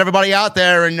everybody and get everybody out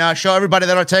there and show everybody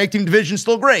that our tag team division is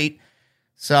still great.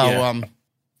 So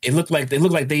it looked like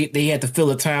they had to fill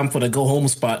the time for the go home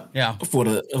spot. Yeah. For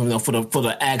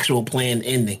the actual planned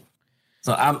ending.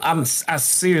 So I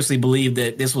seriously believe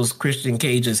that this was Christian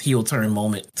Cage's heel turn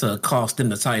moment to cost him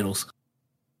the titles.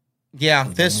 Yeah,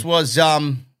 this was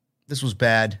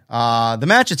bad. The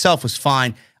match itself was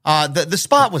fine. The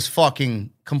spot was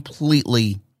fucking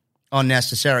completely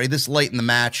unnecessary. This late in the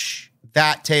match,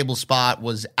 that table spot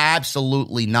was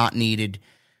absolutely not needed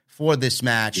for this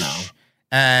match. No.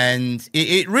 And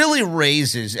it really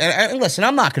raises. And listen,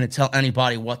 I'm not going to tell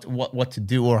anybody what to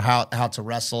do or how to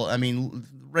wrestle. I mean,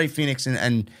 Rey Fenix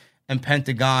and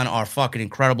Pentagon are fucking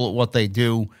incredible at what they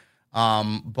do.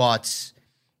 But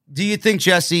do you think,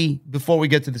 Jesse, before we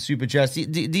get to the Super Chats,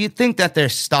 do you think that their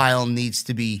style needs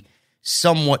to be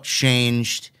somewhat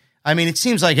changed? I mean, it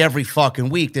seems like every fucking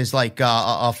week there's like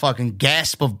a fucking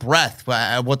gasp of breath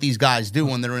at what these guys do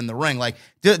when they're in the ring. Like,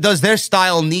 does their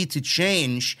style need to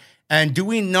change? And do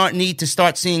we not need to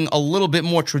start seeing a little bit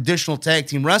more traditional tag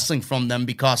team wrestling from them?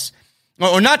 Because,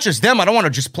 or not just them, I don't want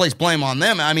to just place blame on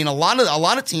them. I mean, a lot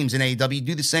of teams in AEW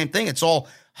do the same thing. It's all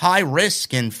high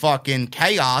risk and fucking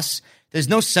chaos. There's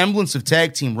no semblance of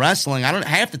tag team wrestling.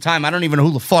 Half the time, I don't even know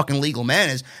who the fucking legal man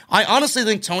is. I honestly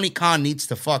think Tony Khan needs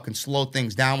to fucking slow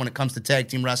things down when it comes to tag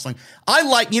team wrestling. I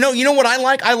like, you know what I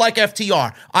like? I like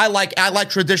FTR. I like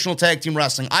traditional tag team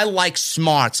wrestling. I like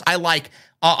smarts. I like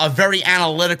a very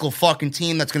analytical fucking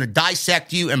team that's going to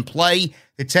dissect you and play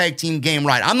the tag team game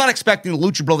right. I'm not expecting the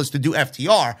Lucha Brothers to do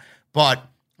FTR, but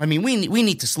I mean, we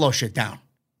need to slow shit down.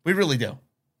 We really do.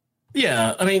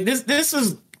 Yeah, I mean, this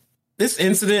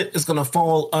incident is going to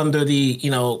fall under the,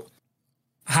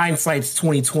 hindsight's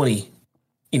 2020,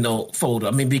 folder.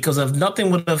 I mean, because if nothing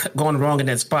would have gone wrong in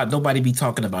that spot, nobody be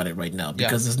talking about it right now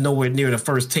because it's nowhere near the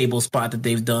first table spot that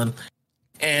they've done.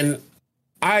 And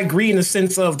I agree in the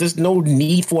sense of there's no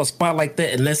need for a spot like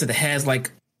that unless it has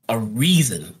like a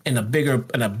reason and a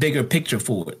bigger picture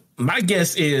for it. My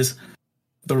guess is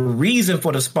the reason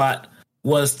for the spot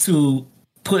was to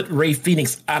put Rey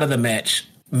Fenix out of the match,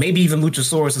 maybe even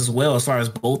Luchasaurus as well, as far as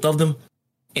both of them,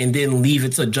 and then leave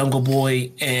it to Jungle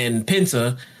Boy and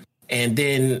Penta. And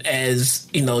then as,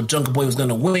 Jungle Boy was going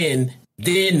to win,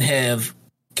 then have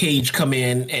Cage come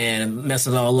in and mess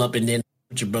it all up and then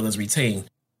Lucha Brothers retain.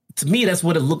 To me, that's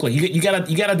what it looked like. You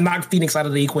gotta knock Phoenix out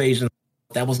of the equation.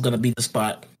 That was going to be the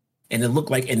spot. And it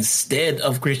looked like instead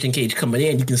of Christian Cage coming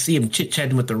in, you can see him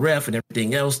chit-chatting with the ref and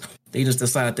everything else. They just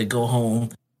decided to go home.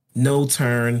 No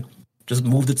turn. Just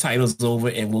move the titles over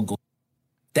and we'll go.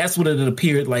 That's what it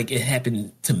appeared like it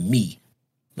happened to me.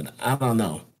 But I don't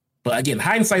know. But again,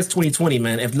 hindsight's 2020,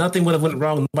 man. If nothing would have went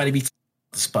wrong, nobody be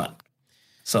the spot.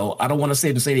 So I don't want to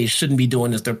say they shouldn't be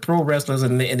doing this. They're pro wrestlers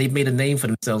and they've made a name for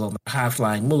themselves on the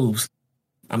high-flying moves.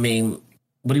 I mean,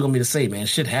 what do you want me to say, man?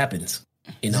 Shit happens.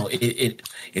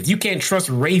 If you can't trust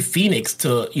Rey Fenix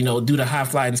to, do the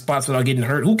high-flying spots without getting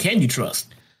hurt, who can you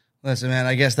trust? Listen, man,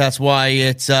 I guess that's why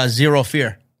it's zero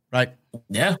fear, right?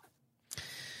 Yeah.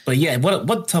 But yeah,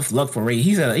 what tough luck for Rey.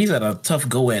 He's had a tough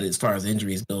go at it as far as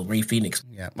injuries go, Rey Fenix.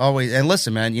 Yeah, always. And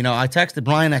listen, man, I texted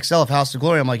Brian XL of House of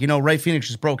Glory. I'm like, Rey Fenix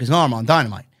just broke his arm on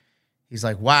Dynamite. He's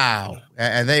like, wow.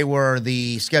 And they were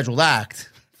the scheduled act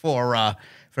for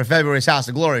February's House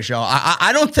of Glory show.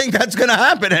 I don't think that's going to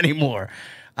happen anymore.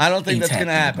 I don't think that's going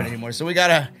to happen anymore. So we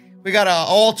gotta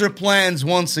alter plans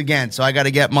once again. So I got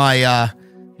to get my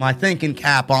my thinking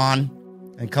cap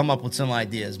on and come up with some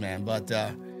ideas, man. But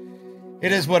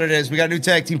it is what it is. We got new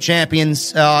tag team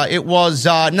champions. It was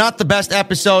not the best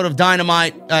episode of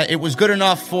Dynamite. It was good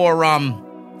enough for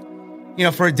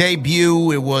for a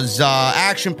debut. It was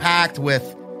action-packed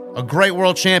with a great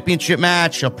World Championship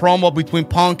match, a promo between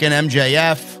Punk and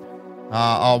MJF,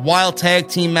 a wild tag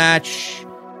team match.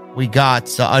 We got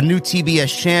a new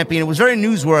TBS champion. It was very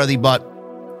newsworthy, but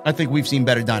I think we've seen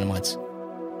better Dynamites.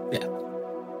 Yeah.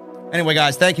 Anyway,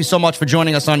 guys, thank you so much for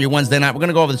joining us on your Wednesday night. We're going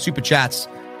to go over the Super Chats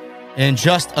in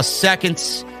just a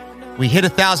second. We hit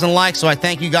 1,000 likes, so I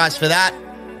thank you guys for that.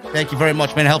 Thank you very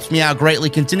much, man. It helps me out greatly.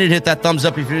 Continue to hit that thumbs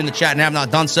up if you're in the chat and have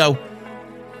not done so.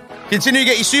 Continue to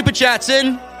get your Super Chats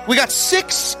in. We got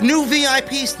 6 new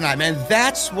VIPs tonight, man.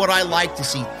 That's what I like to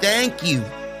see. Thank you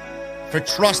for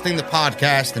trusting the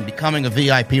podcast and becoming a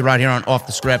VIP right here on Off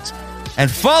the Script. And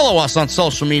follow us on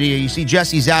social media. You see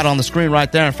Jesse's ad on the screen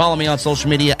right there. And follow me on social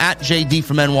media at JD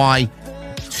from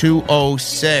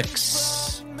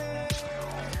NY206.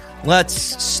 Let's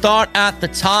start at the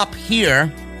top here.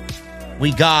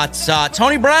 We got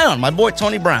Tony Brown, my boy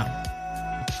Tony Brown,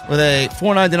 with a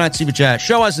 $4.99 Super Chat.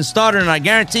 Show hasn't started, and I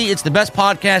guarantee it's the best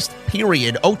podcast,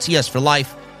 period. OTS for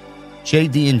life.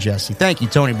 JD and Jesse. Thank you,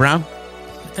 Tony Brown.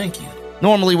 Thank you.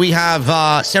 Normally, we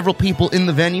have several people in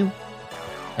the venue,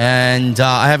 and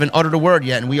I haven't uttered a word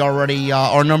yet, and we already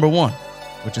are number one,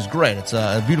 which is great. It's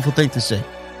a beautiful thing to see.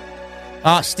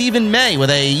 Stephen May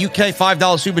with a UK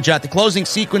 $5 Super Chat. The closing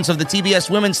sequence of the TBS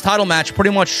women's title match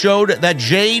pretty much showed that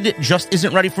Jade just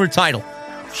isn't ready for a title.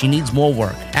 She needs more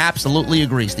work. Absolutely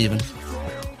agree, Stephen.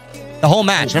 The whole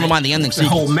match, never mind the ending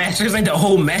sequence. The whole match? It's like the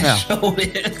whole match. Yeah.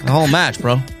 The whole match,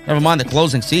 bro. Never mind the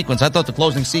closing sequence. I thought the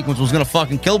closing sequence was going to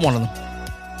fucking kill one of them.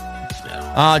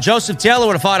 Joseph Taylor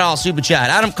with a $5 Super Chat.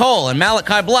 Adam Cole and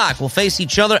Malachi Black will face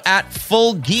each other at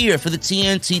Full Gear for the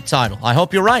TNT title. I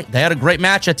hope you're right. They had a great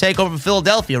match at TakeOver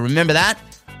Philadelphia. Remember that?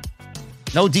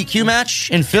 No DQ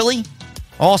match in Philly?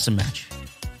 Awesome match.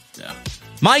 Yeah.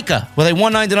 Micah with a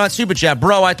 $1.99 Super Chat.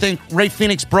 Bro, I think Ray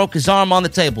Phoenix broke his arm on the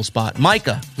table spot.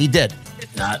 Micah, he did.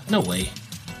 No way.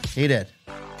 He did.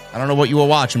 I don't know what you were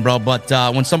watching, bro, but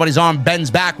when somebody's arm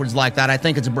bends backwards like that, I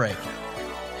think it's a break.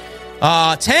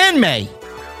 Tan May.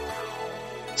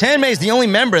 Tan May is the only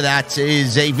member that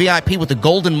is a VIP with a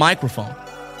golden microphone.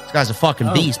 This guy's a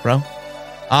fucking beast, bro.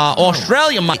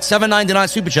 Australia Mike, $7.99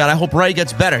 Super Chat. I hope Ray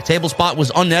gets better. Table spot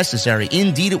was unnecessary.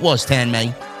 Indeed it was, Tan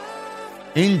May.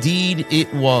 Indeed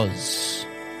it was.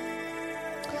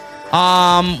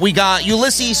 We got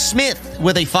Ulysses Smith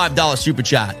with a $5 Super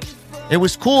Chat. It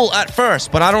was cool at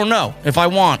first, but I don't know if I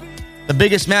want the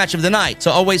biggest match of the night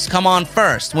to always come on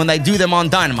first when they do them on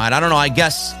Dynamite. I don't know. I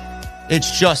guess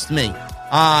it's just me.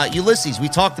 Ulysses, we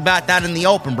talked about that in the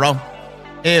open, bro.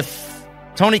 If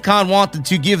Tony Khan wanted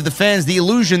to give the fans the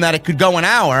illusion that it could go an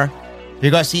hour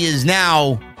because he has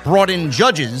now brought in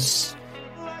judges,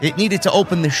 it needed to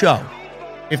open the show.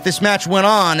 If this match went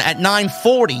on at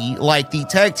 9:40 like the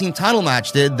tag team title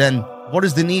match did, then what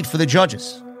is the need for the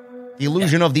judges? The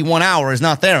illusion of the 1 hour is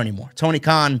not there anymore. Tony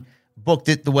Khan booked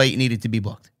it the way it needed to be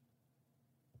booked.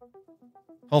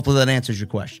 Hopefully that answers your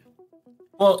question.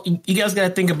 Well, you guys got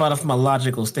to think about it from a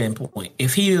logical standpoint.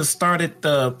 If he had started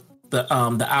the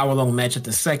hour-long match at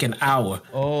the second hour,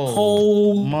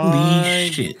 holy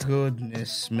shit.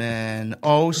 Goodness, man.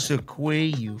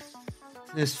 Sequoia,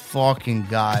 this fucking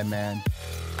guy, man.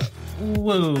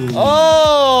 Whoa.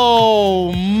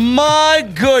 Oh, my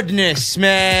goodness,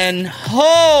 man.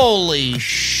 Holy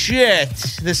shit.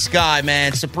 This guy,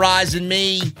 man, surprising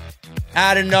me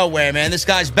out of nowhere, man. This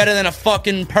guy's better than a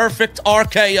fucking perfect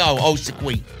RKO,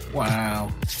 Osequi.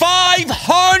 Wow.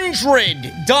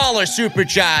 $500 Super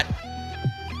Chat.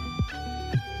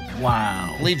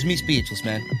 Wow. Leaves me speechless,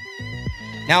 man.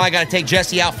 Now I gotta take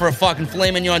Jesse out for a fucking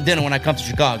filet mignon dinner when I come to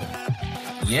Chicago.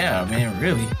 Yeah, man,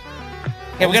 really.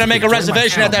 Yeah, we're gonna make a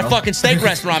reservation at that fucking steak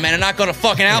restaurant, man, and not go to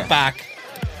fucking Outback.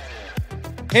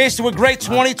 Here's to a great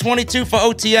 2022 for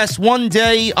OTS. One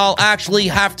day I'll actually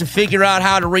have to figure out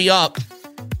how to re-up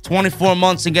 24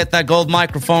 months and get that gold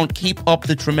microphone. Keep up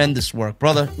the tremendous work.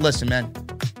 Brother, listen, man.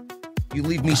 You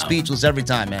leave me speechless every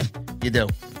time, man. You do.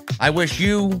 I wish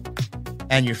you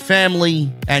and your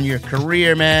family and your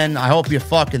career, man, I hope you're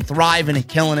fucking thriving and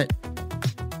killing it.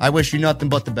 I wish you nothing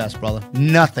but the best, brother.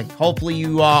 Nothing. Hopefully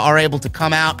you are able to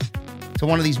come out to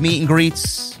one of these meet and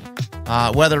greets.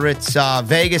 Whether it's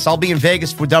Vegas, I'll be in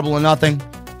Vegas for Double or Nothing.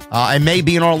 I may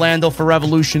be in Orlando for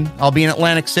Revolution. I'll be in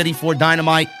Atlantic City for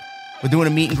Dynamite. We're doing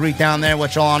a meet and greet down there,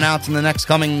 which I'll announce in the next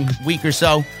coming week or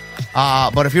so.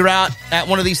 But if you're out at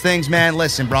one of these things, man,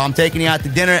 listen, bro, I'm taking you out to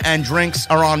dinner, and drinks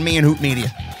are on me and Hoop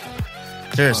Media.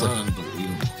 Seriously.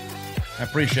 Unbelievable. I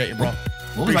appreciate you, bro.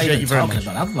 What was I even talking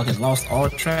about? I fucking lost all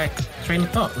train of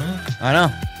thought, man. I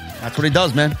know. That's what he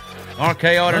does, man.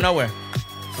 RKO out of nowhere.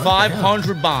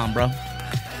 500 bomb, bro.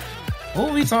 What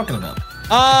were we talking about?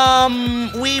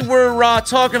 We were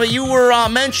talking about, you were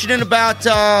mentioning about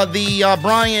the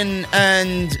Bryan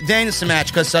and Danielson match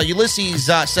because Ulysses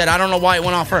said, I don't know why it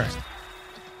went on first.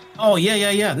 Oh,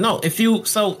 yeah. No,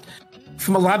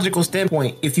 from a logical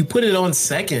standpoint, if you put it on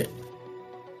second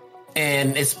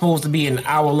and it's supposed to be an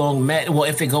hour-long match, well,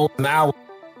 if it goes an hour,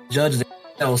 judge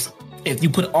else. If you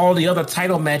put all the other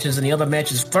title matches and the other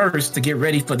matches first to get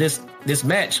ready for this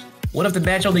match, what if the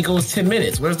match only goes 10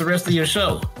 minutes? Where's the rest of your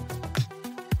show?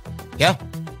 Yeah.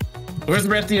 Where's the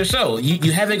rest of your show?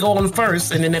 You have it go on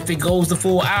first, and then if it goes the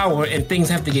full hour and things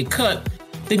have to get cut,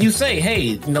 then you say,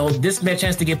 hey, this match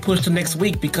has to get pushed to next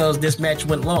week because this match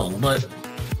went long. But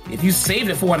if you save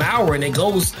it for an hour and it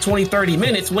goes 20, 30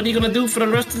 minutes, what are you going to do for the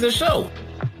rest of the show?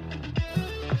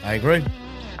 I agree.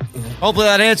 Hopefully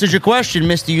that answers your question,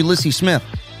 Mr. Ulysses Smith.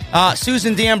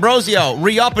 Susan D'Ambrosio,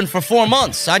 re-upping for 4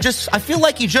 months. I feel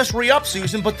like you just re-upped,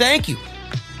 Susan, but thank you.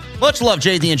 Much love,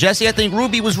 JD and Jesse. I think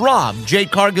Ruby was robbed. Jade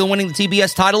Cargill winning the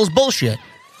TBS title is bullshit.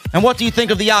 And what do you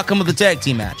think of the outcome of the tag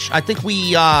team match? I think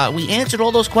we answered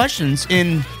all those questions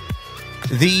in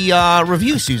the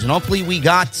review, Susan. Hopefully we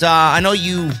got, I know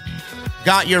you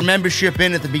got your membership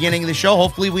in at the beginning of the show.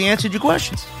 Hopefully we answered your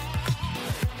questions.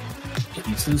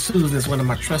 Susan is one of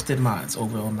my trusted mods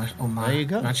over on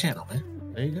my channel, man.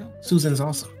 There you go. Susan's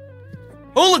awesome.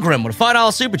 Hooligrim with a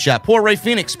 $5 super chat. Poor Ray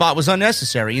Phoenix spot was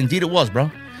unnecessary. Indeed it was,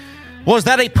 bro. Was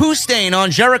that a poo stain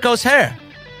on Jericho's hair?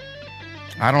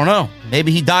 I don't know.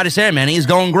 Maybe he dyed his hair, man. He's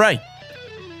going gray.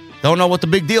 Don't know what the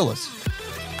big deal is.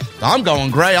 I'm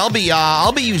going gray. I'll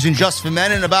be using Just for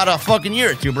Men in about a fucking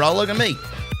year or two, bro. Look at me.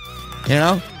 You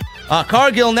know?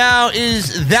 Cargill now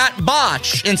is that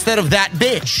botch instead of that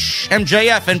bitch.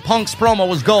 MJF and Punk's promo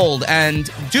was gold. And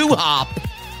Doo-Hop.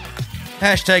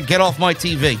 Hashtag get off my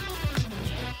TV.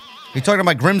 You talking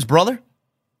about Grimm's brother?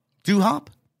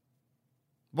 Doo-Hop?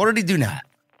 What did he do now?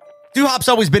 Doo-Hop's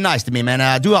always been nice to me,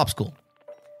 man. Doo-Hop's cool.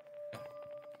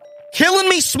 Killing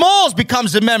Me Smalls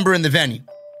becomes a member in the venue.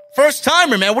 First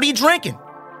timer, man. What are you drinking?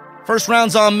 First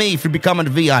round's on me for becoming a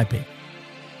VIP.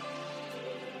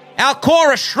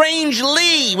 Alcora Strange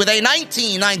Lee with a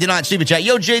 $19.99 super chat.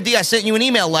 Yo, JD, I sent you an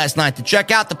email last night to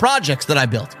check out the projects that I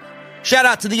built. Shout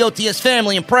out to the OTS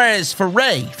family and prayers for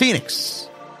Ray Phoenix.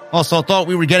 Also thought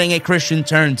we were getting a Christian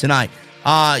turn tonight.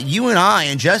 You and I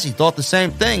and Jesse thought the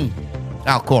same thing,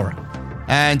 Alcora.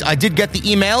 And I did get the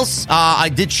emails. I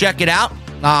did check it out.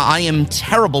 I am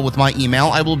terrible with my email.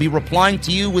 I will be replying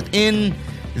to you within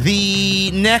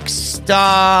the next,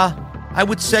 I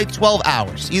would say 12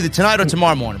 hours. Either tonight or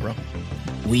tomorrow morning, bro.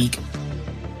 Week.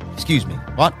 Excuse me.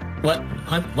 What? What?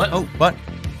 What? Oh, what?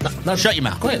 No, shut your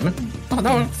mouth. Go ahead, man. Oh,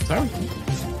 no, sorry.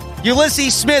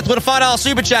 Ulysses Smith with a $5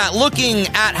 super chat. Looking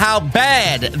at how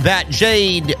bad that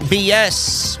Jade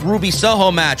BS Ruby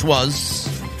Soho match was,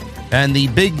 and the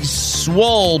Big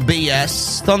Swole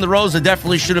BS, Thunder Rosa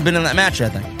definitely should have been in that match, I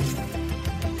think.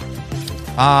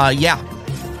 Yeah.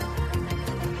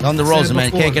 Thunder Rosa,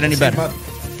 man, can't get any better.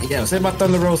 Say about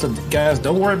Thunder Rosa, guys.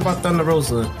 Don't worry about Thunder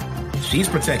Rosa. She's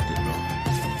protected, bro.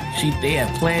 They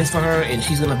have plans for her, and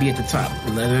she's gonna be at the top.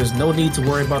 There's no need to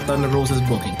worry about Thunder Rosa's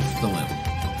booking. Whatsoever.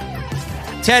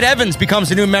 Ted Evans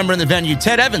becomes a new member in the venue.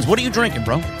 Ted Evans, what are you drinking,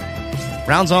 bro?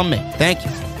 Rounds on me. Thank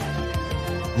you.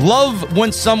 Love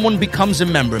when someone becomes a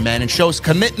member, man, and shows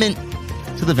commitment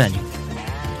to the venue.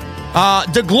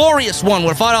 The Glorious One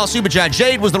with a $5 super chat.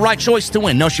 Jade was the right choice to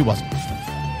win. No, she wasn't.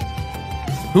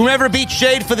 Whoever beats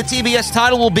Jade for the TBS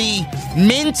title will be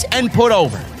mint and put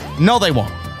over. No, they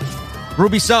won't.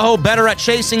 Ruby Soho better at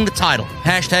chasing the title.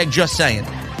 Hashtag just saying.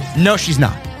 No, she's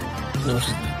not. No,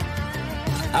 she's not.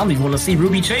 I don't even want to see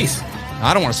Ruby chase.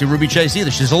 I don't want to see Ruby chase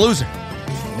either. She's a loser.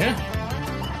 Yeah.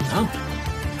 Oh.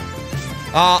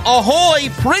 Ahoy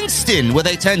Princeton with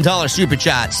a $10 super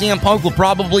chat. CM Punk will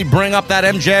probably bring up that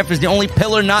MJF is the only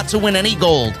pillar not to win any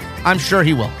gold. I'm sure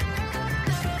he will.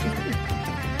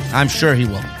 I'm sure he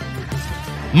will.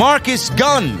 Marcus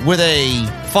Gunn with a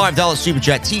 $5 super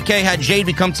chat. TK had Jade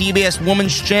become TBS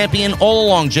Women's Champion all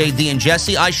along, JD and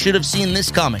Jesse. I should have seen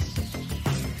this coming.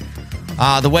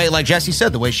 The way, like Jesse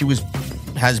said, the way she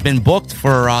has been booked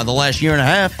for the last year and a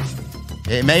half,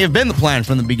 it may have been the plan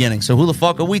from the beginning. So who the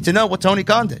fuck are we to know what Tony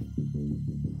Khan did?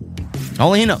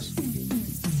 Only he knows.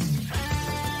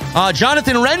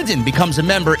 Jonathan Rendon becomes a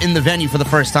member in the venue for the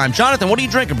first time. Jonathan, what are you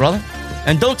drinking, brother?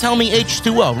 And don't tell me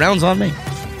H2O. Rounds on me.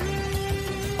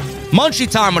 Munchie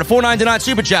Time with a $4.99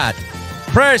 super chat.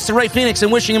 Prayers to Ray Phoenix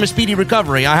and wishing him a speedy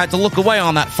recovery. I had to look away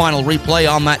on that final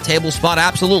replay on that table spot.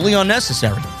 Absolutely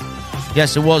unnecessary.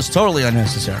 Yes, it was totally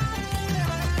unnecessary.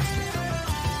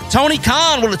 Tony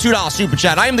Khan with a $2 super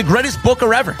chat. I am the greatest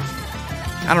booker ever.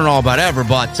 I don't know about ever,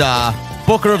 but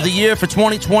Booker of the Year for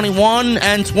 2021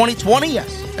 and 2020?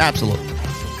 Yes, absolutely.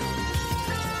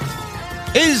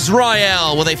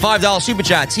 Israel with a $5 super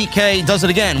chat. TK does it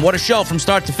again. What a show from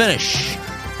start to finish.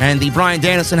 And the Bryan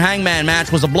Danielson Hangman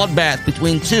match was a bloodbath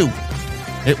between two.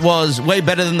 It was way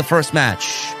better than the first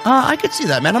match. I could see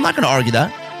that, man. I'm not going to argue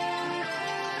that.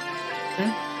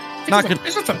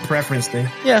 It's just a preference thing.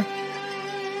 Yeah.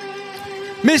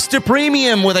 Mr.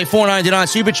 Premium with a $4.99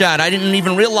 super chat. I didn't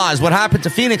even realize what happened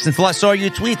to Phoenix until I saw your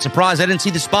tweet. Surprised I didn't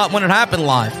see the spot when it happened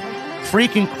live.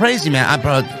 Freaking crazy, man.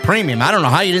 Premium. I don't know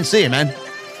how you didn't see it, man.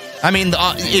 I mean,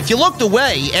 if you looked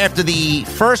away after the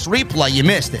first replay, you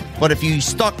missed it. But if you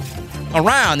stuck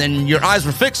around and your eyes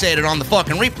were fixated on the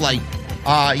fucking replay,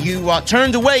 you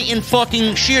turned away in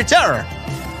fucking sheer terror,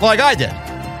 like I did.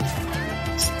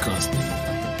 Disgusting.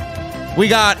 We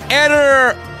got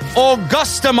Eder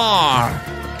Augustamar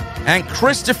and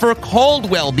Christopher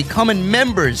Caldwell becoming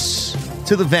members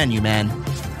to the venue, man.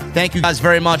 Thank you guys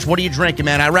very much. What are you drinking,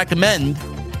 man? I recommend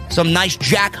some nice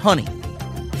Jack Honey.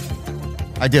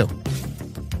 I do.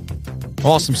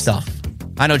 Awesome stuff.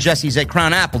 I know Jesse's a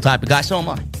Crown Apple type of guy, so am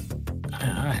I.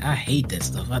 I hate that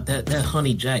stuff. That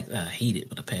Honey Jack, I hate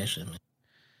it with a passion, man.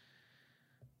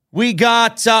 We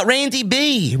got Randy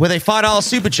B with a $5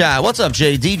 super chat. What's up,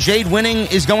 JD? Jade winning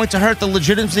is going to hurt the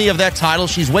legitimacy of that title.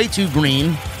 She's way too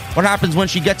green. What happens when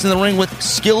she gets in the ring with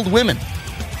skilled women?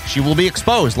 She will be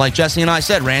exposed, like Jesse and I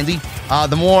said, Randy.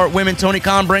 The more women Tony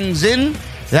Khan brings in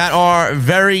that are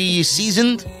very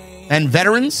seasoned and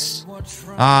veterans,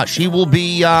 she will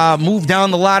be moved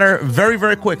down the ladder very,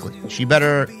 very quickly. She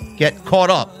better get caught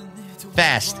up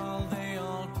fast.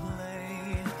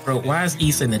 Bro, why is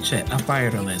Issa in the chat? I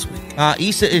fired her last week.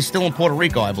 Issa is still in Puerto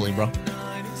Rico, I believe, bro.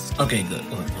 Okay, good.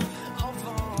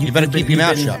 You better keep your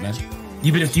mouth shut, man.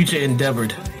 You've been future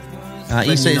endeavored.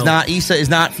 Issa is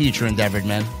not future endeavored,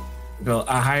 man. Bro,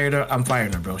 I hired her. I'm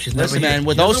firing her, bro. She's never Listen, here. man.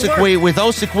 With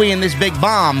Osakui and this big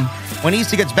bomb, when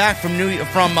Issa gets back from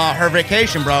her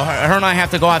vacation, bro, her and I have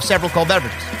to go have several cold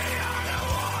beverages.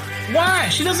 Why?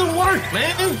 She doesn't work,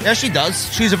 man. Yeah, she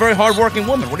does. She's a very hardworking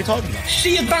woman. What are you talking about?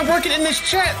 She is not working in this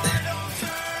chat.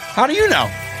 How do you know?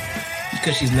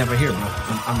 Because she's never here, bro.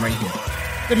 I'm right here.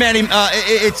 The man,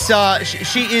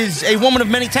 she is a woman of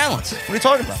many talents. What are you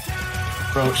talking about?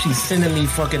 Bro, she's sending me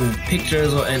fucking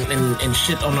pictures and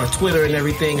shit on her Twitter and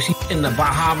everything. She's in the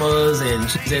Bahamas and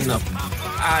she's in the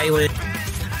island.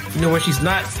 You know where she's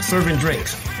not serving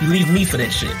drinks. You leave me for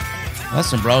that shit.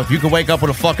 Listen, bro, if you could wake up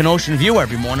with a fucking ocean view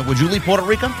every morning, would you leave Puerto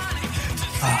Rico?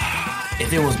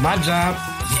 If it was my job,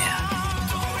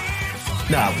 yeah.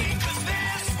 No, I wouldn't.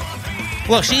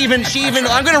 Look, she even.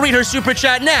 I'm gonna read her super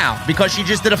chat now because she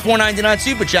just did a $4.99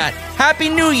 super chat. Happy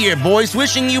New Year, boys!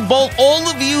 Wishing you both all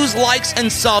the views, likes, and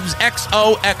subs.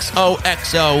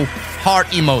 XOXOXO heart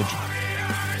emoji.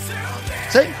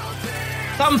 See?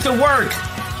 Something to work.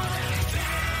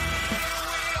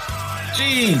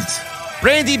 Jeez.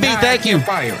 Randy B, thank you.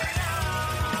 Fire.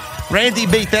 Randy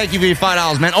B, thank you for your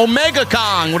 $5, man. Omega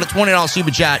Kong with a $20 super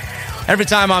chat. Every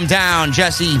time I'm down,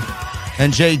 Jesse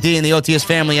and JD and the OTS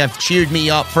family have cheered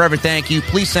me up. Forever thank you.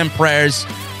 Please send prayers.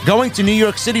 Going to New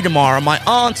York City tomorrow. My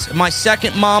aunt, my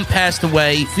second mom passed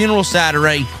away. Funeral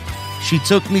Saturday. She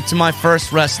took me to my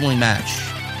first wrestling match.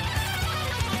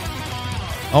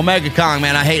 Omega Kong,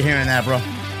 man, I hate hearing that, bro.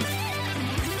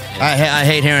 I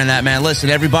hate hearing that, man. Listen,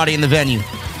 everybody in the venue,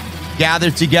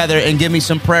 gather together and give me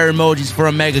some prayer emojis for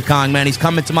Omega Kong, man. He's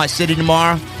coming to my city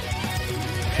tomorrow.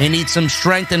 He needs some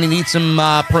strength and he needs some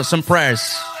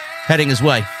prayers heading his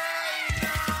way.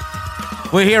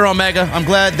 We're here, Omega. I'm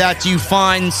glad that you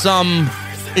find some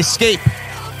escape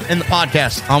in the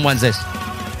podcast on Wednesdays.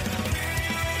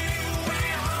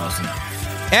 Awesome.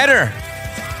 Eder,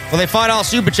 with a $5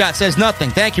 super chat, says nothing.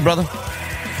 Thank you, brother.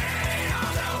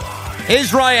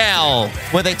 Israel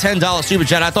with a $10 super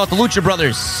chat. I thought the Lucha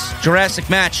Brothers Jurassic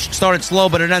match started slow,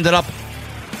 but it ended up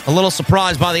a little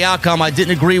surprised by the outcome. I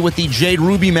didn't agree with the Jade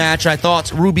Ruby match. I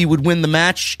thought Ruby would win the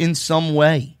match in some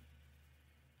way.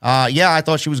 Yeah, I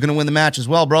thought she was going to win the match as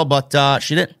well, bro, but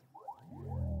she didn't.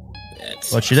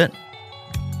 But she didn't.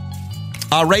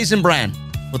 Raisin Brand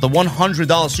with a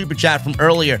 $100 super chat from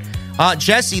earlier.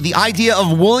 Jesse, the idea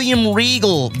of William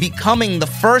Regal becoming the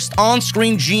first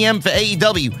on-screen GM for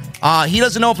AEW. He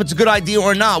doesn't know if it's a good idea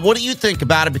or not. What do you think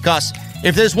about it? Because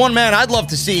if there's one man I'd love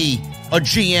to see a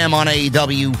GM on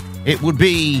AEW, it would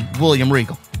be William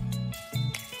Regal.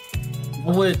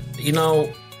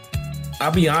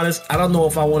 I'll be honest, I don't know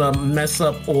if I want to mess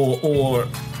up or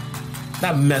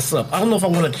not mess up. I don't know if I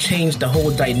want to change the whole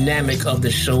dynamic of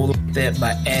the show like that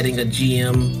by adding a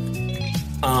GM.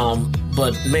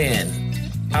 But man,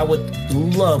 I would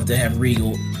love to have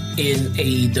Regal in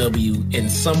AEW in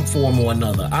some form or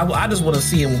another. I just want to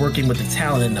see him working with the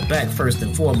talent in the back first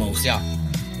and foremost. Yeah.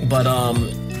 But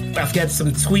I've got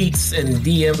some tweets and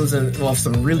DMs and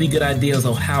some really good ideas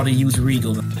on how to use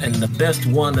Regal. And the best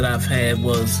one that I've had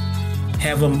was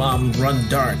have him run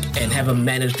dark and have him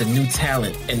manage the new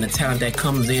talent and the talent that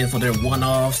comes in for their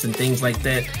one-offs and things like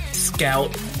that.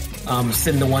 Scout,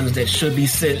 send the ones that should be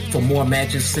sent for more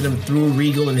matches, send them through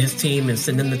Regal and his team and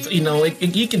send them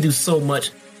he can do so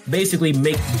much. Basically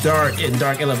make Dark and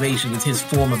Dark Elevation his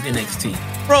form of NXT.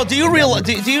 Bro, do you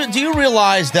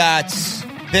realize that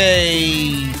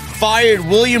they fired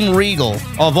William Regal,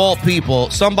 of all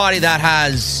people, somebody that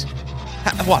has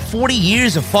 40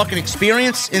 years of fucking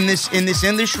experience in this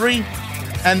industry,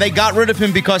 and they got rid of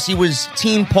him because he was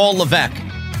Team Paul Levesque.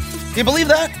 Do you believe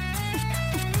that?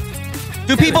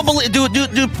 Do people believe?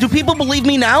 Do people believe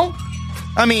me now?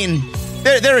 I mean,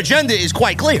 their agenda is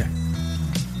quite clear.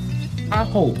 I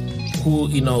hope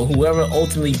whoever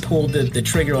ultimately pulled the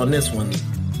trigger on this one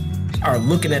are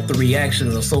looking at the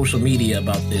reactions of social media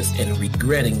about this and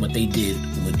regretting what they did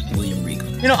with William Regal.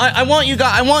 I want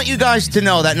you guys to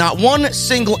know that not one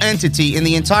single entity in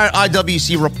the entire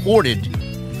IWC reported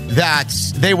that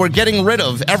they were getting rid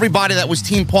of everybody that was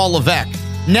Team Paul Levesque.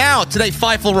 Now, today,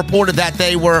 Fightful reported that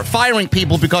they were firing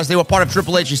people because they were part of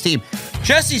Triple H's team.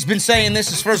 Jesse's been saying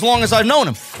this for as long as I've known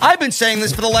him. I've been saying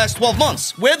this for the last 12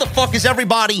 months. Where the fuck has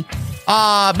everybody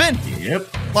been? Yep.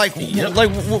 What are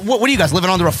you guys,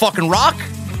 living under a fucking rock?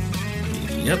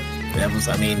 Yep.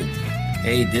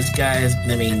 Hey, this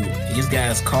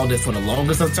guy's called it for the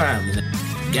longest of times.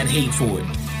 Got hate for it.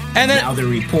 And then, now they're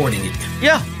reporting it.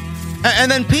 Yeah.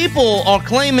 And then people are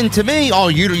claiming to me, oh,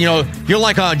 you're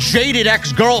like a jaded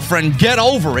ex-girlfriend. Get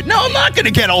over it. No, I'm not going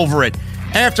to get over it.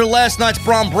 After last night's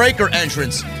Braun Breaker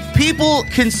entrance, people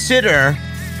consider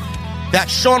that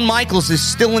Shawn Michaels is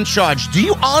still in charge. Do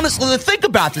you honestly think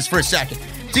about this for a second?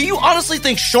 Do you honestly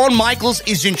think Shawn Michaels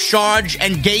is in charge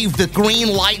and gave the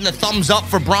green light and the thumbs up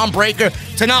for Braun Breaker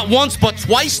to not once but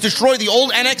twice destroy the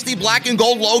old NXT black and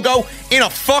gold logo in a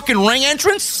fucking ring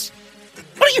entrance?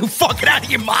 What are you, fucking out of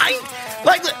your mind?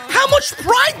 Like, how much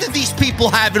pride did these people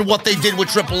have in what they did with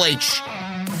Triple H?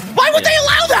 Why would they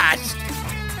allow that?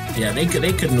 Yeah, they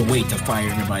couldn't wait to fire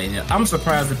everybody. I'm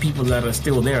surprised the people that are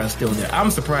still there are still there. I'm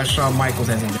surprised Shawn Michaels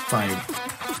hasn't been fired.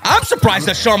 I'm surprised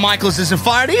that Shawn Michaels isn't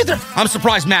fired either. I'm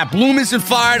surprised Matt Bloom isn't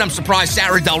fired. I'm surprised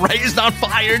Sarah Del Rey is not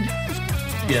fired.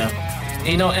 Yeah.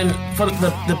 And for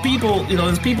the people,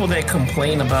 there's people that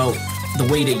complain about the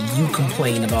way that you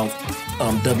complain about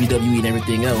WWE and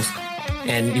everything else,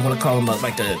 and you want to call him a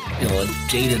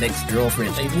jaded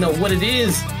ex-girlfriend. What it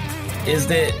is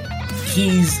that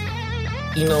he's,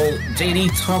 JD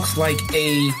talks like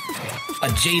a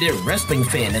jaded wrestling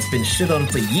fan that's been shit on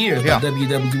for years by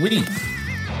WWE.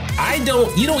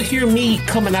 You don't hear me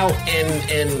coming out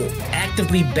and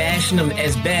actively bashing him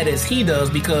as bad as he does,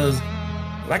 because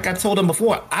like I told him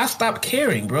before, I stopped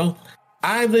caring, bro.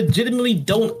 I legitimately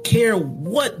don't care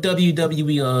what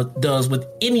WWE does with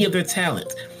any of their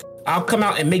talent. I'll come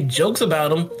out and make jokes about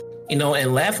them, and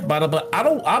laugh about it, but I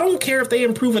don't care if they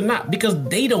improve or not, because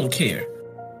they don't care.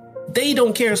 They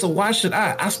don't care, so why should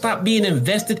I? I stopped being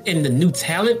invested in the new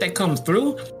talent that comes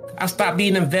through. I stopped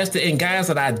being invested in guys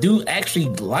that I do actually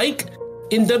like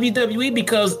in WWE,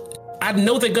 because I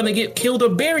know they're gonna get killed or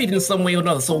buried in some way or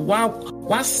another. So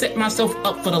why set myself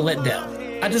up for the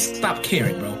letdown? I just stopped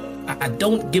caring, bro. I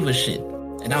don't give a shit.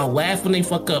 And I'll laugh when they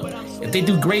fuck up. If they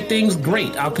do great things,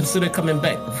 great. I'll consider coming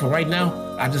back. But for right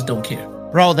now, I just don't care.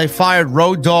 Bro, they fired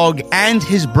Road Dogg and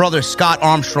his brother Scott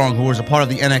Armstrong, who was a part of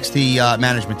the NXT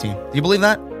management team. Do you believe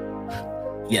that?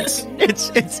 Yes.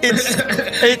 It's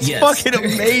yes. Fucking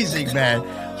amazing, man.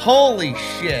 Holy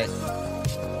shit.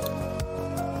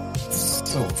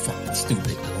 So fucking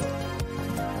stupid.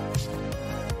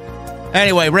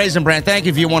 Anyway, Raisin Brand, thank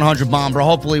you for your 100 bomb, bro.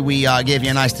 Hopefully we gave you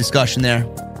a nice discussion there.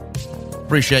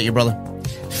 Appreciate you, brother.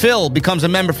 Phil becomes a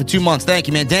member for 2 months. Thank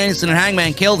you, man. Danielson and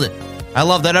Hangman killed it. I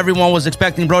love that everyone was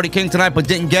expecting Brody King tonight but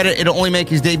didn't get it. It'll only make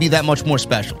his debut that much more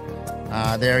special.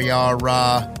 There you are.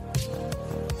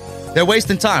 They're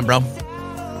wasting time, bro.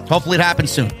 Hopefully it happens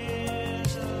soon.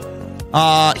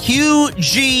 Hugh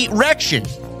G. Rection.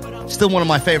 Still one of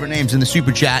my favorite names in the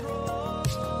Super Chat.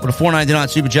 With a $4.99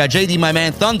 Super Chat. JD, my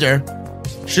man, Thunder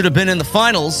should have been in the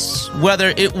finals,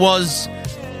 whether it was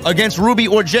against Ruby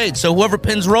or Jade. So whoever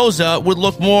pins Rosa would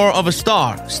look more of a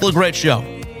star. Still a great show.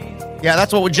 Yeah,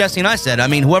 that's what Jesse and I said. I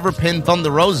mean, whoever pinned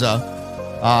Thunder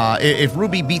Rosa, if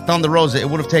Ruby beat Thunder Rosa, it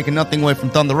would have taken nothing away from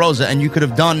Thunder Rosa, and you could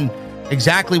have done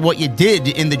exactly what you did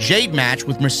in the Jade match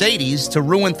with Mercedes to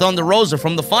ruin Thunder Rosa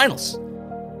from the finals.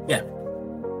 Yeah.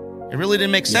 It really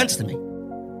didn't make sense to me.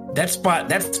 that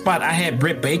spot I had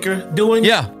Britt Baker doing.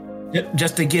 Yeah.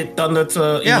 Just to get Thunder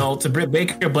to, you know, to Britt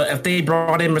Baker. But if they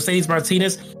brought in Mercedes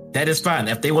Martinez, that is fine.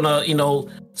 If they want to, you know,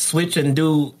 switch and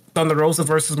do Thunder Rosa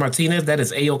versus Martinez, that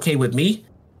is A-okay with me.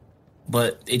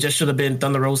 But it just should have been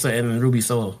Thunder Rosa and Ruby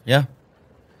Soho. Yeah.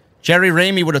 Jerry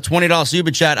Ramey with a $20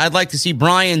 super chat. I'd like to see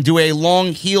Bryan do a long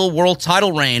heel world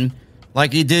title reign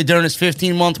like he did during his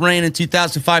 15-month reign in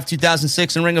 2005,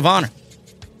 2006 in Ring of Honor.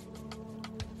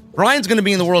 Bryan's going to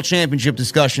be in the World Championship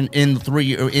discussion in the 3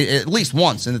 years, at least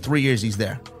once in the 3 years he's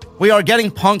there. We are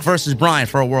getting Punk versus Bryan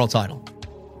for a world title.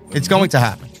 It's going to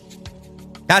happen.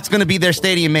 That's going to be their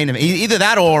stadium main event. Either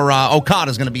that or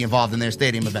Okada's going to be involved in their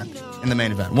stadium event, in the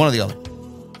main event. One or the other.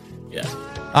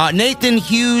 Yeah. Nathan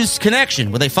Hughes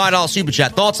Connection with a $5 super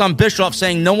chat. Thoughts on Bischoff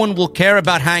saying no one will care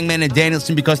about Hangman and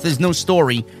Danielson because there's no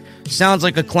story. Sounds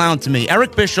like a clown to me.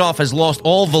 Eric Bischoff has lost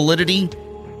all validity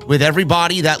with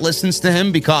everybody that listens to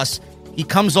him because he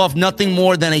comes off nothing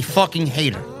more than a fucking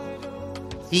hater.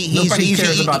 Nobody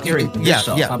cares about Eric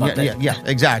Bischoff. Yeah,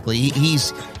 exactly.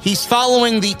 He's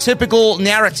following the typical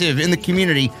narrative in the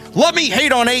community. Let me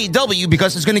hate on AEW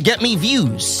because it's going to get me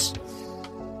views.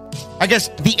 I guess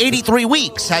the 83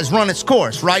 weeks has run its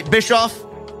course, right, Bischoff?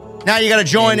 Now you got to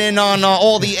join in on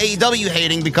all the AEW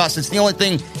hating because it's the only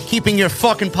thing keeping your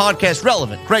fucking podcast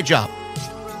relevant. Great job.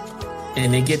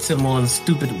 And it gets him on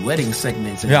stupid wedding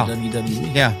segments in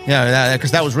WWE. Yeah,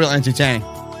 because that was real entertaining.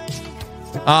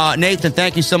 Nathan,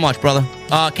 thank you so much, brother.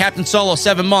 Captain Solo,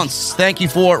 7 months. Thank you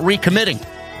for recommitting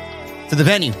to the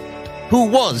venue.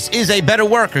 Who is a better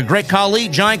worker, Great Khali,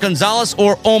 Giant Gonzalez,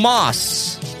 or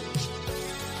Omos?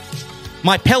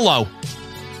 My pillow.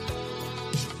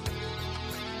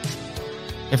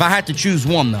 If I had to choose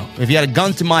one, though, if you had a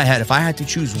gun to my head, if I had to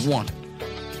choose one.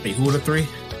 Wait, who are the three?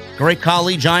 Great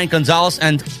Khali, Giant Gonzalez,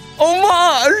 and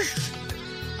Omos.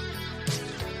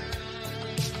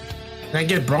 Can I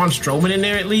get Braun Strowman in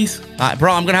there at least?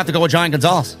 Bro, I'm going to have to go with Giant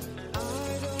Gonzalez.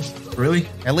 Really?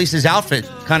 At least his outfit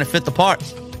kind of fit the part.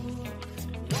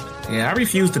 Yeah, I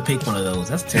refuse to pick one of those.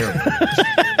 That's terrible.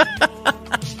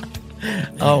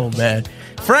 Oh, man.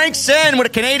 Frank Sen with a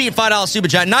Canadian $5 super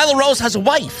chat. Nyla Rose has a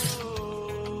wife.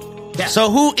 Yeah.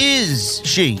 So who is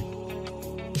she?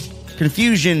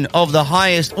 Confusion of the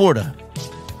highest order.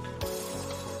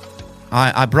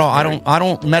 I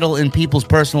don't meddle in people's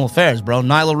personal affairs, bro.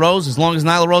 Nyla Rose, as long as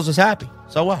Nyla Rose is happy.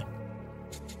 So what?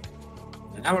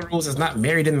 Nyla Rose is not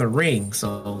married in the ring,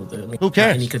 so who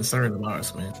cares? Not any concern of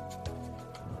ours, man.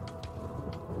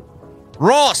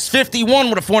 Ross, 51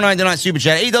 with a $4.99 super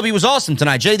chat. AEW was awesome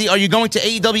tonight. JD, are you going to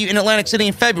AEW in Atlantic City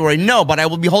in February? No, but I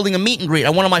will be holding a meet and greet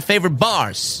at one of my favorite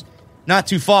bars, not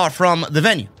too far from the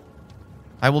venue.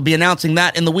 I will be announcing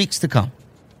that in the weeks to come.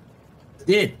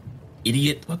 Idiot.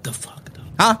 What the fuck?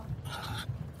 Huh?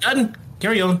 Done.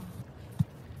 Carry on.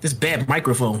 This bad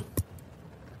microphone.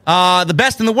 The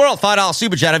best in the world, $5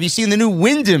 super chat. Have you seen the new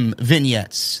Wyndham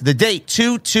vignettes? The date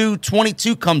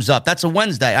 2/2/22 comes up. That's a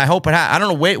Wednesday. I hope it I don't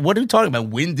know. What are we talking about?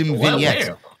 Wyndham vignettes.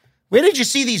 Where did you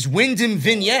see these Wyndham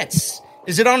vignettes?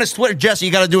 Is it on his Twitter? Jesse,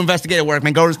 you got to do investigative work,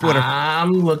 man. Go to his Twitter.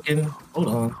 I'm looking. Hold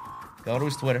on. Go to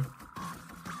his Twitter.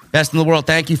 Best in the world.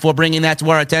 Thank you for bringing that to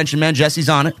our attention, man. Jesse's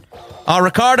on it.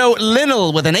 Ricardo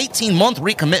Linnell with an 18-month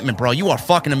recommitment, bro. You are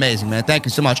fucking amazing, man. Thank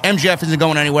you so much. MJF isn't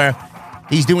going anywhere.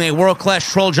 He's doing a world-class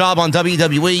troll job on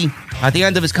WWE. At the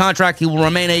end of his contract, he will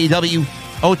remain AEW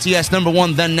OTS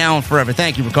 #1, then, now, and forever.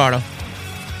 Thank you, Ricardo.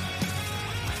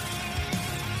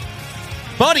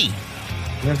 Buddy.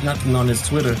 There's nothing on his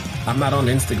Twitter. I'm not on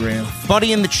Instagram.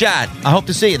 Buddy in the chat. I hope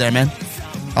to see you there, man.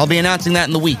 I'll be announcing that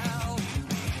in the week.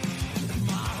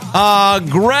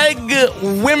 Greg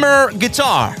Wimmer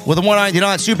Guitar with a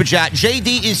 $1.99 super chat.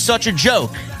 JD is such a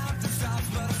joke.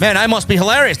 Man, I must be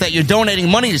hilarious that you're donating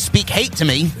money to speak hate to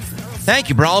me. Thank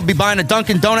you, bro. I'll be buying a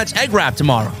Dunkin' Donuts egg wrap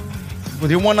tomorrow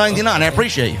with your $1.99. I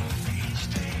appreciate you.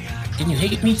 Can you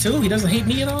hate me too? He doesn't hate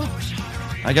me at all?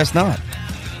 I guess not.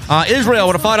 Israel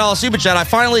with a $5 super chat. I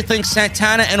finally think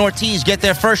Santana and Ortiz get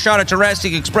their first shot at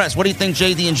Jurassic Express. What do you think,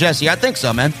 JD and Jesse? I think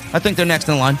so, man. I think they're next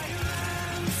in line.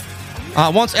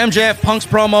 Once MJF Punk's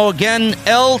promo again,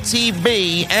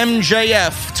 LTB,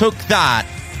 MJF took that.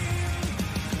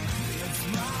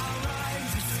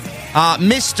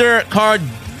 Mr.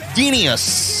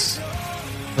 Cardenius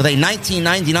with a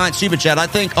 $19.99 super chat. I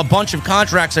think a bunch of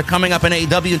contracts are coming up in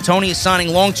AEW. Tony is signing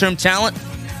long-term talent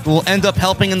who will end up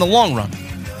helping in the long run.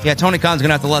 Yeah, Tony Khan's going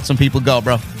to have to let some people go,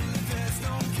 bro.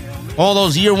 All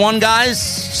those year one guys,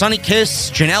 Sonny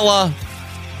Kiss, Janela,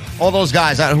 all those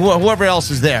guys, whoever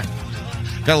else is there.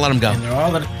 Gotta let them go. And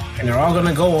they're all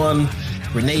gonna go on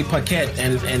Renee Paquette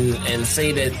and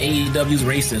say that AEW's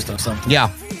racist or something. Yeah,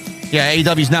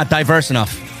 AEW's not diverse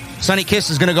enough. Sonny Kiss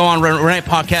is going to go on Renee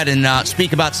Paquette and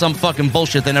speak about some fucking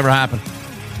bullshit that never happened.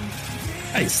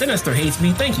 Hey, Sinister hates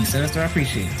me. Thank you, Sinister. I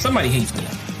appreciate it. Somebody hates me.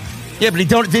 Yeah, but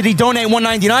did he donate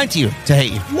 $1.99 to you to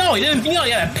hate you? No, he didn't.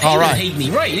 Yeah, pay to hate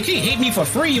me. Right? You can't hate me for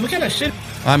free. What kind of shit?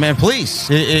 Man, please.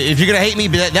 If you're going to hate me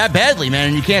that badly, man,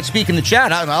 and you can't speak in the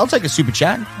chat, I'll take a super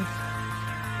chat.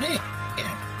 Yeah.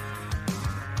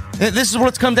 This is what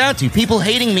it's come down to. People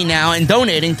hating me now and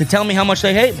donating to tell me how much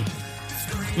they hate me.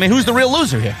 I mean, who's the real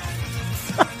loser here?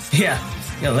 Yeah,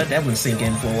 let that one sink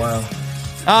in for a while.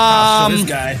 I'll show this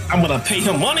guy. I'm gonna pay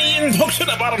him money and talk shit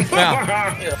about him.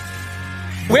 Yeah.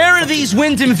 Where are these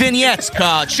Wyndham vignettes,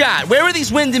 chat? Where are these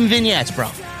Wyndham vignettes, bro?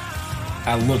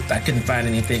 I looked. I couldn't find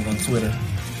anything on Twitter.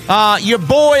 Your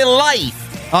boy Light,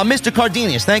 Mr.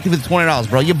 Cardenius. Thank you for the $20,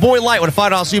 bro. Your boy Light with a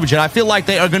 $5 super chat. I feel like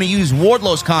they are going to use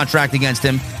Wardlow's contract against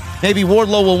him. Maybe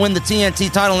Wardlow will win the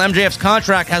TNT title, and MJF's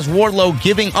contract has Wardlow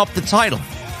giving up the title.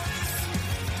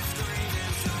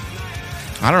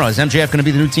 I don't know. Is MJF going to be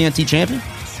the new TNT champion?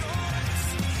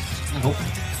 I hope.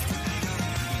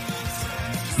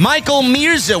 Michael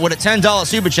Mirza with a $10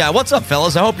 super chat. What's up,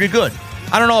 fellas? I hope you're good.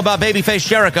 I don't know about Babyface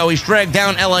Jericho. He's dragged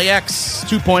down LAX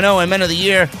 2.0 and Men of the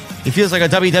Year. He feels like a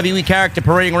WWE character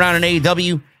parading around in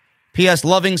AEW. P.S.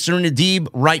 Loving Serena Deeb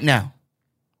right now.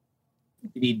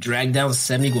 Did he drag down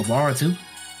Sammy Guevara, too?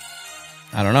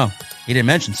 I don't know. He didn't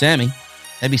mention Sammy.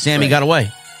 Maybe Sammy got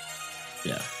away.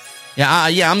 Yeah.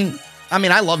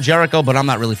 I love Jericho, but I'm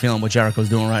not really feeling what Jericho's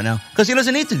doing right now. Because he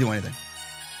doesn't need to do anything.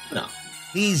 No.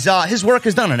 His work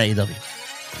is done in AEW.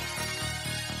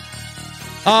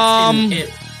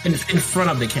 In front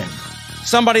of the camera.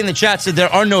 Somebody in the chat said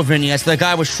there are no vignettes. That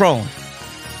guy was trolling.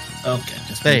 Okay.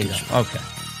 Just there you go. Okay.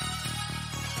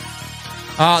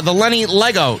 The Lenny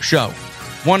Lego Show.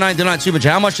 $1.99 super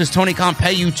chat. How much does Tony Khan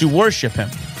pay you to worship him?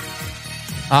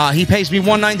 He pays me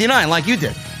 $1.99 like you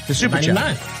did. The super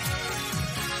chat.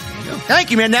 Thank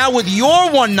you, man. Now with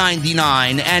your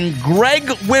 $1.99 and Greg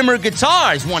Wimmer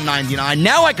Guitars $1.99,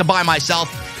 now I can buy myself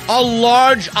a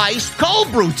large iced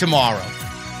cold brew tomorrow.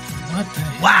 What the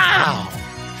hell? Wow.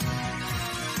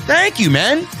 Thank you,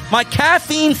 man. My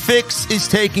caffeine fix is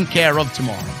taken care of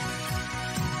tomorrow.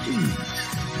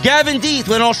 Jeez. Gavin Deeth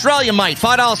with an Australia mite.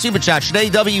 $5 super chat. Should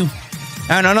AEW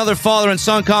and another father and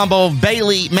son combo of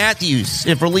Bailey Matthews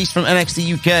if released from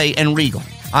NXT UK and Regal.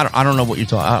 I don't know what you're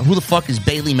talking. Who the fuck is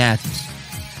Bailey Matthews?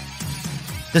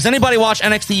 Does anybody watch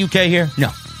NXT UK here? No.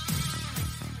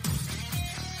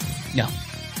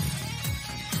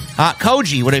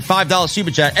 Koji with a $5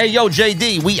 super chat. Hey, yo,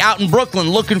 JD, we out in Brooklyn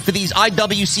looking for these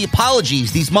IWC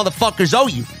apologies these motherfuckers owe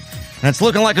you. And it's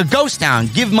looking like a ghost town.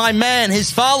 Give my man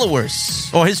his followers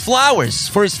or his flowers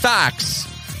for his facts.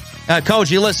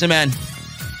 Koji, listen, man.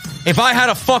 If I had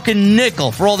a fucking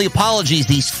nickel for all the apologies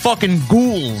these fucking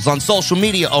ghouls on social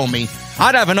media owe me,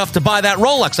 I'd have enough to buy that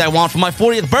Rolex I want for my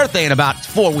 40th birthday in about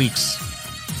 4 weeks.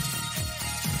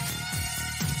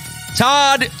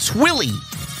 Todd Twilly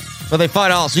with a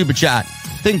 $5 super chat.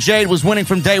 Think Jade was winning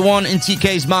from day one in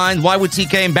TK's mind. Why would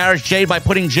TK embarrass Jade by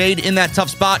putting Jade in that tough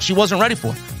spot she wasn't ready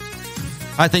for?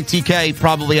 I think TK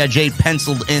probably had Jade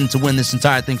penciled in to win this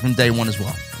entire thing from day one as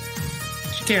well.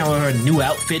 She came out with her new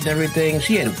outfit and everything.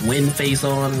 She had a win face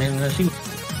on, man.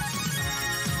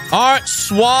 Art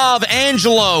Suave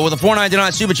Angelo with a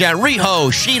 $4.99 super chat.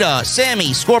 Riho, Sheeta,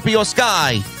 Sammy, Scorpio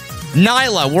Sky,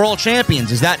 Nyla, world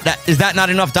champions. Is that not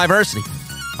enough diversity?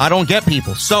 I don't get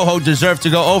people. Soho deserved to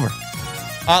go over.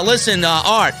 Listen,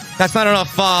 Art, that's not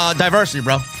enough diversity,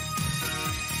 bro.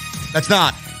 That's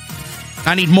not.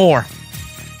 I need more.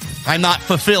 I'm not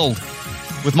fulfilled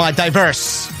with my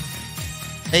diverse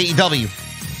AEW.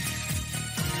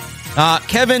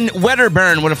 Kevin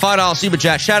Wedderburn with a $5 super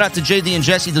chat. Shout out to JD and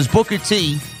Jesse. Does Booker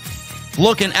T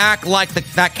look and act like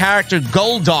that character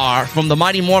Goldar from the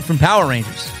Mighty Morphin Power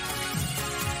Rangers?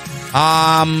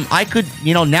 I could,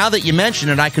 now that you mention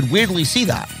it, I could weirdly see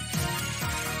that.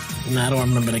 No, I don't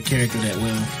remember the character that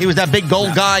well. He was that big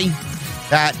gold guy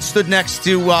that stood next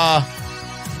to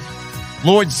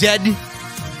Lord Zed.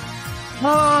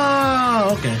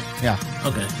 Oh, okay. Yeah.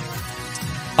 Okay.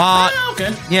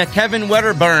 Okay. Yeah, Kevin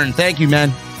Wedderburn. Thank you, man.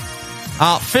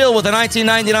 Phil with a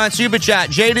 $19.99 super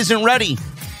chat. Jade isn't ready.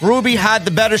 Ruby had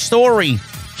the better story.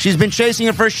 She's been chasing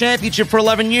her first championship for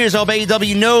 11 years. I hope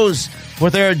AEW knows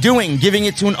what they're doing, giving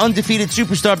it to an undefeated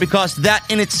superstar, because that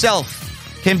in itself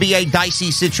can be a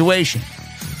dicey situation.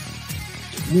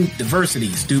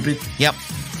 Diversity, stupid. Yep.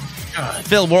 God.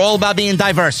 Phil, we're all about being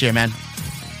diverse here, man.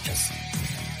 Yes.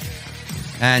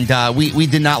 And we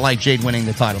did not like Jade winning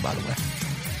the title, by the way.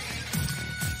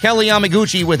 Kelly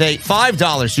Yamaguchi with a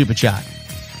 $5 super chat.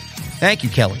 Thank you,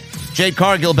 Kelly. Jade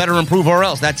Cargill better improve or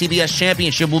else. That TBS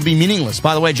championship will be meaningless.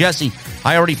 By the way, Jesse,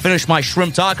 I already finished my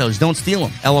shrimp tacos. Don't steal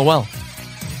them. LOL.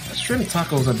 Shrimp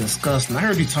tacos are disgusting. I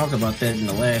heard you talk about that in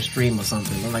the last stream or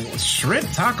something. I'm like, well, shrimp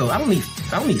tacos? I don't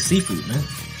need seafood, man.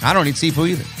 I don't eat seafood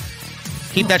either.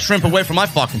 Keep that shrimp away from my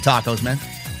fucking tacos, man.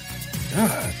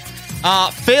 God.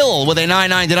 Phil with a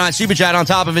 $9.99 super chat on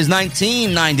top of his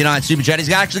 $19.99 super chat.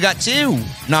 He's actually got two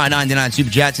 $9.99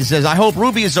 super chats. He says, I hope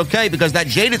Ruby is okay because that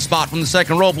jaded spot from the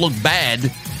second rope looked bad.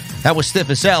 That was stiff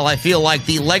as hell. I feel like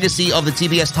the legacy of the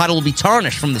TBS title will be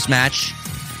tarnished from this match.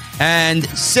 And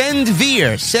send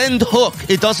Veer, send Hook.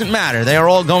 It doesn't matter. They are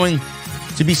all going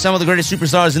to be some of the greatest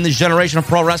superstars in this generation of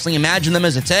pro wrestling. Imagine them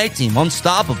as a tag team.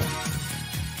 Unstoppable.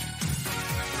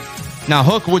 Now,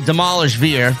 Hook would demolish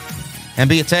Veer and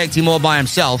be a tag team all by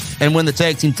himself and win the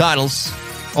tag team titles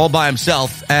all by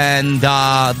himself. And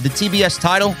the TBS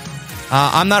title,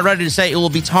 I'm not ready to say it will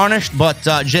be tarnished, but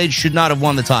Jade should not have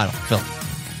won the title, Phil.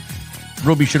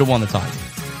 Ruby should have won the title.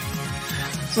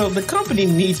 So the company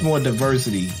needs more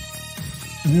diversity.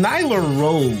 Nyla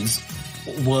Rose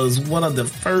was one of the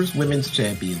first women's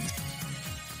champions.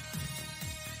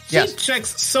 She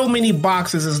checks so many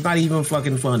boxes, it's not even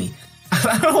fucking funny.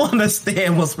 I don't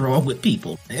understand what's wrong with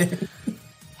people, man.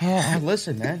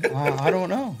 Listen, man, I don't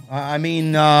know. I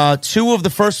mean, two of the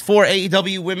first four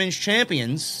AEW women's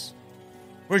champions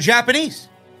were Japanese.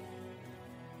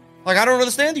 Like, I don't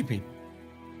understand you people.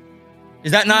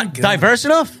 Is that not diverse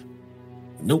enough?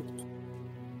 Nope.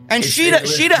 And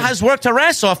Sheeta has worked her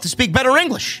ass off to speak better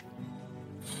English.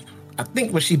 I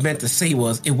think what she meant to say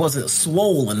was it wasn't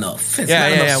swole enough. It's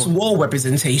not enough swole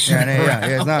representation. Yeah,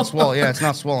 it's not swole. Yeah, it's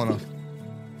not swole enough.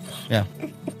 Yeah.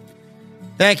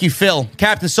 Thank you, Phil.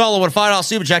 Captain Solo with a $5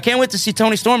 super chat. Can't wait to see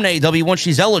Toni Storm in AEW once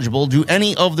she's eligible. Do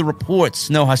any of the reports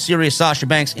know how serious Sasha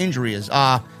Banks' injury is?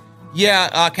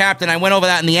 Captain, I went over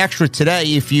that in the extra today.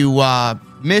 If you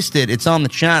missed it, it's on the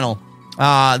channel.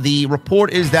 The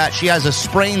report is that she has a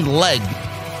sprained leg.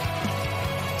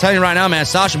 I'm telling you right now, man,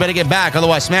 Sasha better get back.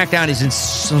 Otherwise, SmackDown is in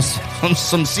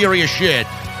some serious shit.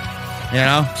 You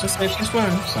know? Sasha says she's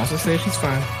fine. Sasha says she's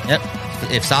fine. Yep.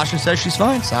 If Sasha says she's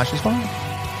fine, Sasha's fine.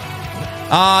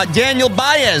 Daniel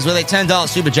Baez with a $10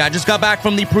 super chat. Just got back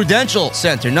from the Prudential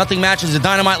Center. Nothing matches a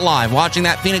Dynamite Live. Watching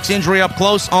that Phoenix injury up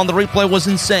close on the replay was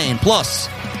insane. Plus,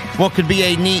 what could be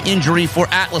a knee injury for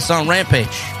Atlas on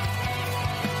Rampage?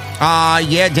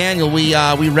 Daniel, we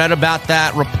read about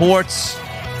that. Reports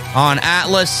on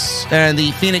Atlas and the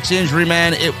Phoenix injury,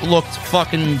 man. It looked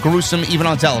fucking gruesome even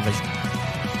on television.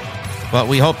 But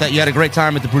we hope that you had a great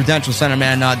time at the Prudential Center,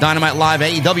 man. Dynamite Live,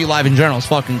 AEW Live in general is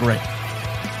fucking great.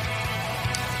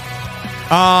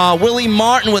 Willie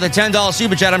Martin with a $10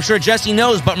 super chat. I'm sure Jesse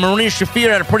knows, but Marina Shafir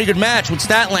had a pretty good match with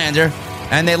Statlander,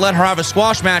 and they let her have a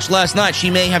squash match last night. She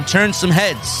may have turned some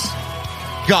heads.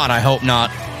 God, I hope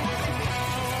not.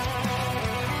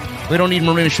 We don't need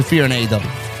Marina Shafir in AEW.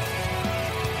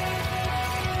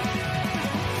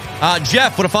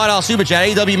 Jeff with a $5 super chat.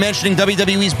 AEW mentioning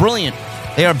WWE's brilliant.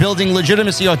 They are building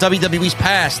legitimacy on WWE's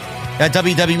past that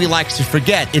WWE likes to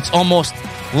forget. It's almost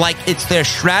like it's their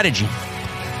strategy.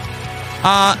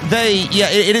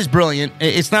 It is brilliant.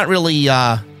 It's not really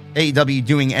AEW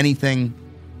doing anything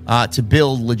to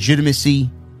build legitimacy.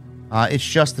 It's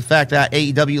just the fact that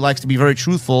AEW likes to be very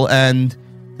truthful, and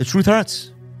the truth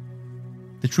hurts.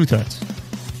 The truth hurts.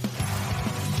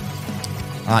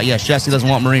 Yes, Jesse doesn't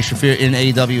want Marina Shafir in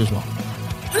AEW as well.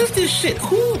 What is this shit?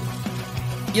 Who?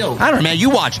 Yo, I don't know, man. You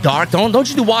watch Dark. Don't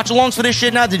you do watch-alongs for this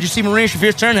shit now? Did you see Marina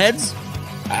Shafir turn heads?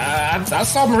 I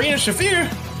saw Marina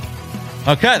Shafir.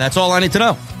 Okay, that's all I need to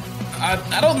know.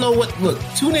 I don't know what... Look,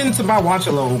 tune into my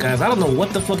watch-along, guys. I don't know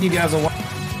what the fuck you guys are watching.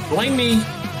 Join me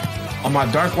on my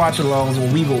Dark watch-alongs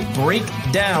when we will break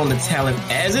down the talent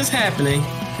as it's happening.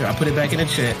 Here, I'll put it back in the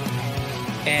chat.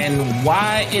 And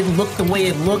why it looked the way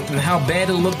it looked and how bad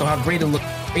it looked or how great it looked.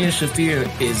 Marina Shafir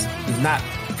is not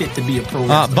fit to be a pro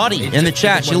wrestler. Buddy, in the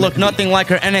chat, she looked nothing like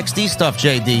her NXT stuff,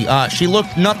 JD. She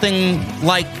looked nothing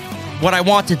like what I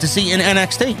wanted to see in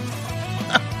NXT.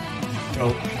 Bro,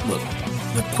 look,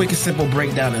 the quick and simple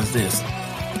breakdown is this.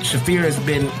 Shafir has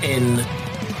been in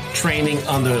training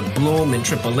under Bloom and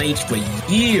Triple H for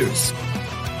years,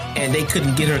 and they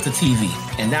couldn't get her to TV.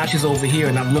 And now she's over here,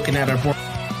 and I'm looking at her.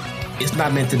 It's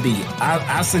not meant to be.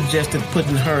 I suggested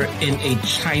putting her in a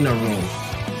China room.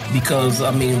 Because,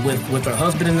 I mean, with her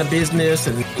husband in the business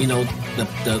and, you know,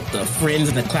 the friends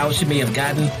and the clout she may have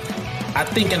gotten, I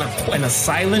think in a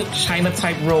silent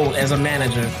China-type role as a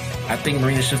manager, I think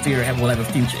Marina Shafir will have a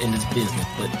future in this business.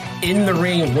 But in the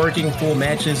ring, working full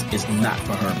matches is not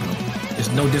for her, bro. There's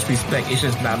no disrespect. It's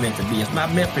just not meant to be. It's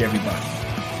not meant for everybody.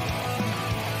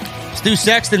 Stu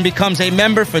Sexton becomes a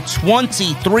member for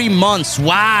 23 months.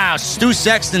 Wow, Stu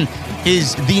Sexton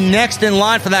is the next in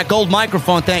line for that gold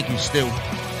microphone. Thank you, Stu.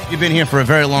 You've been here for a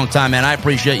very long time, man. I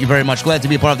appreciate you very much. Glad to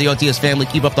be a part of the OTS family.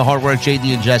 Keep up the hard work,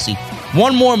 JD and Jesse.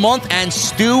 One more month, and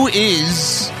Stu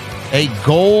is a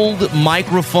gold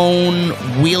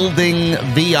microphone-wielding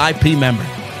VIP member.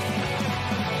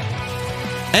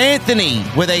 Anthony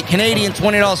with a Canadian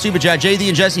 $20 super chat. JD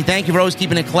and Jesse, thank you for always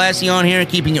keeping it classy on here and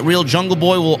keeping it real. Jungle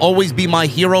Boy will always be my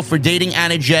hero for dating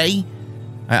Anna Jay.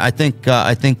 I think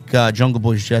Jungle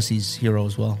Boy's Jesse's hero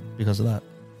as well because of that.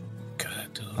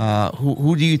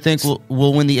 Who do you think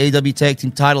will win the AW Tag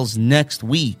Team titles next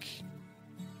week?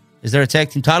 Is there a Tag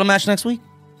Team title match next week?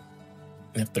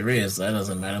 If there is, that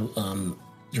doesn't matter.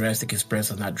 Jurassic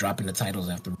Express is not dropping the titles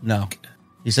after. No.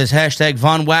 He says hashtag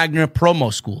Von Wagner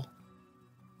promo school.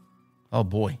 Oh,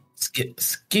 boy.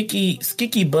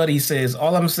 Skicky Buddy says,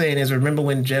 all I'm saying is remember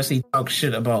when Jesse talked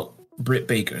shit about Britt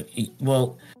Baker?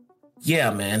 Well, yeah,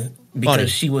 man, because Buddy.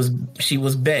 she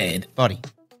was bad. Buddy.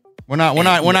 We're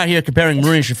not here comparing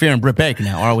Marina Shafir and Britt Baker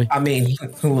now, are we? I mean,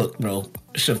 look, bro.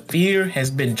 Shafir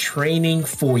has been training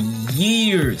for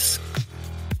years.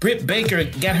 Britt Baker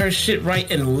got her shit right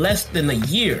in less than a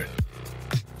year.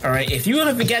 All right, if you would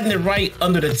have gotten it right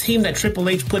under the team that Triple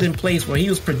H put in place where he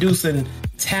was producing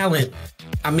talent,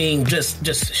 I mean, just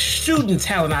shooting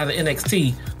talent out of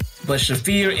NXT, but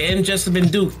Shafir and Jessamine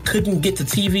Duke couldn't get to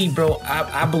TV, bro.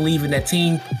 I believe in that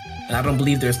team, and I don't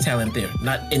believe there's talent there,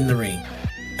 not in the ring.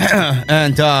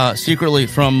 And secretly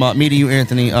from me to you,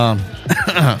 Anthony,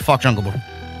 fuck Jungle Boy.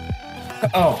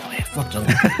 Oh, man, fuck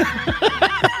Jungle Boy.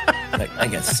 That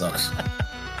guy sucks.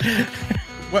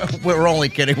 We're only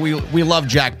kidding. We love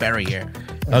Jack Berry here.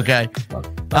 Okay.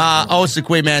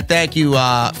 Osakwe, man, thank you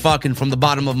fucking from the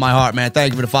bottom of my heart, man.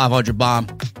 Thank you for the 500 bomb.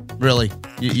 Really.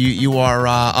 You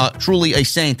are truly a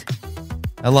saint.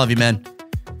 I love you, man.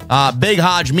 Big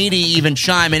Hodge Meaty even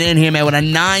chiming in here, man, with a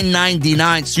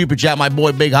 $9.99 super chat. My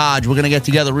boy Big Hodge. We're going to get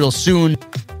together real soon.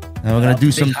 And we're going to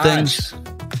do some things.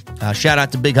 Shout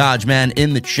out to Big Hodge, man,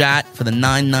 in the chat for the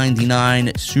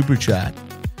 $9.99 super chat.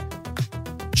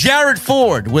 Jared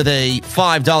Ford with a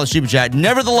 $5 super chat.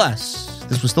 Nevertheless,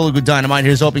 this was still a good Dynamite.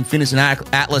 Here's hoping Phoenix and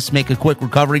Atlas make a quick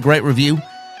recovery. Great review.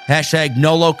 Hashtag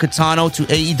Nolo Katano to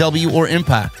AEW or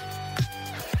Impact.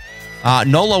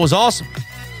 Nolo was awesome.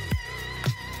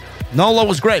 Nolo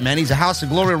was great, man. He's a House of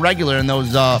Glory regular in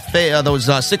those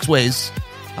six ways.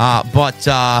 But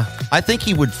I think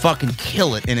he would fucking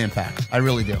kill it in Impact. I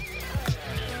really do.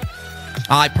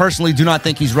 I personally do not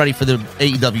think he's ready for the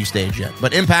AEW stage yet.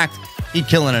 But Impact, he'd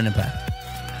kill it in Impact.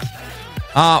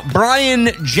 Brian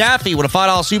Jaffe with a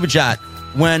 $5 super chat.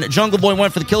 When Jungle Boy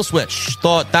went for the kill switch,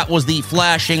 thought that was the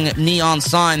flashing neon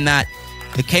sign that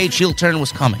the cage heel turn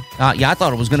was coming. Yeah, I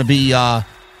thought it was going to be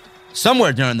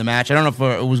somewhere during the match. I don't know if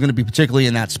it was going to be particularly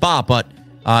in that spot, but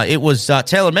it was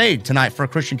tailor-made tonight for a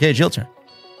Christian Cage heel turn.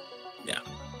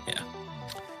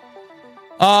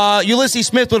 Ulysses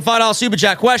Smith with a $5 super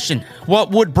chat. Question: what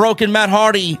would broken Matt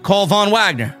Hardy call Von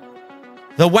Wagner?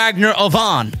 The Wagner of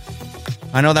Von.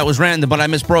 I know that was random, but I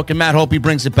miss Broken Matt. Hope he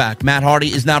brings it back. Matt Hardy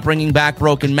is not bringing back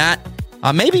Broken Matt.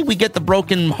 Maybe we get the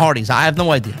Broken Hardys. I have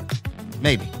no idea.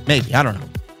 Maybe. I don't know.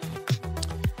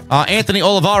 Anthony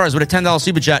Olivares with a $10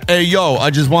 super chat. Hey, yo, I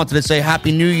just wanted to say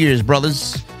Happy New Year's,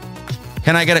 brothers.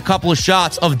 Can I get a couple of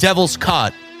shots of Devil's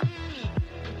Cut?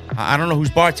 I don't know who's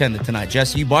bartending tonight.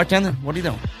 Jesse, you bartending? What are you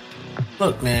doing?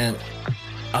 Look, man.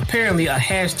 Apparently, a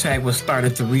hashtag was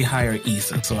started to rehire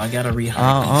Issa, so I got to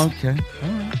rehire Issa. Okay. All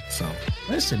right. So,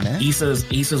 listen, man. Issa's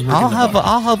working.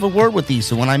 I'll have a word with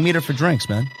Issa when I meet her for drinks,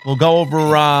 man. We'll go over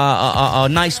a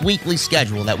nice weekly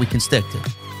schedule that we can stick to.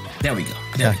 There we go.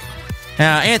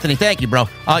 Anthony, thank you, bro.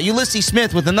 Ulysses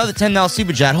Smith with another $10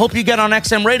 super chat. Hope you get on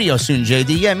XM Radio soon,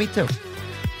 JD. Yeah, me too.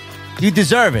 You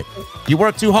deserve it. You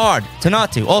work too hard to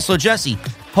not to. Also, Jesse,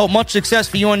 hope much success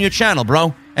for you on your channel,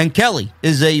 bro. And Kelly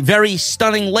is a very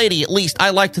stunning lady, at least I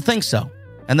like to think so.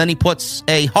 And then he puts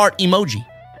a heart emoji.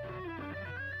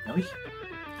 Kelly?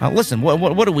 Listen,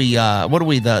 what are we,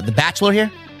 the Bachelor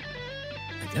here?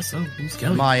 I guess so. Who's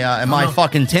Kelly? Am I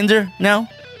fucking Tinder now?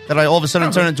 That I all of a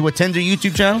sudden turn into a Tinder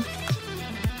YouTube channel?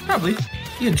 Probably.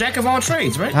 You're a jack of all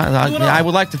trades, right? I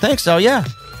would like to think so, yeah.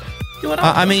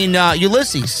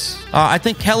 Ulysses, I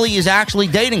think Kelly is actually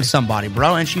dating somebody,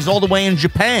 bro, and she's all the way in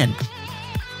Japan.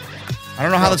 I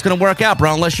don't know how that's going to work out,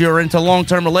 bro, unless you're into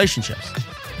long-term relationships.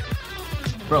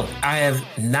 Bro, I have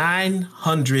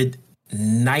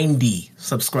 990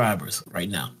 subscribers right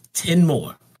now. 10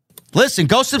 more. Listen,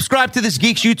 go subscribe to this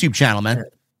Geeks YouTube channel, man.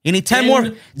 You need 10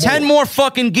 more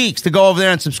fucking geeks to go over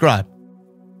there and subscribe.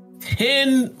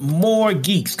 10 more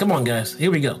geeks. Come on, guys. Here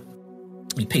we go.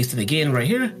 We paste it again right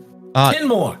here. 10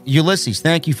 more. Ulysses,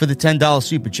 thank you for the $10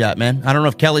 super chat, man. I don't know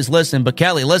if Kelly's listening, but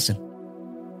Kelly, listen.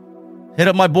 Hit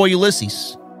up my boy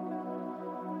Ulysses.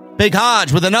 Big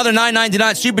Hodge with another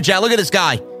 $9.99 super chat. Look at this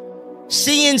guy.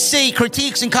 CNC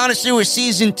Critiques and Connoisseurs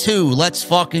Season 2. Let's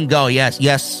fucking go.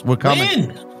 Yes, we're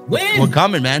coming. Win. We're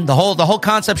comment's changing, man. The whole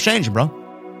concept's changing, bro.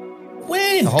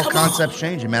 Win. The whole concept's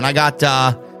changing, man. I got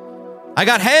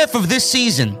half of this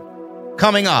season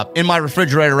coming up in my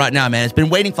refrigerator right now, man. It's been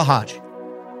waiting for Hodge.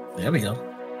 There we go.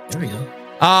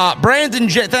 Brandon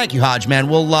J. Thank you, Hodge, man.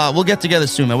 We'll get together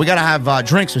soon, man. We gotta have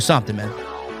drinks or something, man.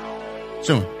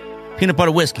 Soon. Peanut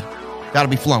butter whiskey. Gotta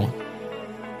be flowing.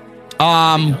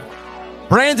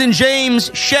 Brandon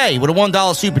James Shea with a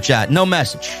 $1 super chat. No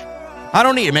message. I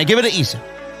don't need it, man. Give it to Issa.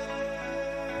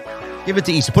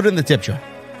 Put it in the tip jar.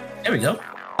 There we go.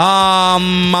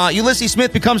 Ulysses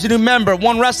Smith becomes a new member.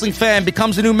 One wrestling fan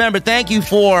becomes a new member. Thank you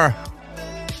for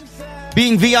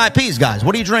being VIPs, guys.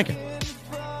 What are you drinking?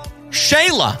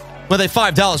 Shayla with a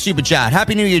 $5 super chat.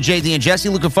 Happy New Year, JD and Jesse.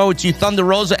 Looking forward to Thunder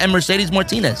Rosa and Mercedes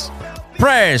Martinez.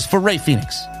 Prayers for Ray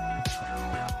Phoenix.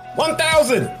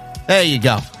 1,000. There you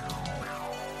go.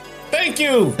 Thank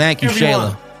you. Thank you,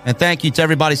 everyone. Shayla. And thank you to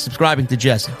everybody subscribing to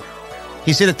Jesse.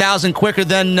 He's hit 1,000 quicker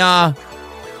than I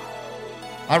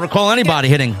recall anybody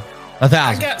hitting 1,000.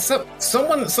 I got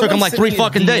someone took him like 3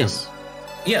 fucking days.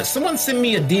 Yeah, someone sent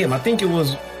me a DM. I think it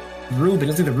was Ruben.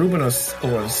 Is it Ruben or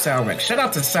Salrex? Shout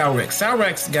out to Salrex.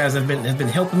 Salrex guys have been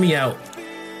helping me out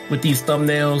with these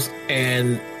thumbnails,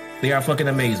 and they are fucking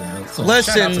amazing. So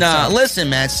listen,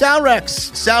 man.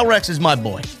 Salrex is my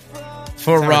boy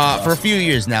for a few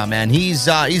years now, man. He's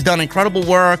done incredible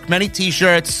work, many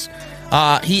T-shirts.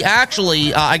 He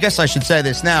actually, I guess I should say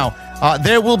this now.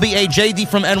 There will be a JD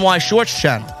from NY Shorts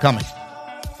channel coming.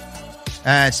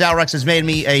 And Salrex has made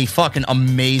me a fucking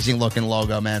amazing looking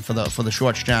logo, man, for the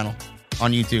Shorts channel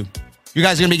on YouTube. You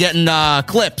guys are gonna be getting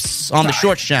clips on the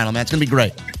Shorts channel, man. It's gonna be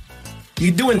great.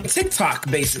 You're doing TikTok,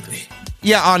 basically.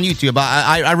 Yeah, on YouTube.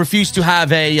 I refuse to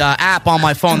have a app on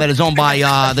my phone that is owned by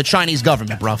the Chinese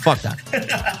government, bro. Fuck that.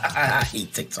 I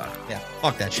hate TikTok. Yeah,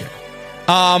 fuck that shit.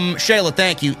 Shayla,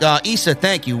 thank you. Issa,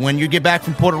 thank you. When you get back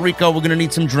from Puerto Rico, we're gonna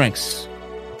need some drinks.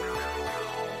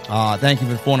 Thank you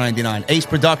for the $4.99. Ace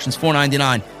Productions,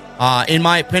 $4.99. In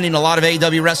my opinion, a lot of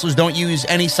AEW wrestlers don't use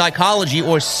any psychology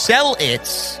or sell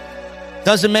it.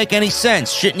 Doesn't make any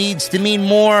sense. Shit needs to mean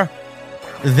more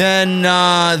than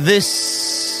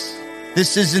this.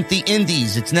 This isn't the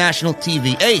Indies. It's national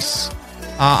TV. Ace,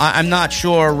 I'm not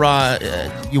sure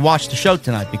you watched the show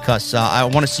tonight because I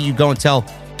want to see you go and tell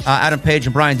Adam Page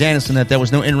and Bryan Danielson that there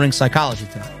was no in-ring psychology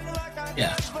tonight.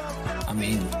 Yeah. I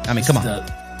mean, come on.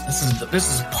 This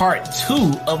is part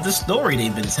 2 of the story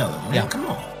they've been telling. Man. Yeah. Come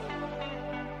on.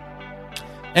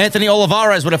 Anthony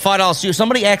Olivares with a $5 super.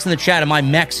 Somebody asked in the chat, am I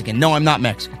Mexican? No, I'm not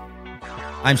Mexican.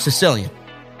 I'm Sicilian.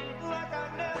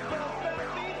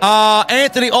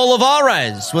 Anthony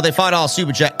Olivares with a $5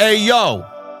 super chat. Hey, yo.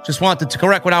 Just wanted to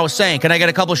correct what I was saying. Can I get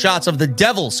a couple shots of the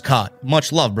Devil's Cut?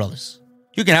 Much love, brothers.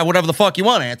 You can have whatever the fuck you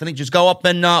want, Anthony. Just go up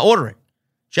and order it.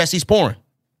 Jesse's pouring.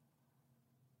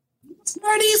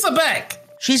 Smarties are back.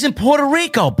 She's in Puerto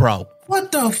Rico, bro.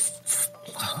 What the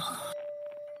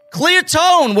Clear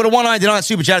Tone with a $1.99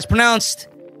 super chat. It's pronounced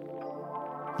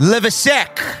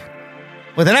Levesque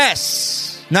with an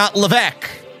S, not Levesque.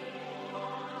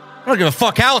 I don't give a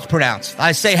fuck how it's pronounced.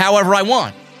 I say however I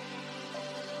want.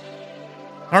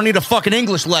 I don't need a fucking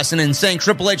English lesson in saying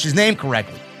Triple H's name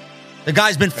correctly. The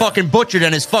guy's been fucking butchered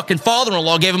and his fucking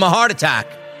father-in-law gave him a heart attack.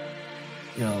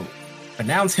 You know,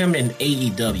 announce him in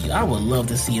AEW. I would love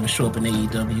to see him show up in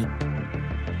AEW.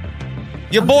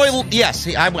 Your boy, yes,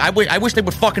 I wish they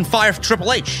would fucking fire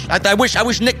Triple H. I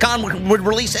wish Nick Khan would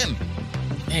release him.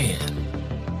 Man.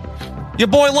 Your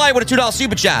boy Light with a $2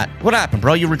 super chat. What happened,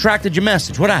 bro? You retracted your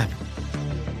message. What happened?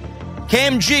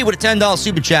 Cam G with a $10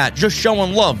 super chat. Just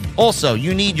showing love. Also,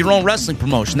 you need your own wrestling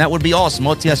promotion. That would be awesome.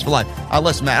 OTS for life.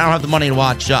 Listen, man, I don't have the money to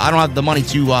watch. I don't have the money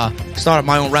to start up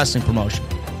my own wrestling promotion.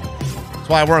 That's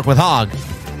why I work with Hog.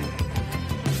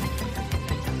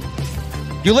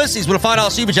 Ulysses with a $5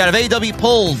 super chat. If AEW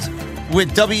pulled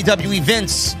with WWE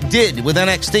Vince did with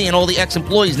NXT and all the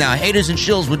ex-employees now, haters and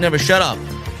shills would never shut up.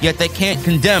 Yet they can't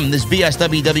condemn this BS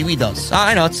WWE does.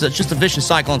 I know, it's just a vicious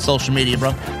cycle on social media,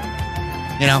 bro.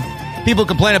 You know, people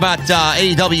complain about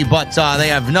AEW, but they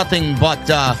have nothing but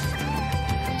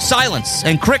silence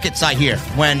and crickets, I hear,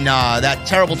 when that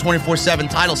terrible 24/7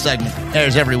 title segment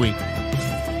airs every week.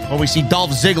 Or we see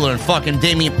Dolph Ziggler and fucking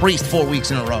Damian Priest 4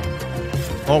 weeks in a row.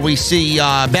 Or we see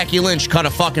Becky Lynch cut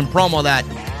a fucking promo that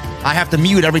I have to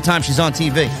mute every time she's on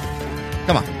TV.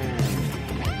 Come on.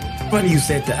 funny you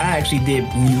said that. I actually did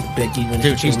mute Becky when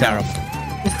Dude, she's terrible.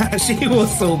 She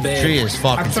was so bad. She is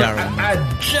fucking terrible. I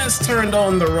just turned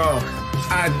on the Raw.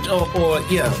 I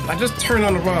just turned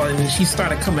on the Raw and then she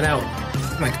started coming out.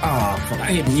 I'm like, oh, fuck,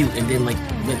 I hit mute and then like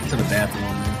went to the bathroom.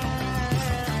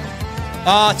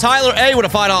 Tyler A with a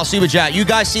 $5 super chat. You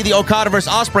guys see the Okada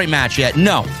vs. Ospreay match yet?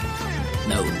 No.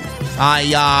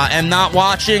 I am not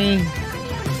watching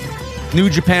New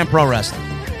Japan Pro Wrestling.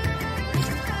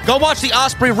 Go watch the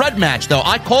Ospreay Red match, though.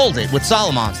 I called it with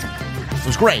Solomon. It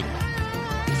was great.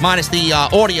 Minus the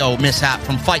audio mishap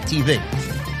from Fight TV.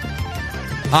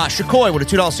 Shakoi with a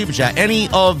 $2 super chat. Any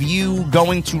of you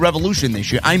going to Revolution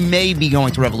this year? I may be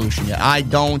going to Revolution yet. I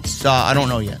don't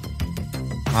know yet.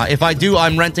 If I do,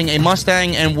 I'm renting a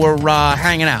Mustang and we're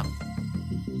hanging out.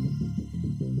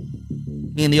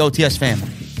 Me and the OTS family.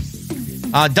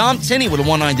 Dom Tinney with a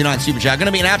 $1.99 super chat. Going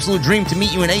to be an absolute dream to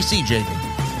meet you in AC, JD.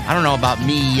 I don't know about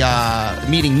me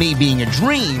meeting me being a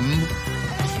dream,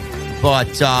 but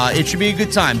it should be a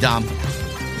good time, Dom.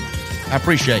 I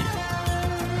appreciate it.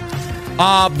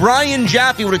 Brian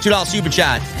Jaffe with a $2 super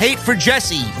chat. Hate for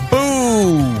Jesse.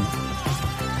 Boo.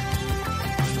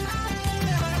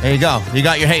 There you go. You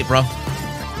got your hate, bro.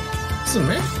 Listen,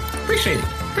 man. Appreciate it.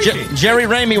 Jerry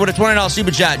Ramey with a $20 super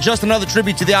chat. Just another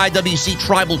tribute to the IWC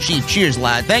Tribal Chief. Cheers,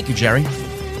 lad. Thank you, Jerry.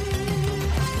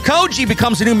 Koji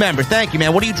becomes a new member. Thank you,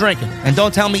 man. What are you drinking? And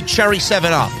don't tell me Cherry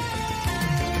 7-Up.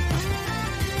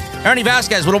 Ernie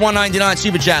Vasquez with a $1.99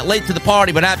 super chat. Late to the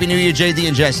party, but Happy New Year, JD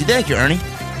and Jesse. Thank you, Ernie.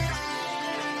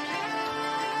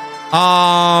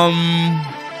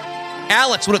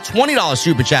 Alex with a $20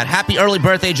 super chat. Happy early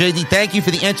birthday, JD. Thank you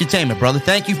for the entertainment, brother.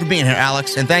 Thank you for being here,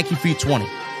 Alex. And thank you for your 20.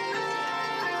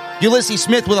 Ulysses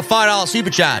Smith with a $5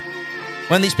 super chat.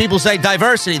 When these people say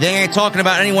diversity, they ain't talking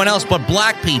about anyone else but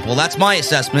black people. That's my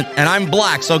assessment. And I'm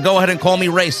black, so go ahead and call me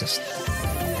racist.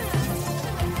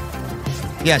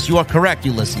 Yes, you are correct,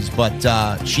 Ulysses. But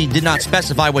she did not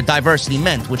specify what diversity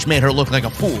meant, which made her look like a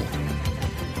fool.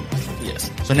 Yes.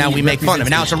 So now we make fun of it.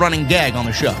 Now it's a running gag on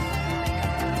the show.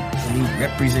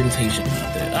 Representation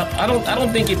out there. I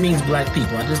don't think it means black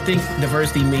people. I just think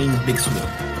diversity means big swole.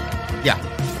 Yeah.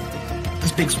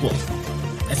 It's big swole.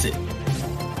 That's it.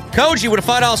 Koji with a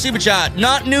 $5 super chat.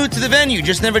 Not new to the venue,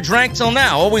 just never drank till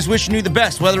now. Always wishing you the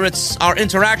best, whether it's our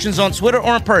interactions on Twitter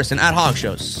or in person at Hog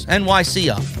Shows. NYC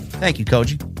up. Thank you,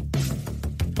 Koji.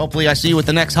 Hopefully I see you at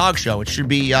the next Hog Show. It should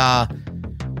be a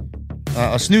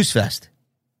snooze fest,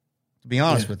 to be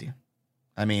honest with you.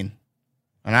 I mean,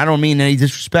 and I don't mean any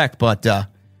disrespect, but I'm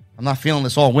not feeling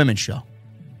this all-women show.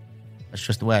 That's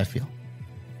just the way I feel.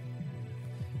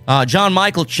 John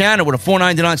Michael Channer with a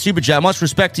 $4.99 super chat. Much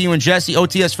respect to you and Jesse.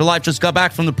 OTS for life. Just got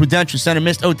back from the Prudential Center.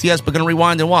 Missed OTS, but going to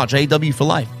rewind and watch. AEW for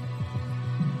life.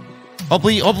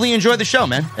 Hopefully you enjoy the show,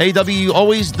 man. AEW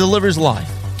always delivers live.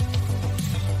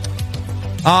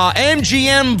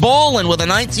 MGM Ballin with a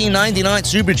 $19.99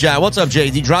 super chat. What's up,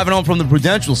 JD? Driving home from the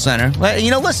Prudential Center.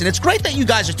 Well, listen, it's great that you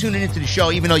guys are tuning into the show,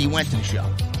 even though you went to the show.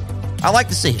 I like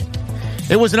to see it.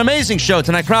 It was an amazing show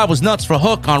tonight. Crowd was nuts for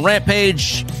Hook on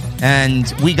Rampage.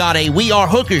 And we got a We Are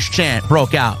Hookers chant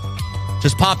broke out.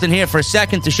 Just popped in here for a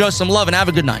second to show some love and have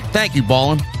a good night. Thank you,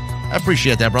 Ballin. I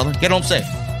appreciate that, brother. Get home safe.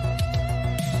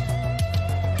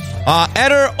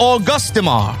 Eder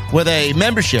Augustimar with a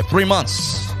membership, 3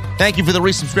 months. Thank you for the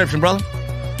resubscription, brother.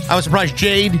 I was surprised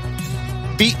Jade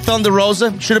beat Thunder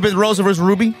Rosa. Should have been Rosa versus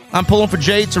Ruby. I'm pulling for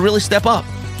Jade to really step up.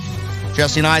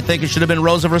 Jesse and I think it should have been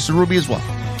Rosa versus Ruby as well.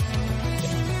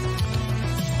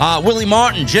 Willie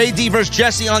Martin, JD versus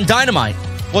Jesse on Dynamite.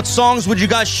 What songs would you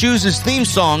guys choose as theme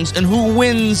songs, and who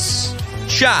wins?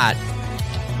 Chat.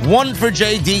 1 for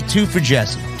JD, 2 for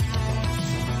Jesse.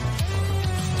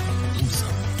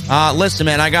 Listen,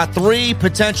 man, I got 3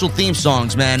 potential theme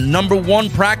songs, man. Number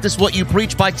 1, Practice What You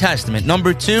Preach by Testament.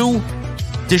 Number 2,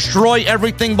 Destroy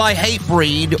Everything by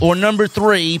Hatebreed. Or number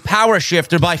 3, Power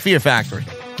Shifter by Fear Factory.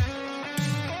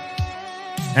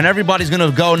 And everybody's going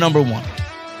to go number 1.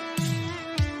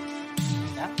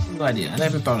 No idea. I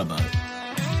never thought about it.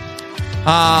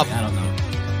 I don't know.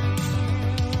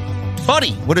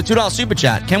 Buddy with a $2 super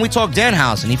chat. Can we talk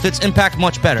Danhausen? He fits Impact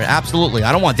much better. Absolutely.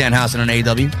 I don't want Danhausen in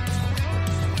AEW.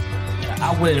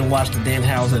 I went and watched the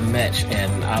Danhausen match,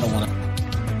 and I don't want to.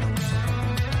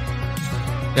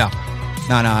 Yeah.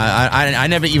 No. I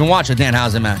never even watched a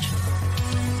Danhausen match.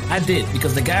 I did,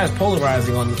 because the guy is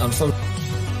polarizing on social.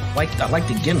 I like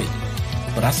the gimmick,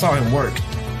 but I saw him work.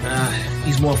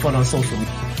 He's more fun on social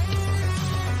media.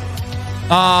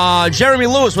 Jeremy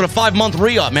Lewis with a 5-month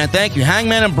re-up, man. Thank you.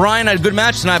 Hangman and Bryan had a good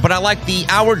match tonight, but I like the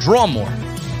hour draw more.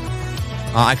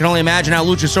 I can only imagine how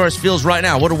Luchasaurus feels right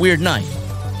now. What a weird night.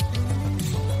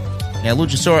 Yeah,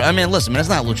 Luchasaurus. I mean, listen, man, it's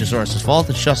not Luchasaurus' fault.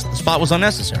 It's just the spot was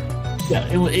unnecessary.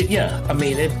 Yeah, I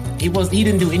mean, he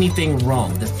didn't do anything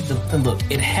wrong. Look,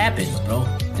 it happens, bro.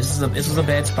 This was a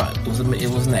bad spot. It was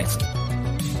an accident.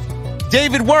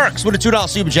 David Works with a $2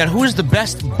 super chat. Who is the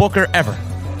best booker ever?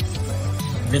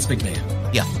 Vince McMahon.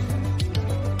 Yeah.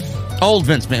 Old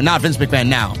Vince McMahon, not Vince McMahon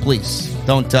now. Please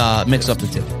don't mix up the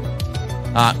two.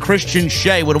 Christian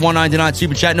Shea with a $1.99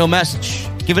 super chat. No message.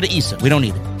 Give it to Issa. We don't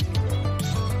need it.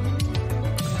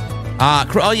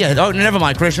 Never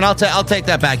mind, Christian. I'll take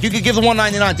that back. You could give the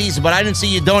 $1.99 to Issa, but I didn't see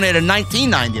you donate a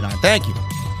 $19.99. Thank you.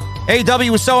 AEW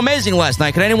was so amazing last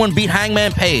night. Could anyone beat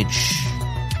Hangman Page?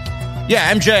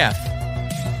 Yeah, MJF.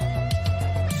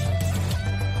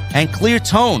 And Clear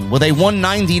Tone with a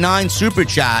 $1.99 super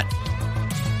chat.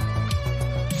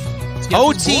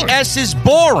 OTS is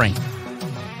boring.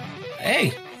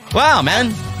 Hey. Wow,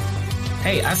 man.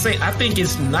 Hey, I think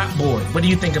it's not boring. What do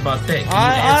you think about that? Can you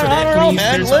answer that, please?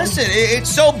 Man, listen,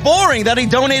 it's so boring that he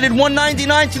donated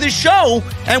 $1.99 to the show,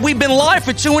 and we've been live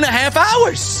for 2.5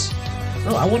 hours.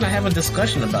 No, I want to have a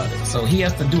discussion about it. So he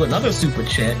has to do another super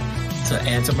chat to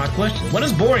answer my question. What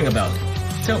is boring about it?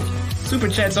 Tell me. Super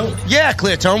chats only. Yeah,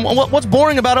 Clear Tone. What's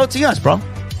boring about OTS, bro?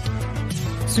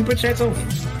 Super chats only.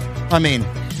 I mean,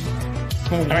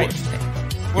 all right.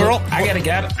 I gotta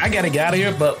get out of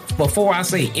here. But before I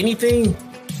say anything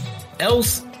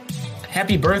else,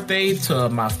 happy birthday to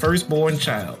my firstborn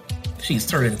child. She's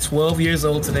turning 12 years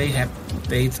old today. Happy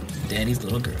birthday to Daddy's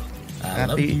little girl. I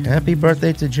love you. Happy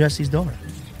birthday to Jesse's daughter.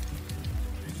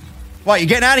 What, you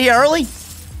getting out of here early?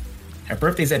 Her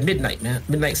birthday's at midnight, man.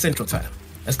 Midnight Central Time.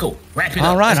 Let's go. Wrap it up.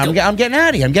 All right, I'm getting out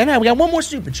of here. We got one more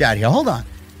super chat here. Hold on.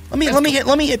 Let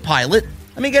me hit pilot.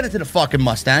 Let me get into the fucking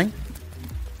Mustang.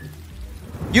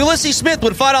 Ulysses Smith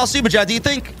with a $5 super chat. Do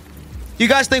you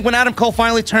guys think when Adam Cole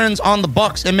finally turns on the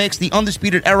Bucks and makes the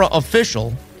Undisputed Era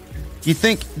official, you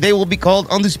think they will be called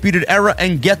Undisputed Era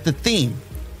and get the theme?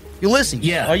 Ulysses,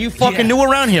 yeah. Are you fucking new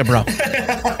around here, bro?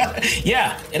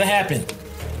 Yeah, it'll happen.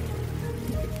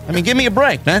 I mean, give me a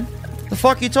break, man. The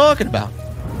fuck are you talking about?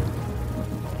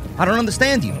 I don't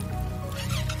understand you.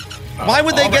 Why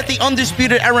would they get the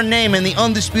Undisputed Era name and the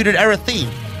Undisputed Era theme?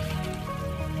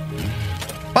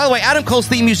 By the way, Adam Cole's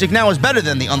theme music now is better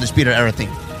than the Undisputed Era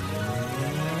theme.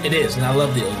 It is, and I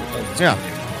love the old. Yeah.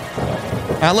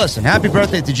 Now listen, happy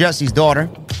birthday to Jesse's daughter.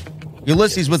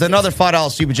 Ulysses with another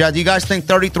 $5 super chat. Do you guys think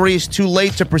 33 is too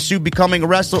late to pursue becoming a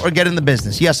wrestler or get in the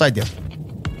business? Yes, I do.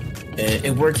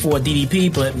 It worked for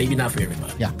DDP, but maybe not for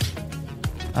everybody. Yeah.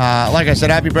 Like I said,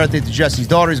 happy birthday to Jesse's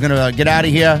daughter. He's going to get out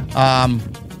of here.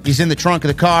 He's in the trunk of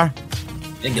the car.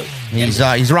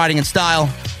 He's riding in style.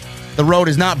 The road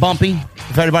is not bumpy.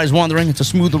 If anybody's wondering, it's a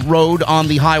smooth road on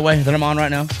the highway that I'm on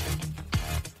right now.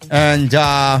 And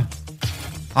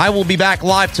I will be back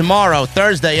live tomorrow,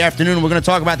 Thursday afternoon. We're going to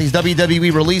talk about these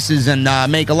WWE releases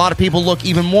and make a lot of people look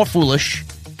even more foolish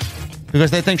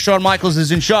because they think Shawn Michaels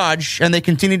is in charge and they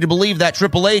continue to believe that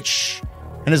Triple H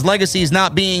and his legacy is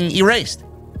not being erased.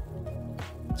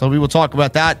 So we will talk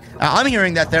about that. I'm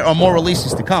hearing that there are more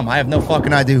releases to come. I have no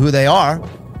fucking idea who they are.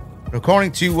 But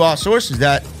according to sources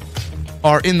that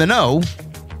are in the know,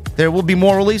 there will be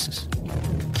more releases.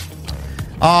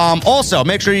 Also,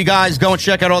 make sure you guys go and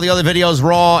check out all the other videos,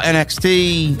 Raw,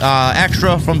 NXT,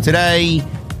 Extra from today.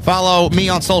 Follow me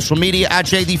on social media at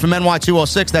JD from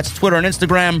NY206. That's Twitter and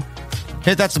Instagram.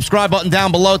 Hit that subscribe button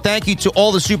down below. Thank you to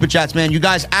all the super chats, man. You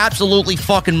guys absolutely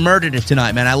fucking murdered it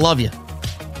tonight, man. I love you.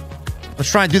 Let's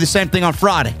try and do the same thing on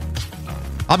Friday.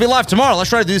 I'll be live tomorrow. Let's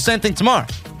try to do the same thing tomorrow.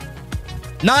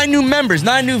 9 new members,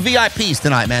 9 new VIPs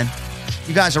tonight, man.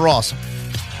 You guys are awesome.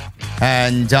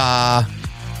 And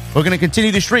we're going to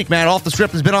continue the streak, man. Off the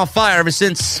Script has been on fire ever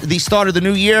since the start of the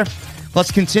new year.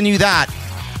 Let's continue that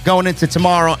going into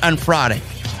tomorrow and Friday.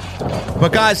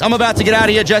 But, guys, I'm about to get out of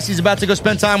here. Jesse's about to go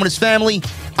spend time with his family.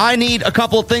 I need a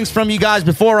couple of things from you guys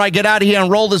before I get out of here and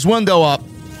roll this window up.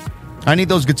 I need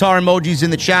those guitar emojis in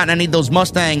the chat, and I need those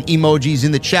Mustang emojis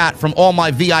in the chat from all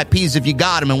my VIPs if you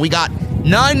got them. And we got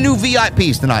 9 new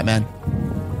VIPs tonight, man.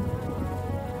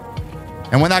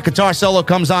 And when that guitar solo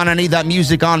comes on, I need that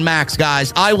music on max,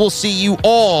 guys. I will see you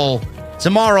all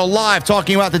tomorrow live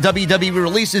talking about the WWE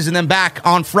releases and then back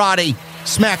on Friday,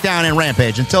 SmackDown and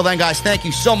Rampage. Until then, guys, thank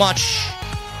you so much.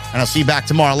 And I'll see you back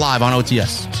tomorrow live on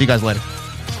OTS. See you guys later.